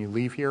here when you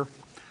leave here.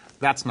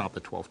 That's not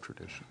the 12th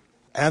tradition.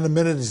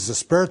 Anonymity is the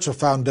spiritual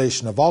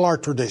foundation of all our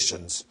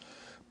traditions.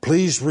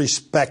 Please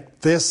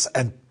respect this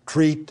and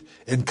treat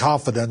in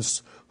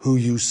confidence who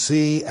you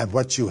see and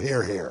what you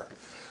hear here.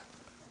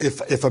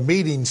 If a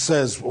meeting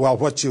says, well,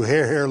 what you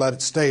hear here, let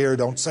it stay here,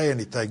 don't say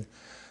anything,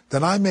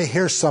 then I may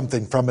hear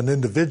something from an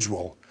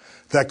individual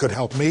that could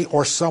help me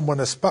or someone,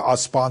 a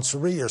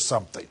sponsoree or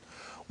something.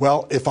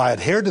 Well, if I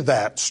adhere to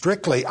that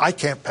strictly, I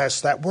can't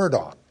pass that word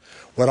on.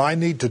 What I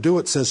need to do,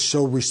 it says,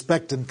 show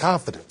respect and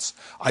confidence.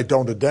 I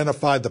don't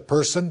identify the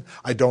person.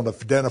 I don't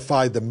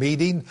identify the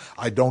meeting.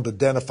 I don't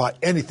identify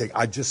anything.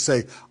 I just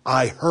say,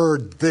 I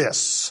heard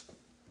this.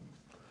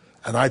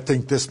 And I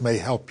think this may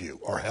help you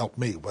or help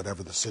me,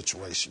 whatever the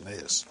situation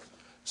is.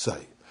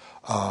 Say.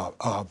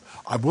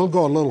 I will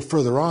go a little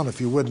further on, if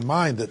you wouldn't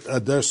mind.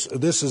 That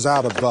this is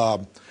out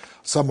of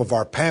some of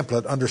our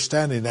pamphlet,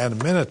 Understanding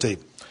Anonymity.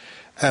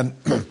 And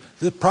this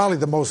is probably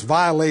the most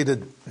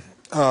violated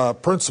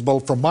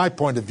principle from my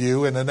point of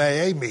view in an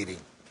AA meeting.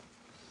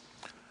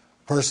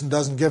 Person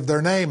doesn't give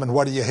their name, and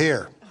what do you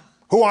hear?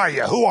 Who are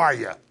you? Who are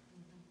you?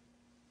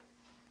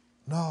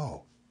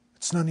 No,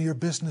 it's none of your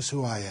business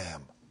who I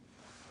am.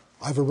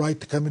 I have a right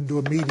to come into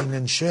a meeting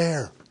and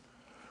share.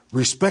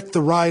 Respect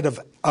the right of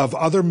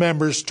other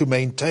members to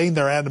maintain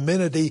their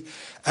anonymity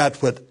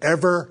at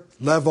whatever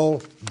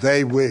level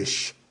they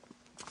wish.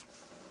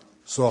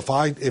 So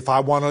if I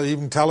want to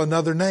even tell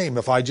another name,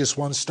 if I just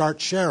want to start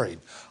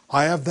sharing,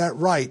 I have that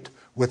right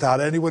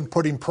without anyone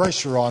putting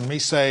pressure on me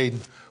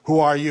saying, who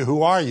are you,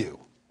 who are you?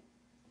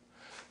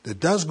 It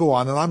does go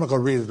on, and I'm not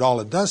going to read it all.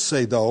 It does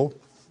say, though,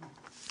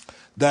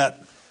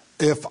 that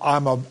if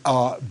I'm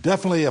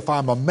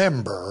a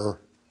member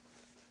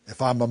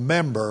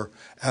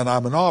and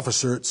I'm an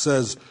officer, it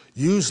says,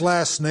 use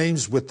last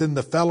names within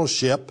the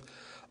fellowship,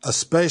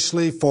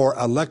 especially for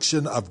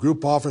election of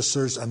group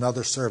officers and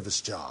other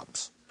service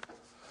jobs.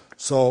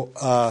 So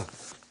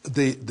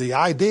the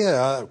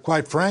idea,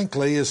 quite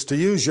frankly, is to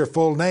use your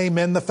full name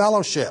in the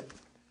fellowship.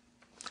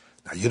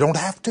 Now, you don't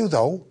have to,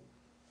 though.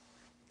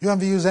 You don't have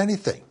to use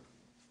anything.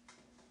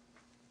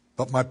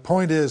 But my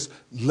point is,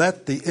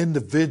 let the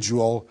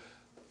individual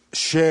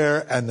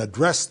share and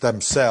address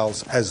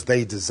themselves as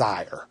they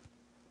desire.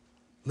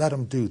 Let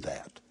them do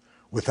that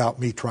without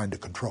me trying to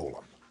control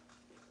them.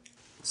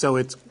 So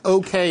it's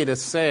okay to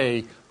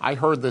say, I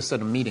heard this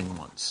at a meeting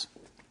once.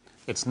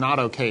 It's not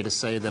okay to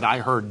say that I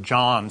heard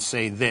John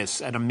say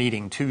this at a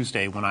meeting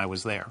Tuesday when I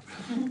was there.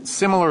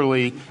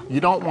 Similarly, you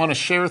don't want to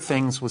share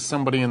things with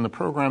somebody in the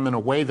program in a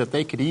way that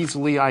they could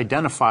easily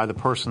identify the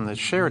person that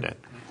shared it.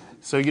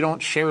 So you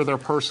don't share their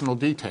personal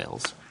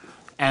details.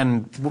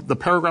 And the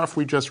paragraph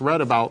we just read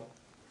about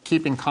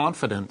keeping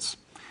confidence,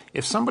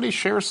 if somebody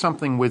shares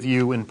something with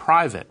you in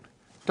private,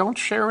 don't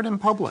share it in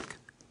public.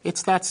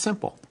 It's that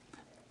simple.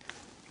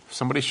 If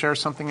somebody shares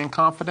something in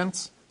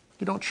confidence,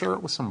 you don't share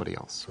it with somebody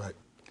else. Right.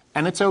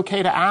 And it's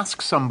okay to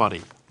ask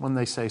somebody when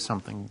they say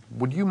something,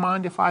 would you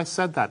mind if I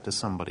said that to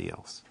somebody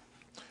else?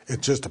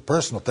 It's just a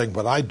personal thing,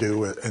 but I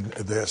do in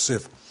this.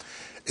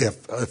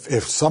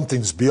 If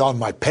something's beyond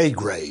my pay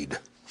grade,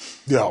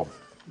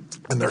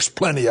 and there's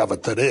plenty of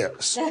it that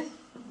is,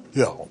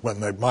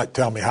 when they might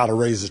tell me how to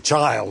raise a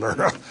child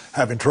or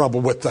having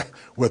trouble with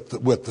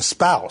the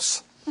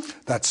spouse,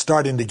 That's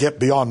starting to get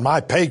beyond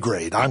my pay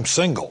grade. I'm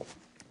single.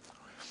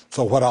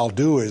 So what I'll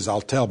do is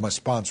I'll tell my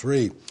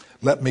sponsoree,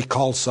 let me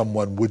call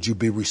someone, would you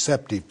be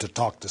receptive to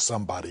talk to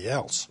somebody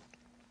else?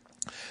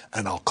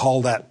 And I'll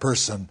call that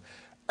person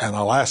and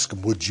I'll ask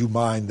them, would you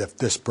mind if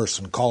this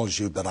person calls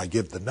you that I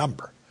give the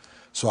number?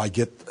 So I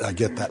get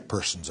that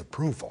person's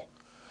approval.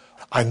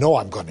 I know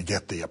I'm going to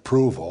get the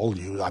approval.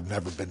 I've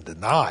never been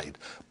denied,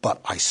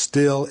 but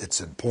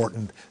it's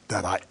important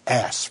that I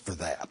ask for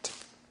that.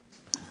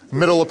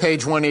 Middle of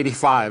page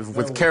 185,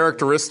 with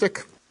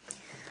characteristic.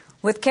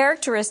 With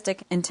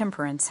characteristic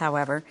intemperance,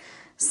 however,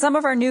 some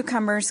of our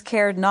newcomers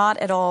cared not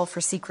at all for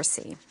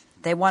secrecy.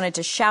 They wanted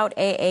to shout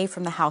AA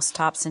from the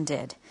housetops and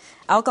did.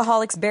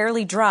 Alcoholics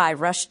Barely Dry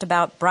rushed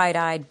about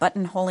bright-eyed,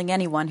 buttonholing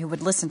anyone who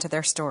would listen to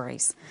their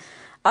stories.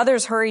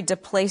 Others hurried to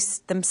place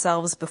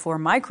themselves before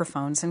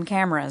microphones and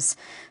cameras.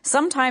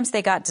 Sometimes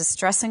they got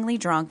distressingly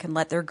drunk and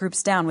let their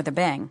groups down with a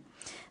bang.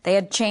 They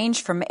had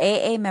changed from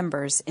AA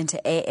members into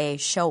AA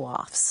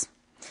show-offs.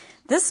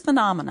 This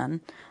phenomenon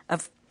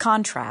of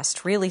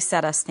contrast really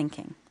set us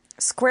thinking.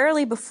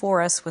 Squarely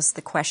before us was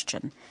the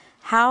question,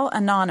 how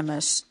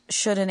anonymous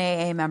should an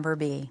AA member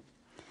be?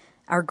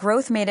 Our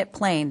growth made it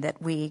plain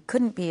that we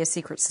couldn't be a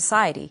secret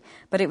society,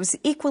 but it was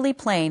equally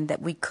plain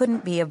that we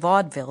couldn't be a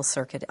vaudeville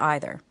circuit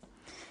either.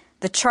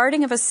 The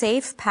charting of a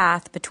safe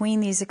path between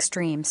these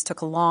extremes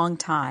took a long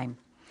time.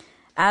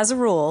 As a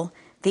rule,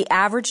 the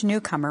average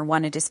newcomer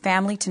wanted his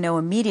family to know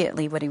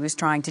immediately what he was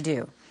trying to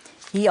do.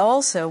 He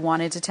also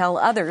wanted to tell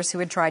others who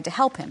had tried to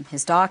help him,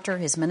 his doctor,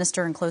 his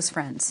minister, and close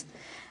friends.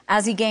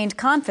 As he gained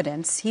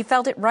confidence, he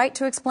felt it right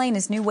to explain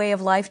his new way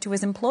of life to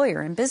his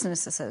employer and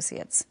business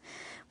associates.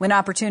 When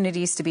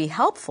opportunities to be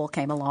helpful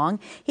came along,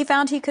 he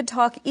found he could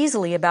talk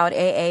easily about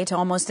AA to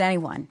almost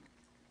anyone.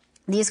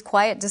 These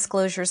quiet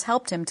disclosures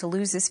helped him to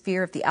lose his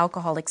fear of the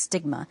alcoholic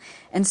stigma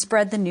and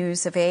spread the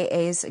news of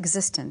AA's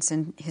existence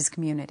in his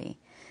community.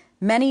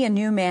 Many a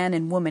new man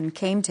and woman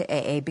came to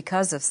AA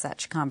because of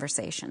such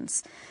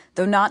conversations.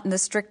 Though not in the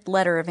strict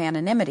letter of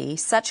anonymity,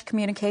 such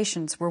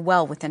communications were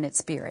well within its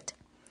spirit.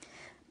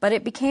 But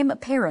it became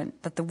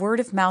apparent that the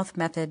word-of-mouth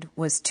method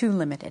was too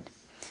limited.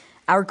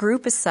 Our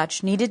group as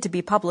such needed to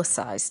be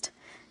publicized.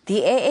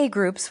 The AA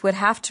groups would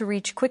have to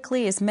reach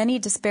quickly as many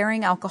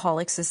despairing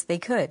alcoholics as they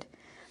could.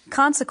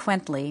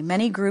 Consequently,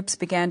 many groups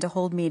began to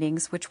hold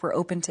meetings which were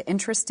open to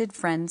interested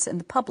friends and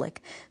the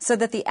public so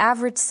that the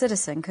average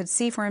citizen could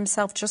see for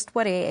himself just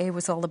what AA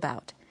was all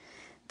about.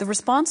 The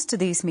response to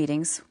these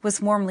meetings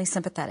was warmly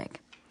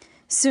sympathetic.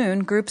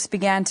 Soon, groups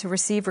began to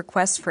receive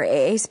requests for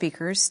AA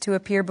speakers to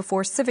appear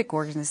before civic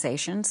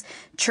organizations,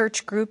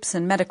 church groups,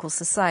 and medical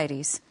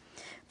societies.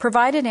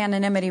 Provided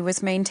anonymity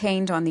was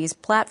maintained on these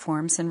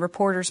platforms and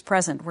reporters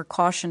present were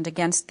cautioned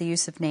against the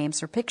use of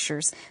names or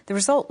pictures, the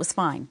result was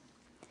fine.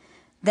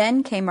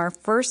 Then came our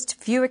first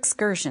few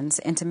excursions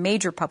into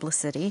major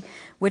publicity,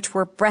 which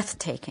were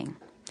breathtaking.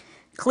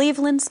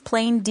 Cleveland's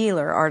Plain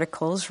Dealer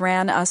articles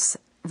ran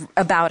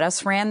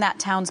that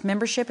town's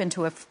membership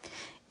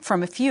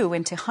from a few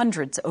into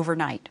hundreds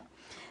overnight.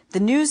 The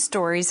news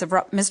stories of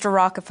Mr.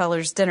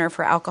 Rockefeller's dinner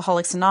for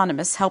Alcoholics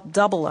Anonymous helped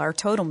double our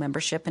total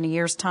membership in a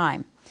year's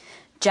time.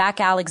 Jack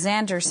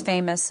Alexander's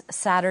famous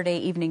Saturday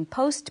Evening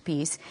Post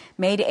piece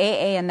made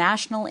AA a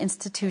national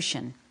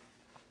institution.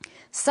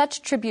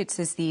 Such tributes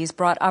as these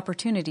brought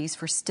opportunities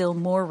for still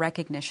more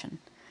recognition.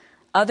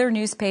 Other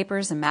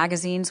newspapers and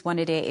magazines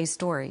wanted AA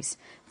stories.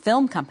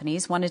 Film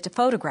companies wanted to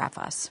photograph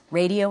us.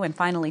 Radio and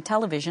finally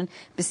television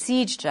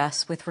besieged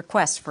us with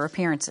requests for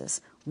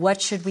appearances.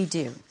 What should we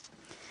do?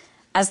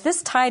 As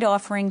this tide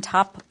offering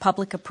top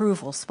public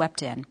approval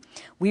swept in,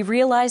 we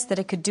realized that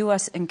it could do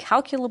us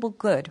incalculable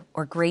good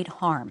or great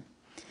harm.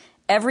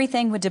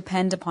 Everything would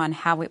depend upon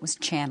how it was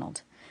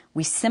channeled.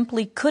 We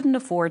simply couldn't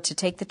afford to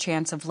take the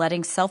chance of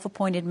letting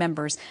self-appointed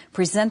members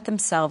present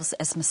themselves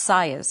as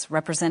messiahs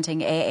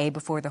representing AA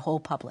before the whole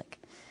public.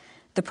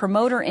 The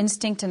promoter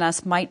instinct in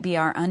us might be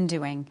our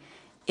undoing.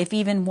 If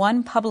even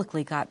one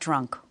publicly got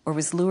drunk or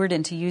was lured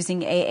into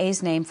using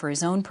AA's name for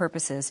his own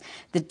purposes,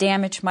 the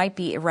damage might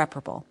be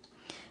irreparable.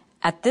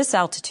 At this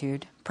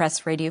altitude,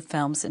 press, radio,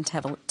 films, and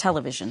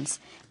televisions,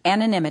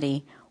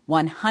 anonymity,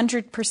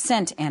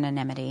 100%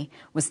 anonymity,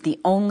 was the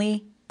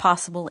only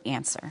possible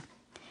answer.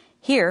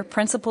 Here,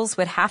 principles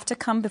would have to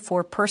come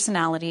before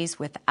personalities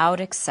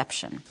without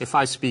exception. If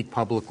I speak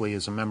publicly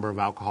as a member of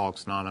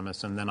Alcoholics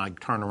Anonymous and then I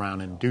turn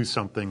around and do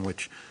something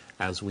which,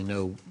 as we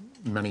know,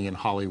 many in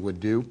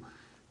Hollywood do,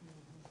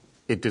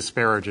 it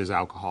disparages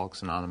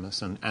Alcoholics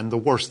Anonymous. And the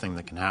worst thing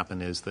that can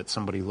happen is that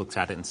somebody looks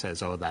at it and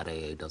says, oh, that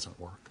AA doesn't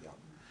work.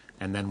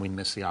 And then we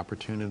miss the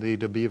opportunity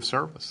to be of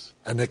service.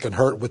 And it can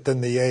hurt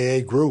within the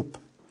AA group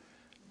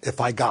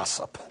if I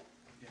gossip.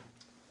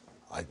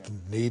 I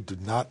need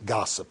to not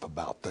gossip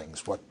about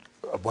things. What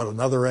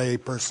another AA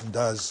person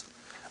does,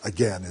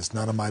 again, is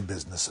none of my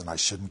business, and I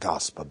shouldn't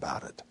gossip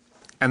about it.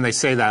 And they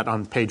say that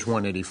on page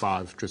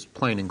 185, just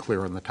plain and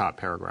clear in the top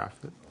paragraph.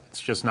 It's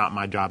just not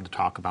my job to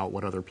talk about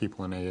what other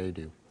people in AA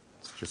do.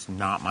 It's just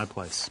not my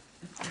place.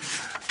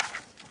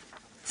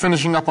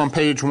 Finishing up on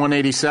page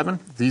 187,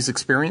 these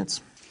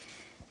experience.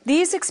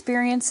 These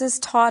experiences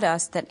taught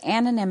us that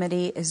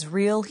anonymity is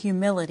real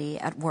humility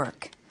at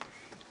work.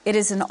 It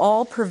is an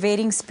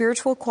all-pervading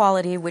spiritual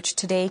quality which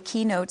today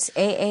keynotes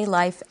AA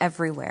life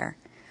everywhere.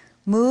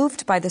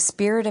 Moved by the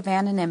spirit of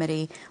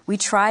anonymity, we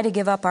try to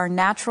give up our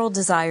natural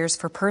desires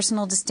for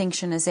personal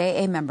distinction as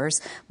AA members,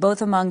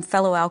 both among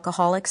fellow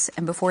alcoholics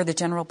and before the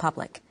general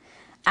public.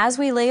 As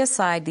we lay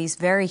aside these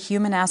very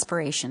human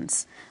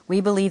aspirations, we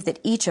believe that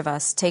each of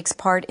us takes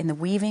part in the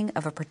weaving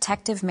of a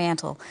protective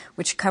mantle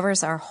which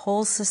covers our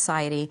whole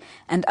society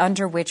and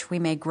under which we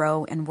may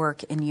grow and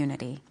work in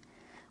unity.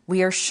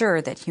 We are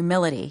sure that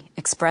humility,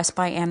 expressed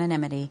by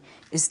anonymity,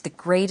 is the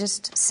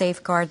greatest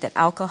safeguard that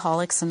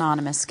Alcoholics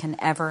Anonymous can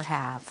ever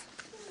have.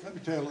 Let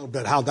me tell you a little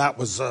bit how that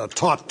was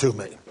taught to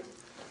me.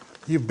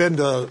 You've been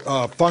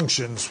to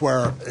functions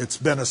where it's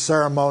been a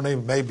ceremony,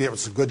 maybe it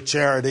was a good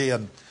charity,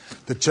 and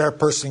the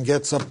chairperson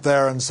gets up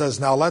there and says,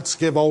 now let's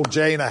give old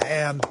Jane a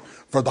hand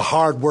for the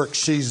hard work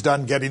she's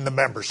done getting the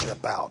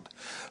membership out.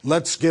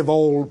 Let's give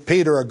old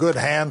Peter a good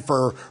hand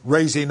for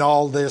raising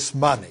all this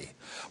money.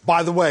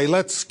 By the way,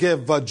 let's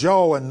give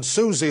Joe and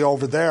Susie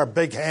over there a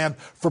big hand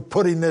for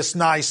putting this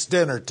nice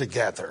dinner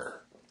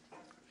together.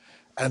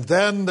 And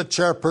then the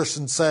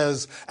chairperson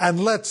says,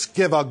 and let's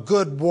give a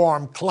good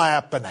warm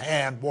clap and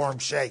hand warm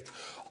shake.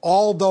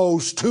 All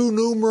those too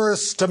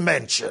numerous to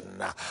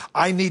mention.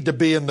 I need to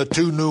be in the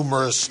too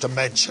numerous to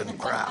mention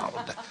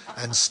crowd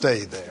and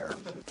stay there.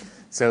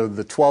 So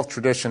the 12th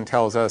tradition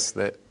tells us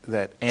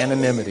that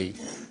anonymity,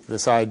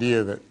 this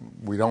idea that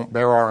we don't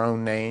bear our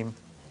own name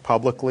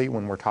publicly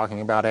when we're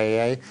talking about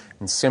AA,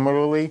 and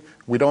similarly,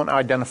 we don't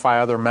identify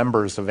other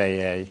members of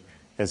AA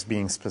as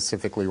being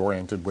specifically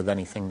oriented with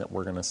anything that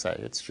we're going to say.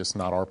 It's just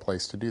not our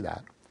place to do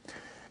that.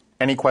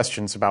 Any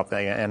questions about the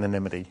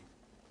anonymity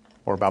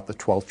or about the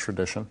 12th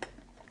tradition?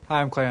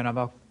 Hi, I'm Clay, and I'm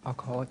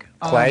alcoholic.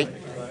 Clay?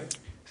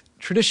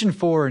 Tradition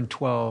 4 and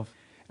 12.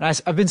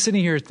 And I've been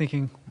sitting here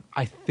thinking,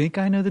 I think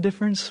I know the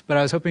difference, but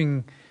I was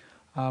hoping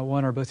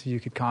one or both of you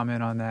could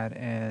comment on that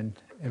and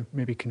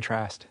maybe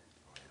contrast.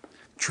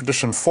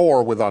 Tradition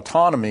 4 with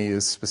autonomy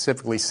is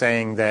specifically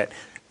saying that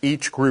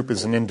each group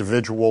is an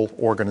individual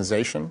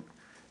organization,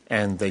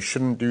 and they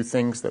shouldn't do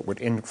things that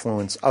would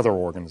influence other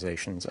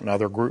organizations and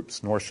other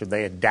groups, nor should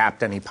they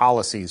adapt any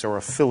policies or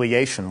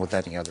affiliation with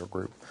any other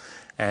group.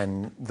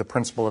 And the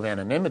principle of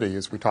anonymity,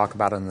 as we talk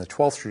about in the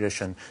 12th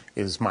tradition,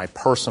 is my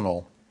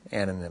personal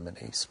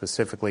anonymity,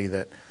 specifically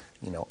that,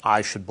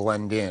 I should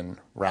blend in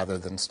rather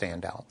than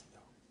stand out.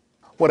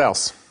 What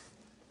else?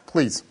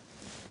 Please.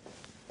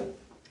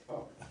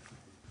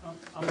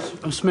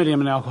 I'm Smitty.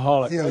 I'm an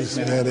alcoholic. Yeah,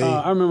 Smitty.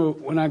 I remember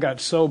when I got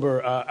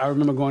sober, I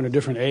remember going to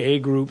different AA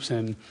groups,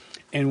 and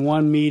in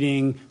one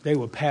meeting, they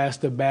would pass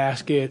the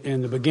basket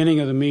in the beginning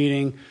of the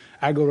meeting.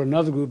 I go to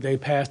another group, they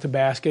pass the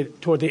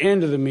basket toward the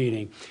end of the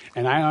meeting.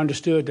 And I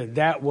understood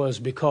that was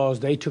because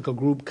they took a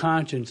group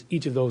conscience,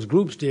 each of those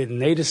groups did,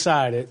 and they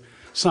decided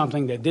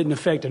something that didn't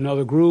affect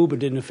another group, it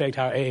didn't affect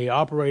how AA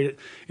operated.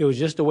 It was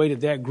just the way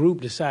that group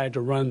decided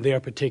to run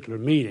their particular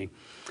meeting.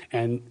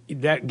 And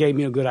that gave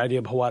me a good idea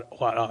of what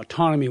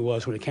autonomy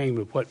was when it came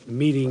to what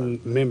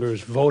meeting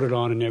members voted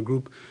on in their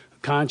group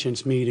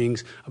conscience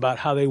meetings about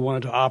how they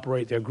wanted to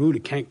operate their group.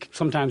 It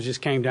sometimes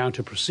just came down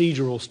to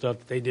procedural stuff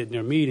that they did in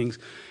their meetings.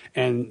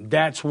 And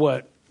that's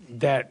what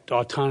that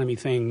autonomy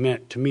thing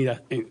meant to me,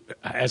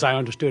 as I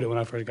understood it when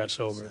I first got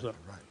sober. So.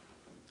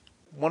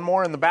 One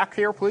more in the back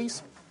here,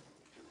 please.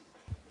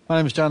 My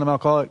name is John, I'm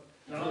alcoholic.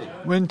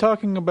 When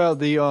talking about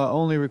the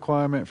only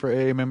requirement for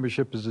AA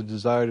membership is a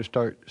desire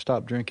to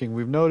stop drinking,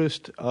 we've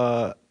noticed,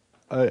 and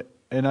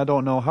I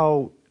don't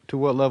know to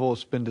what level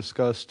it's been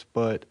discussed,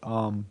 but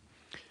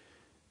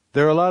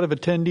there are a lot of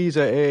attendees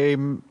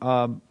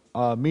at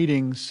AA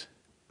meetings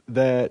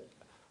that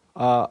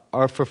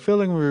are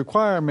fulfilling the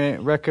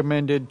requirement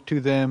recommended to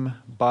them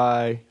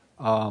by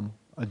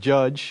a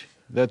judge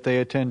that they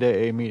attend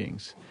AA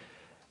meetings.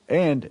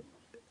 And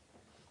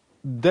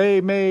they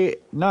may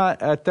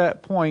not at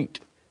that point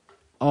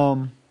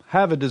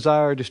have a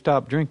desire to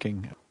stop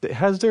drinking.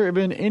 Has there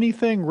been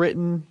anything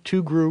written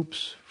to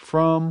groups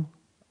from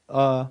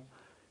the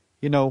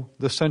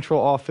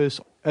central office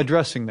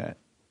addressing that?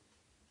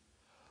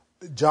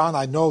 John,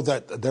 I know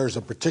that there's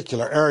a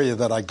particular area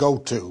that I go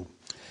to,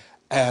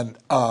 and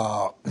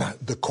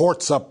the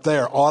courts up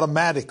there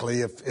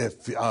automatically,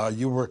 if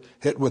you were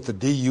hit with a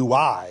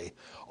DUI,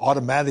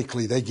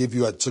 automatically they give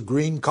you it's a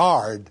green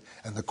card,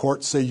 and the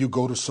courts say you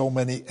go to so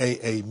many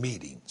AA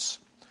meetings.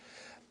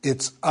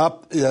 It's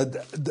up.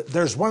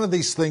 There's one of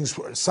these things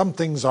where some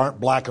things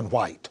aren't black and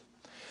white,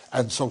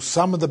 and so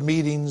some of the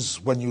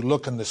meetings, when you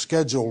look in the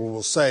schedule,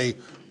 will say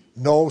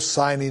no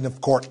signing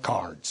of court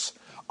cards.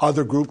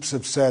 Other groups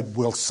have said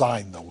we'll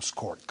sign those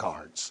court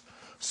cards.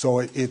 So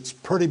it's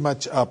pretty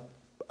much up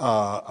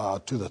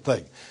to the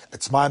thing.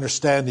 It's my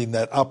understanding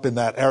that up in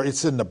that area,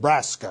 it's in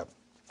Nebraska,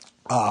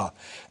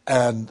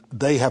 and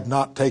they have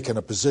not taken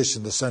a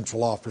position, the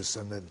central office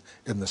and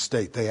in the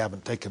state, they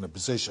haven't taken a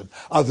position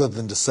other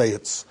than to say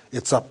it's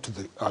up to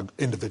the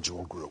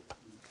individual group.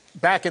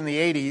 Back in the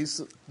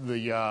 80s,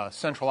 the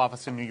central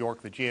office in New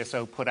York, the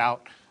GSO, put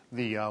out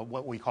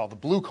what we call the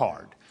blue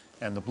card.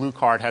 And the blue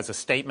card has a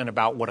statement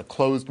about what a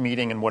closed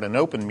meeting and what an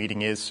open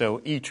meeting is,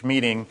 so each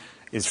meeting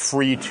is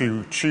free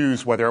to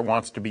choose whether it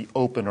wants to be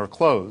open or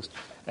closed.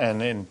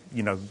 And in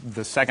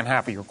the second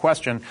half of your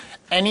question,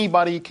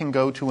 anybody can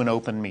go to an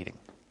open meeting.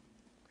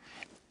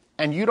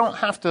 And you don't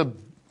have to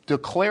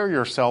declare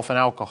yourself an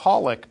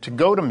alcoholic to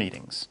go to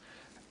meetings.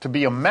 To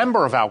be a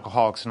member of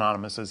Alcoholics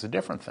Anonymous is a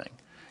different thing.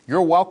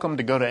 You're welcome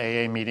to go to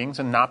AA meetings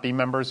and not be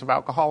members of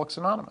Alcoholics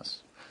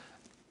Anonymous.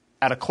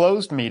 At a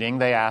closed meeting,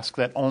 they ask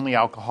that only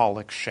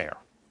alcoholics share.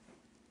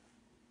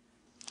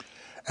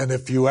 And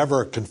if you ever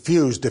are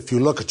confused, if you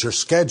look at your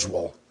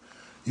schedule,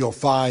 you'll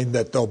find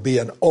that there'll be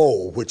an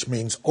O, which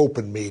means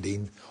open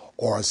meeting,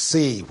 or a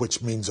C,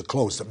 which means a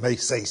closed. It may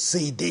say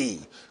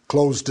CD,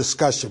 closed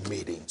discussion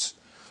meetings.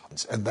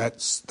 And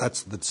that's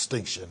the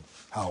distinction,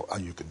 how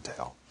you can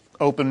tell.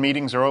 Open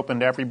meetings are open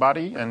to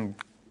everybody, and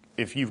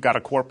if you've got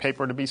a court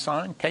paper to be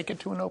signed, take it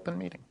to an open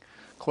meeting.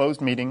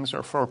 Closed meetings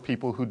are for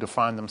people who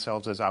define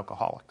themselves as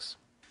alcoholics.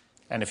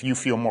 And if you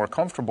feel more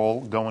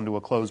comfortable going to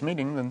a closed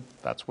meeting, then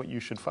that's what you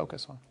should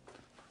focus on.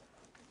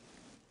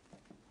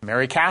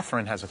 Mary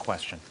Kathryn has a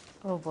question.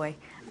 Oh, boy.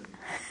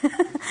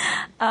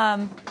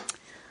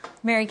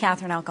 Mary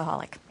Kathryn,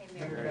 alcoholic. Hey,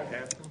 Mary.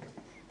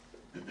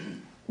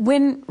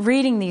 When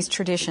reading these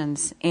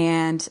traditions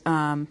and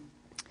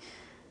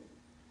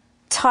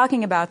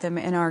talking about them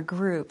in our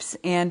groups,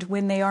 and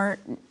when they are,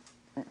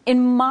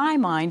 in my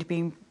mind,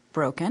 being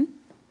broken,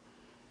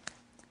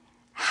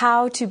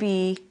 how to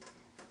be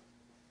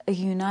a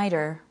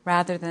uniter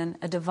rather than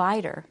a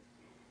divider,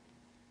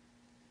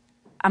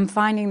 I'm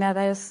finding that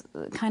is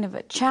kind of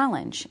a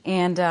challenge.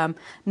 And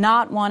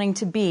not wanting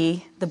to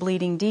be the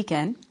bleeding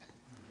deacon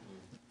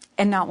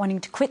and not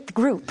wanting to quit the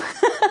group,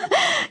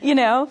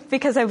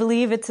 because I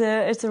believe it's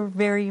a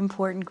very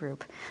important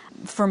group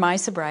for my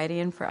sobriety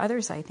and for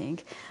others, I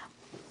think.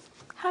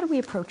 How do we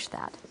approach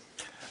that?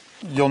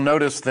 You'll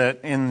notice that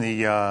in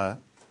the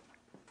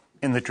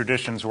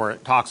traditions where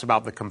it talks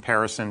about the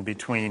comparison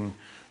between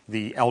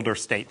the elder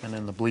statement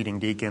and the bleeding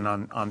deacon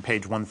on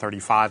page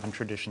 135 in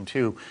Tradition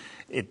 2,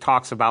 it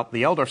talks about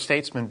the elder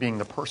statesman being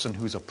the person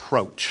who's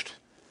approached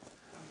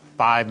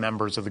by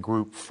members of the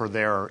group for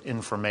their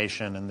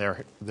information and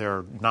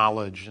their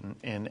knowledge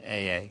in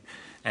AA.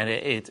 And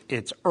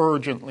it's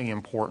urgently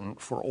important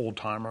for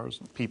old-timers,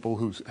 people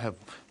who have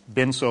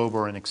been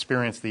sober and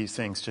experienced these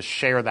things, to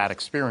share that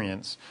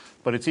experience.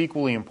 But it's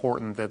equally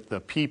important that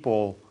the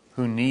people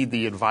who need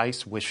the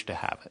advice wish to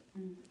have it.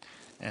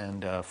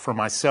 And for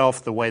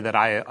myself, the way that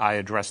I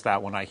address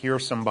that when I hear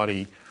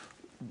somebody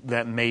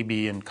that may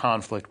be in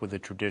conflict with the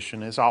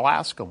tradition is I'll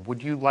ask them,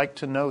 would you like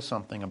to know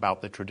something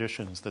about the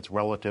traditions that's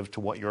relative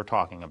to what you're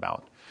talking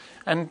about?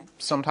 And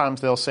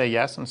sometimes they'll say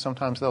yes, and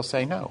sometimes they'll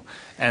say no.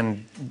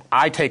 And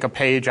I take a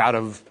page out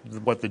of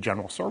what the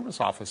General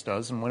Service Office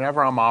does, and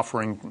whenever I'm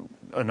offering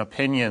an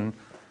opinion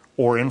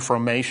or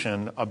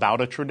information about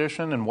a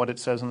tradition and what it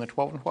says in the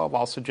 12 and 12,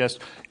 I'll suggest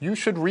you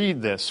should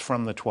read this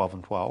from the 12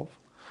 and 12.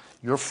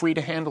 You're free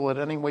to handle it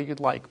any way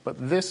you'd like, but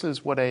this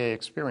is what AA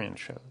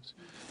experience shows.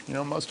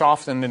 Most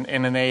often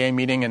in an AA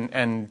meeting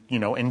and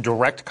in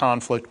direct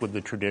conflict with the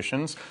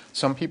traditions,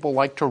 some people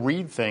like to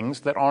read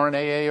things that aren't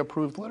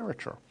AA-approved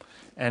literature.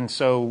 And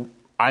so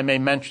I may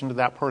mention to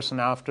that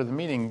person after the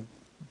meeting,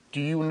 do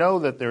you know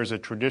that there's a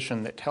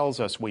tradition that tells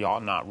us we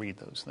ought not read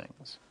those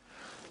things?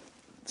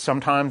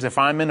 Sometimes if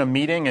I'm in a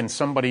meeting and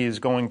somebody is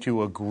going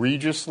to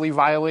egregiously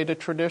violate a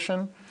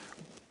tradition,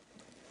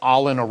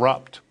 I'll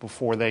interrupt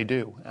before they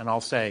do. And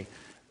I'll say,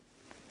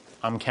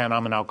 I'm Ken,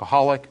 I'm an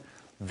alcoholic.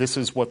 This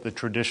is what the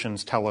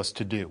traditions tell us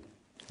to do.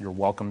 You're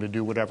welcome to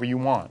do whatever you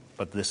want,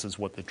 but this is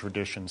what the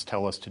traditions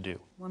tell us to do.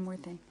 One more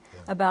thing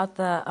about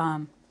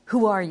the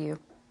who are you?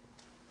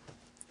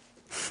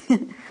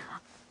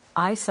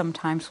 I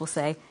sometimes will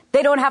say,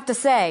 they don't have to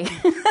say.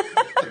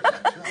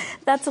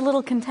 That's a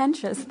little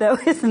contentious, though,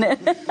 isn't it?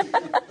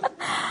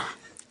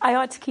 I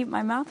ought to keep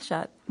my mouth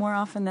shut more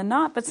often than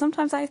not, but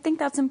sometimes I think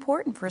that's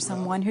important for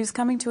someone who's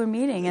coming to a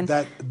meeting. And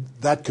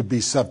that could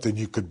be something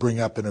you could bring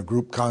up in a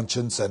group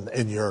conscience, and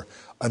in your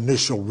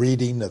initial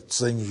reading of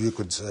things you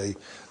could say,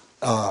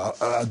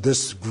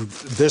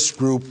 this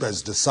group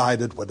has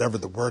decided, whatever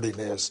the wording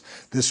is,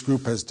 this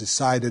group has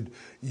decided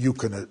you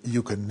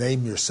can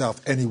name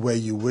yourself any way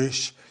you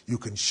wish. You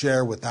can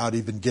share without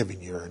even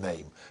giving your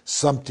name.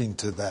 Something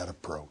to that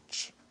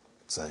approach,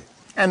 say.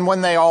 And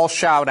when they all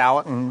shout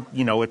out, and,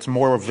 it's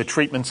more of the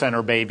treatment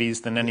center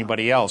babies than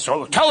anybody else,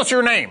 so tell us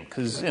your name,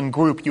 because in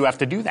group you have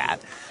to do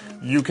that.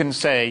 You can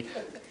say,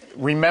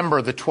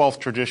 remember the 12th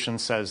tradition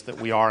says that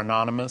we are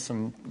anonymous,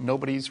 and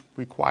nobody's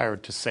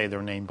required to say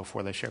their name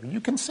before they share. You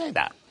can say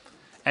that.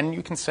 And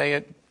you can say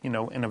it, in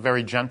a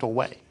very gentle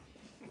way.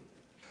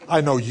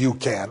 I know you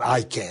can.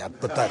 I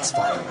can't, but that's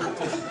fine.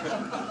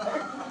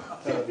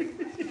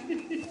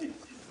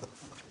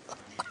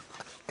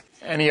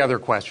 Any other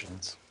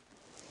questions?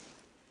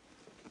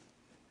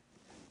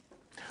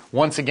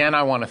 Once again,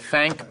 I want to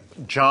thank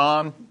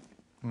John,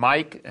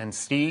 Mike, and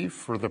Steve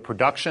for the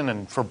production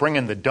and for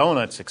bringing the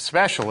donuts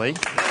especially.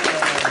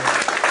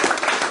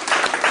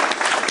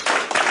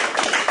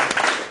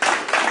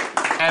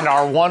 And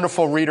our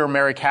wonderful reader,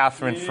 Mary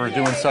Kathryn, for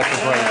doing such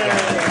a great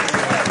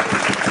job.